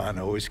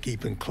Marcano is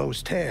keeping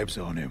close tabs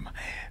on him,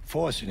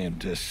 forcing him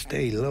to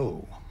stay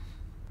low.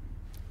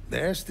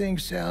 Last thing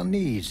Sal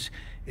needs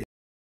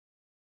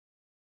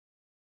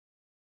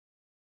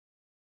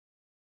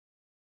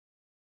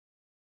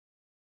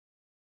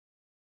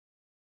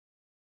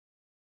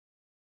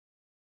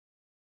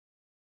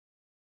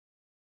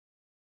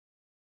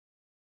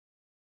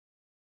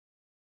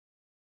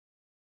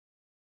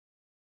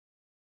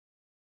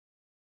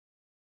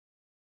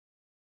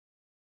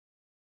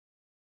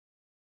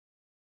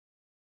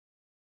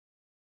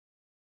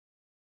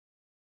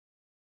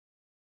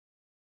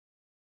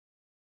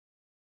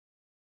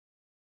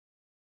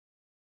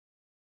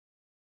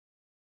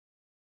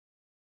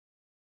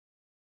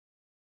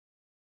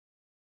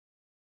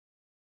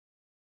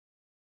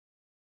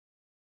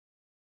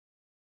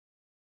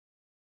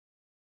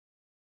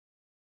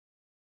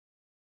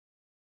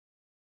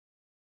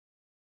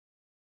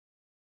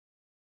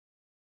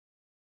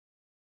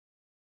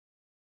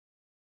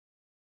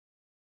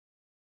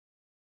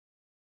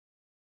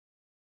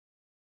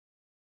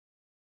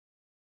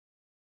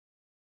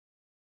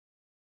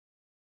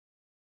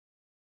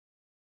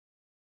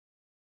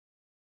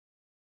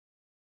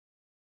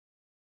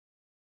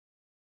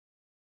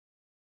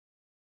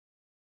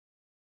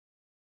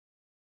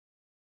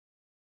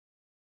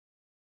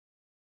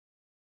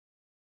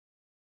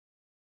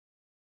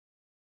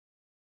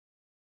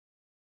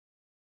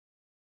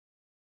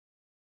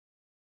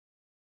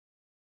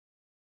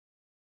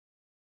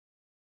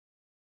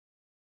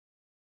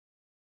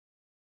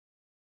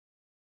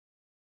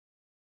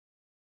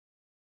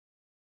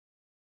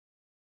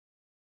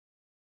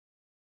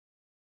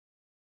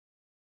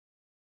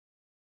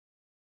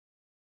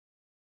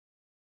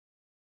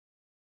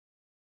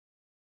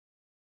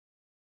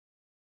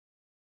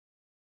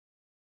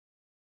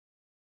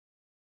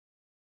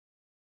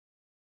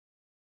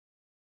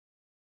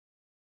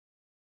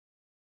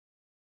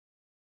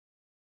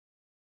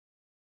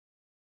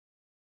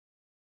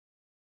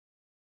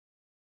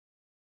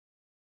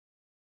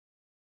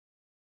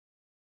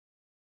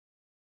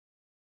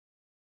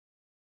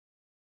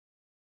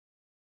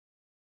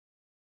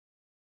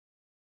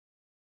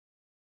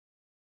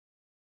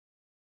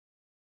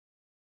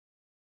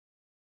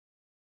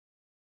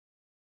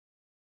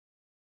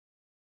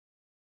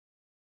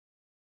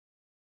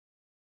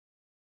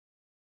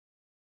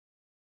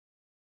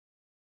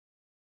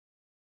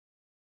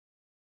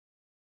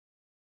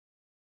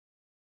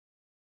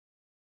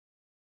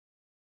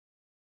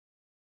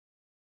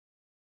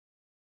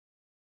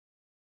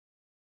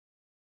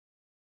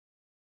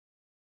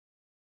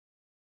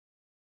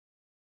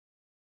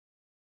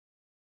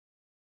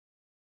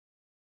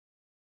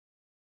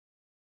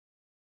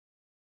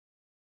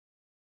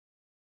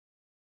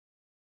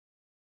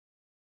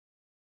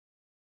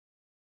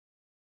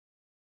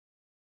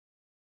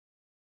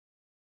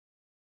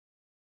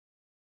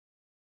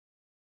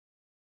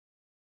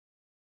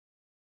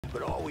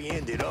we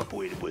ended up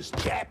with was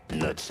Jap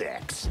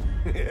nutsacks.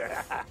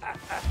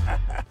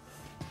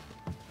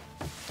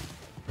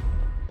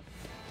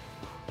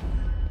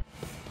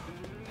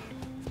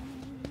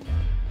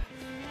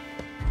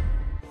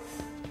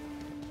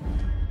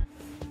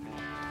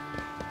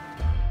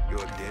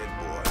 You're dead,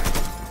 boy.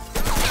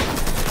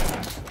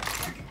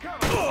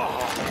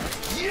 Oh,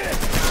 yes!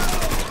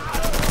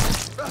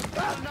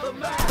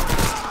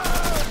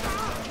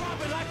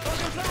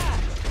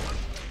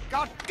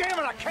 God damn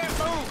it, I can't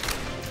move!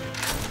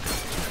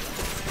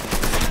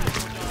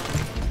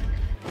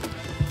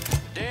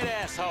 Dead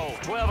asshole,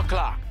 12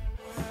 o'clock.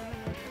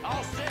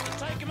 All set to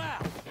take him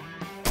out.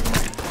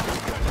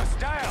 Goodness,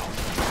 down!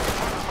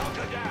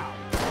 Hunker down!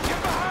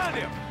 Get behind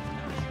him!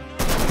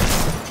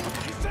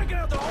 He's taking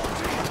out the whole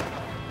team!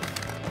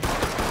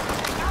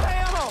 Got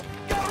ammo!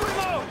 Got a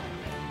reload!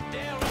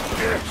 Down,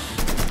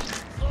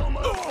 slow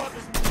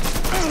motherfuckers.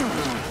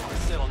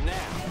 Settle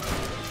now.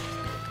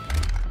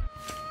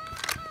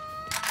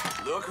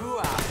 Look who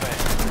I found.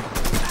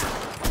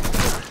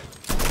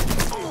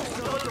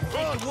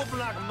 You're whooping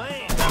like a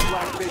man. That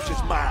black bitch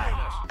is mine.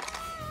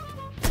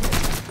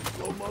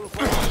 Slow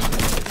motherfucker.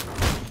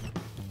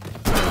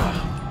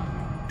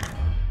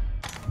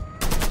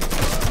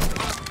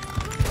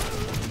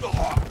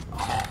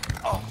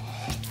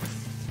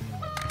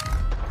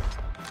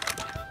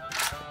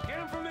 Get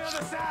him from the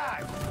other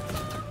side!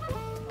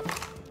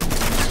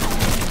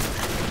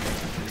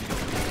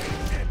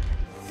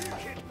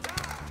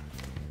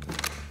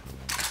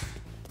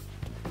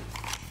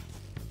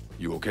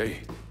 You okay?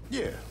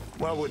 Yeah,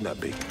 why wouldn't I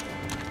be?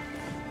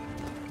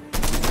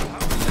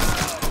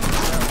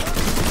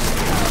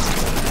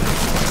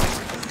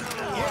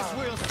 Yes,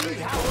 we'll see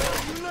how well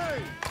you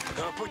learn!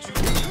 Gonna put you...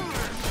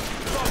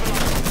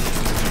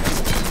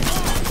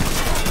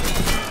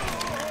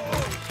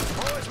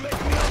 Boys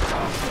making me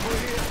uncomfortable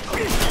here!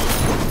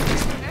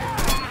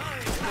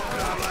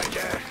 Not like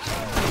that!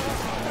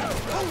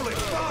 Holy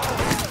fuck!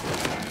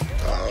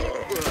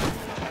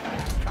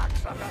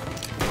 Cocksucker!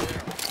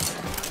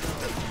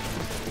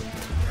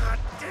 God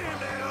damn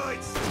that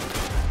hurts!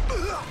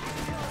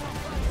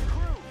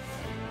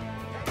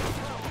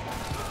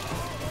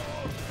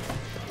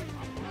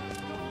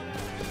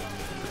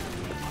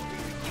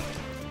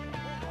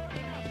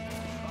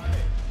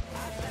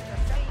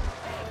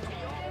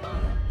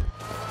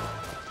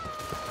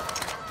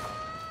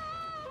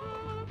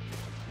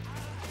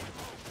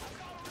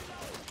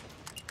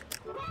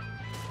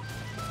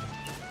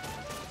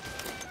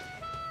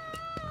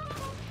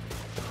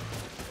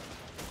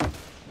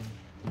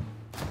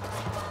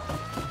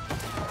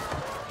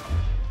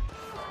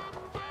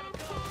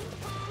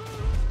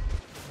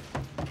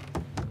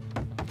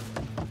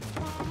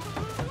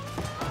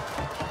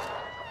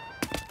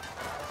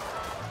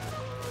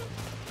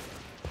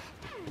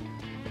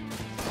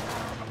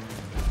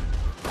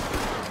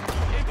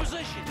 In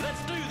position,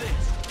 let's do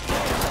this.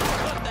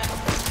 Cut that.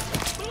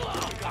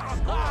 Oh,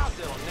 God,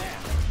 settle now.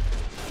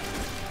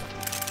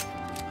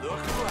 Look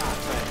who I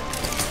found.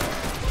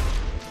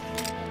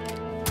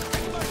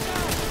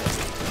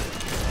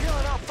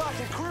 Killing our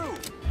fucking crew!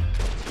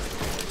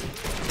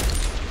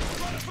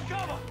 Running for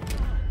cover!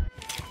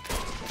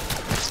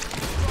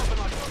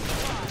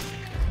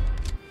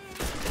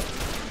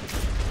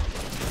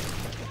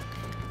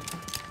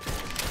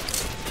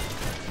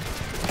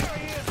 There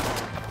he is!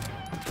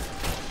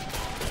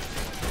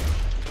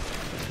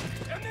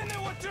 And then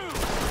there were two!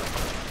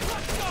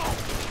 Let's go!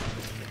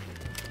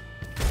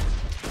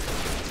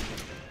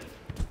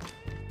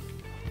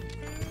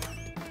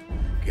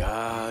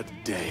 God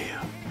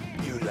damn.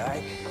 You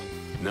like?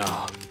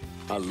 Nah,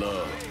 I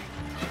love.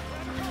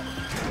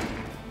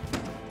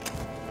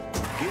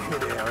 Get me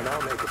there and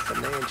I'll make a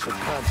financial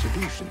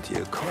contribution to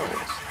your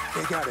cause.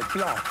 They got it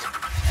blocked,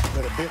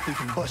 but I bet we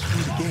can bust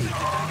through the gate.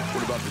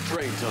 What about the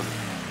train tunnel?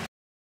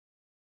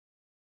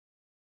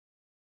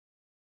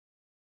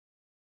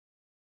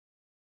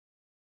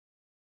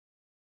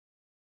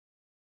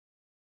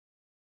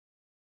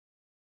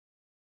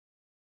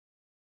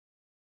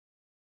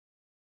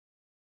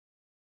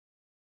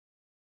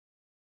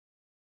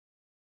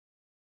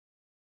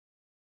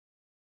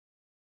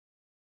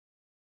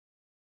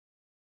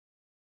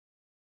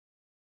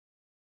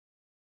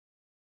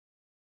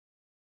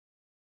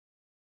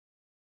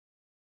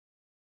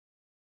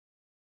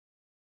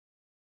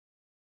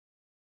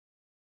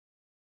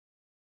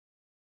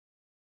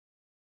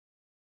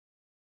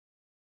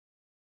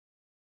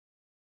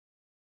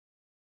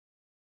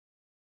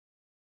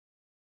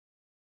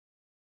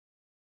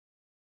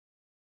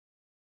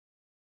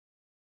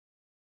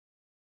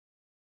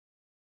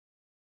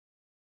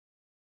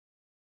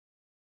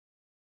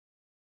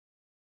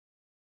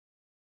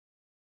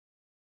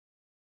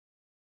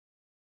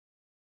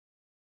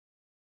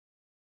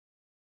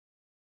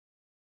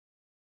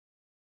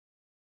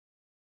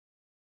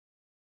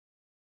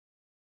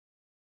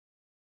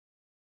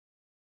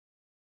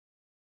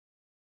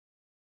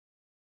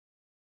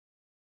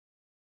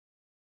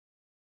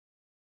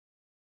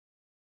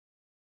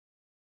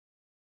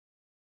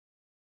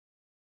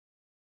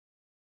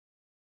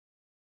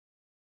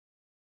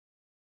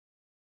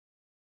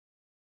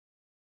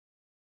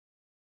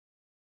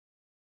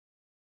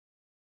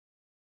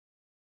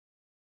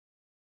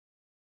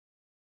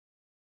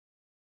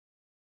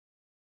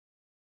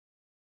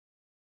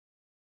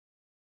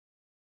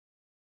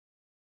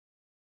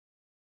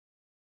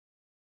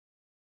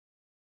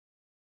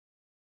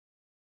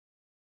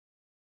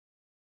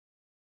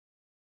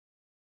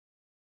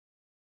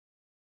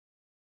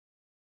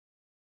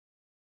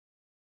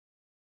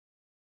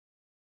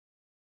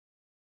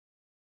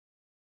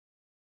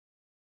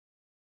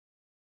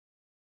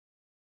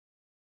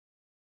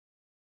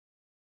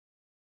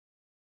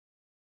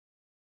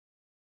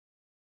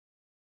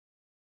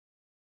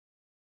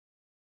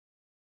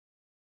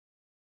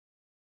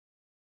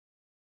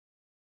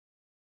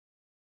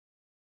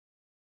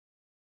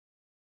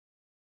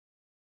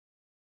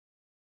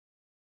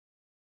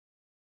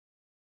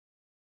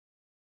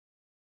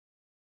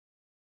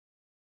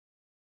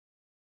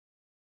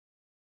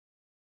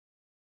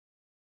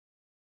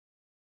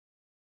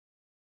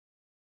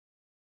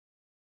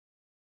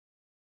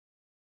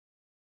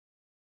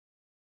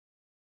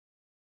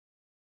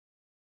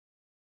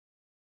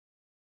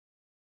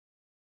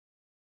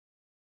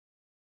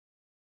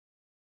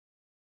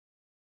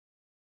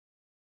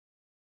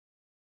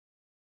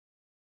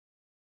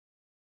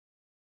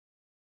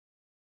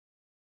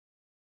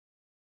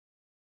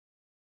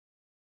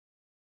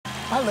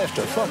 I left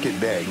a bucket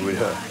bag with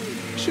her.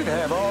 Should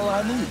have all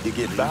I need to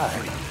get by.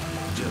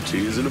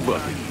 Tears in a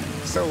bucket.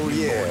 So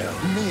yeah,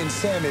 me and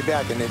Sammy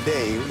back in the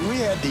day, we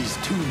had these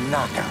two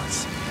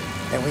knockouts.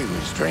 And we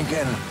was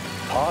drinking,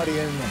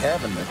 partying,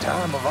 having the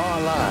time of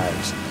our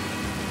lives.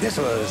 This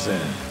was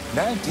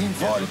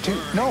 1942,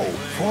 no,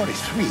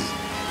 43.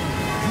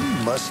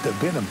 You must have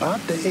been about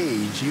the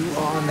age you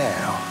are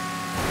now.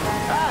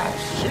 Ah,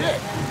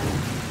 shit!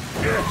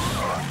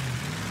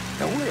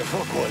 Now where the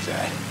fuck was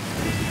I?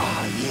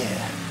 Ah,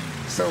 yeah.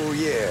 So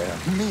yeah,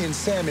 me and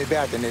Sammy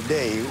back in the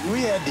day,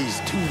 we had these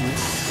two...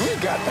 We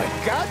got the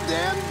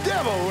goddamn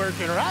devil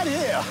working right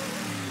here.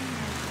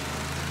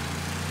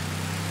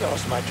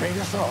 Lost my train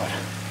of thought.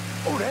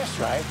 Oh, that's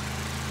right.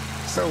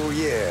 So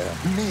yeah,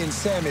 me and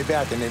Sammy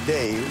back in the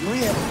day, we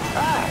had...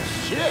 Ah,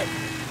 shit!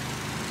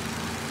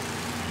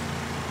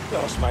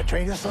 Lost my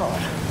train of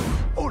thought.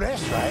 Oh,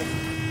 that's right.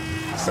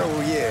 So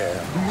yeah,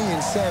 me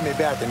and Sammy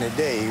back in the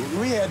day,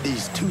 we had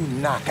these two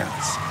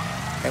knockouts.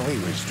 And we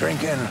was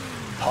drinking,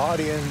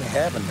 partying,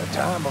 having the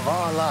time of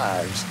our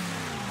lives.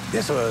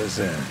 This was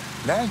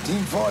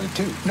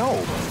 1942. No,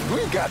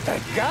 we got the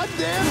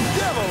goddamn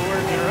devil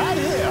working right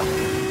here.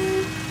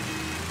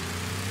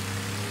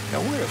 Now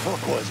where the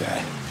fuck was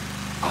I?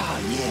 Ah,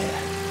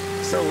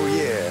 yeah. So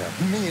yeah,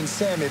 me and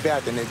Sammy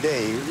back in the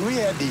day, we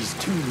had these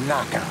two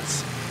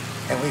knockouts.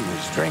 And we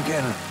was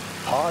drinking,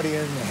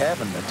 partying,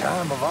 having the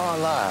time of our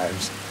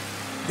lives.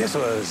 This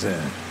was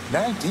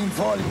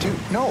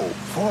 1942. No,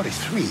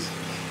 43.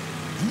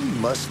 You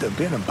must have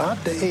been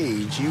about the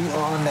age you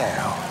are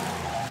now.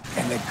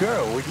 And the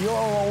girl with your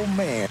old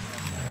man.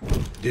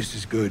 This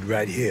is good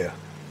right here.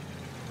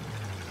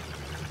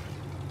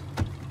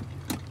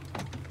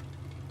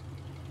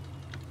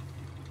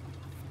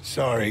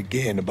 Sorry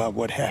again about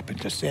what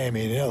happened to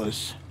Sammy and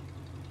Ellis.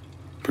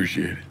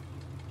 Appreciate it.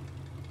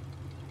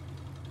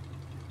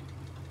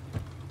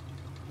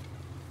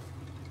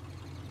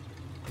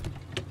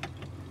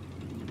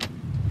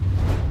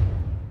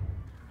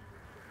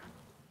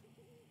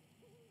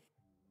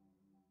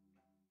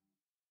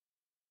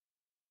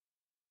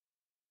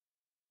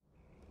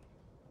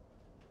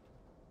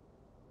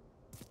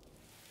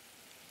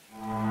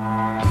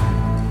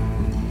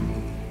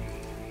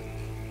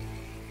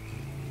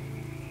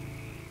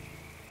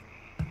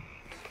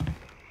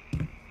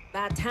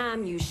 About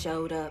time you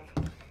showed up.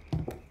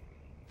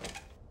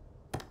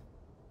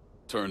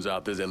 Turns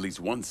out there's at least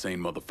one sane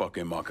motherfucker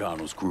in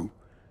Marcano's crew.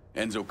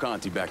 Enzo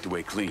Conti backed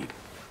away clean.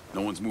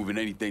 No one's moving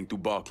anything through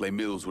Barclay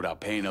Mills without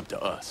paying up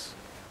to us.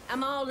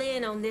 I'm all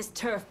in on this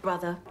turf,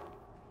 brother.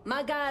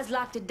 My guys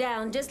locked it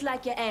down just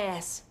like your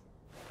ass.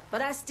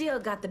 But I still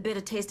got the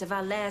bitter taste of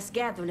our last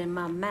gathering in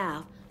my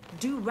mouth.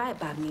 Do right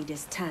by me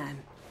this time.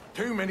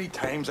 Too many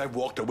times I've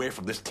walked away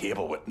from this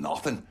table with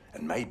nothing.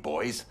 And my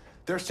boys,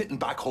 they're sitting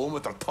back home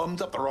with their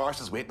thumbs up their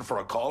arses waiting for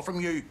a call from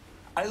you.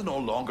 I'll no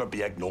longer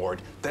be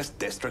ignored. This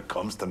district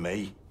comes to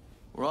me.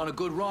 We're on a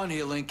good run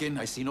here, Lincoln.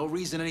 I see no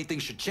reason anything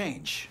should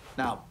change.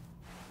 Now,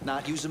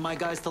 not using my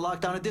guys to lock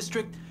down a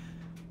district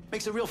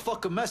makes it real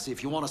fucking messy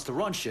if you want us to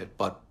run shit,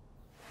 but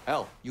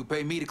hell, you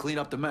pay me to clean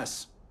up the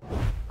mess.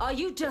 Are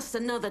you just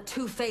another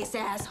two-faced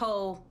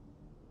asshole?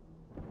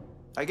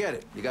 I get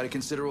it. You gotta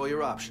consider all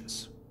your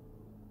options.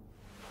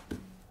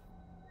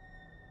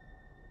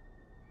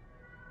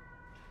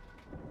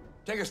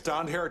 Take a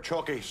stand here,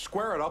 Chucky.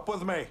 Square it up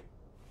with me.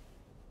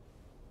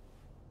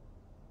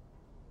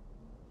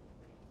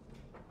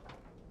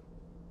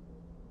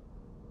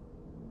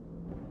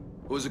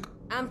 Who's it?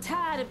 I'm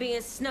tired of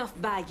being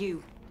snuffed by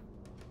you.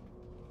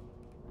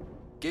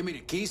 Give me the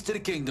keys to the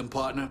kingdom,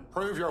 partner.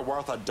 Prove you're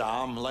worth a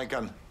damn,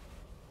 Lincoln.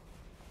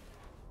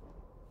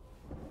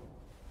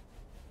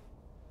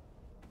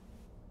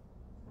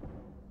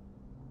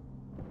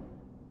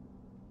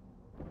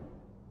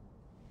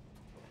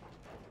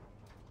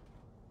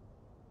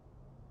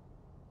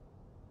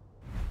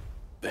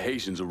 The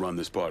Haitians will run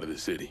this part of the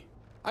city.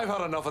 I've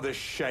had enough of this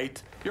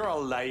shite. You're a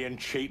lying,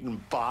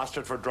 cheating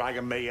bastard for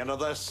dragging me into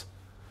this.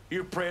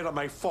 You preyed on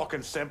my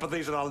fucking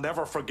sympathies and I'll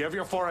never forgive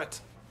you for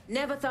it.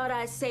 Never thought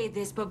I'd say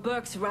this, but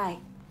Burke's right.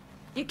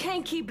 You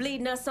can't keep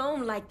leading us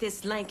on like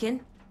this,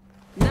 Lincoln.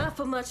 Not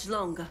for much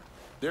longer.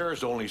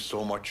 There's only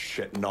so much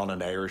shitting on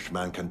an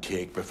Irishman can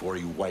take before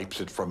he wipes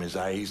it from his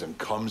eyes and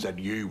comes at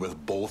you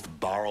with both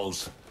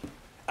barrels.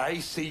 I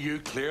see you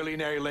clearly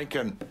now,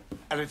 Lincoln,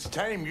 and it's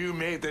time you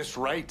made this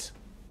right.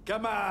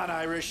 Come on,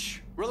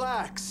 Irish.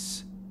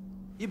 Relax.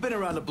 You've been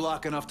around the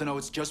block enough to know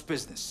it's just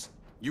business.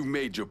 You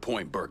made your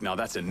point, Burke. Now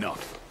that's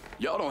enough.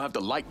 Y'all don't have to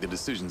like the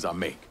decisions I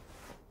make.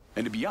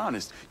 And to be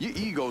honest, your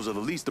egos are the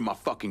least of my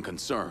fucking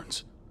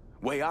concerns.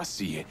 Way I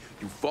see it,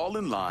 you fall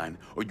in line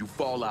or you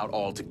fall out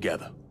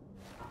altogether.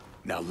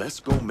 Now let's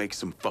go make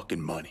some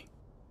fucking money.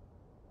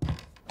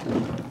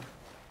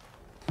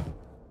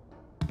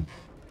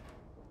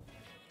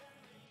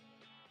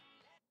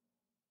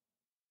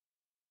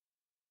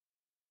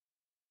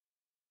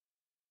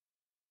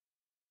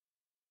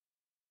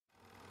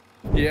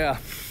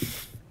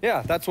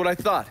 Yeah, that's what I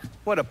thought.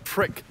 What a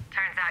prick.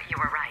 Turns out you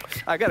were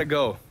right. I gotta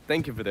go.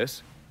 Thank you for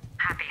this.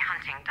 Happy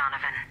hunting,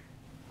 Donovan.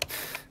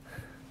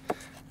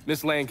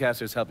 Miss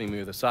Lancaster's helping me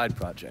with a side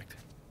project.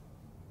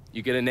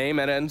 You get a name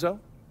at Enzo?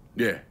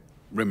 Yeah,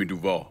 Remy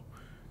Duval.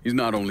 He's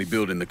not only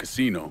building the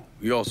casino,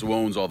 he also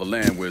owns all the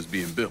land where it's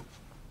being built.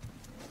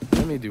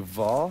 Remy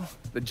Duval?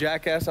 The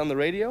jackass on the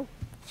radio?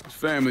 His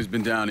family's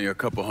been down here a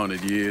couple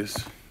 100 years.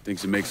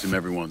 Thinks it makes him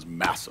everyone's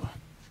massa.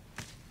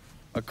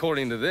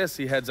 According to this,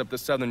 he heads up the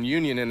Southern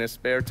Union in his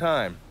spare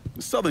time.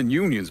 The Southern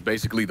Union's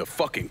basically the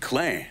fucking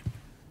Klan.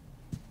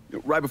 You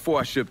know, right before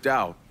I shipped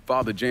out,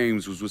 Father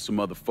James was with some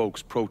other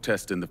folks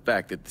protesting the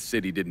fact that the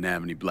city didn't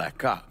have any black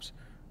cops.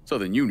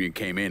 Southern Union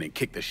came in and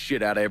kicked the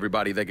shit out of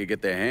everybody they could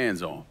get their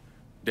hands on.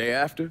 Day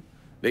after,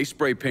 they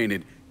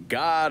spray-painted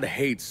 "God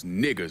hates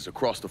niggers"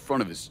 across the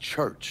front of his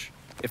church.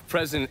 If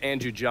President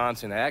Andrew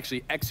Johnson had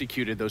actually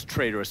executed those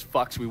traitorous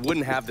fucks, we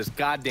wouldn't have this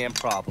goddamn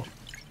problem.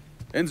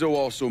 Enzo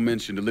also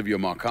mentioned Olivia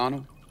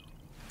Marcano.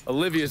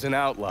 Olivia's an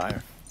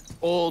outlier.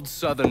 Old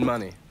Southern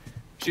money.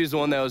 She's the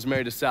one that was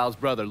married to Sal's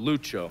brother,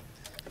 Lucho.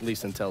 At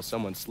least until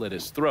someone slit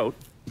his throat.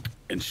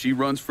 And she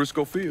runs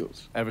Frisco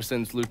Fields. Ever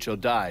since Lucho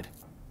died.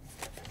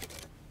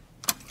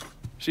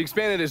 She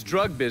expanded his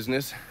drug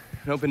business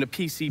and opened a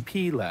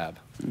PCP lab.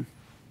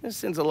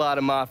 Since a lot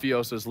of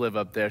mafiosos live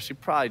up there, she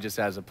probably just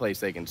has a place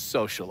they can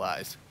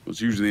socialize. Well,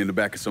 it's usually in the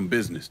back of some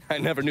business. I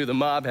never knew the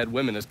mob had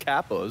women as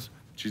capos.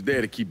 She's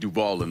there to keep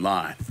Duval in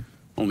line.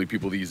 Only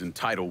people these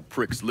entitled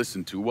pricks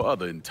listen to are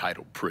other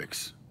entitled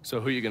pricks. So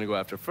who are you gonna go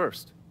after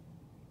first?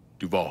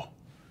 Duval.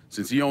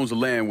 Since he owns the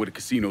land where the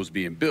casino's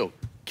being built,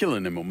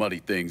 killing him will muddy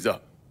things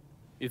up.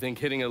 You think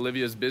hitting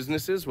Olivia's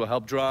businesses will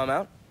help draw him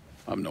out?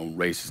 I've known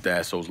racist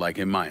assholes like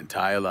him my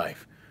entire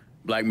life.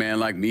 Black man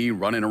like me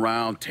running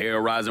around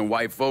terrorizing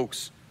white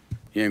folks.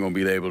 He ain't gonna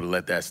be able to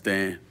let that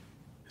stand.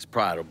 His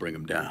pride will bring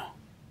him down.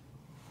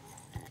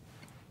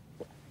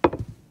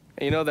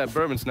 Hey, you know that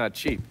bourbon's not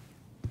cheap.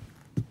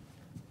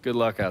 Good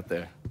luck out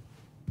there.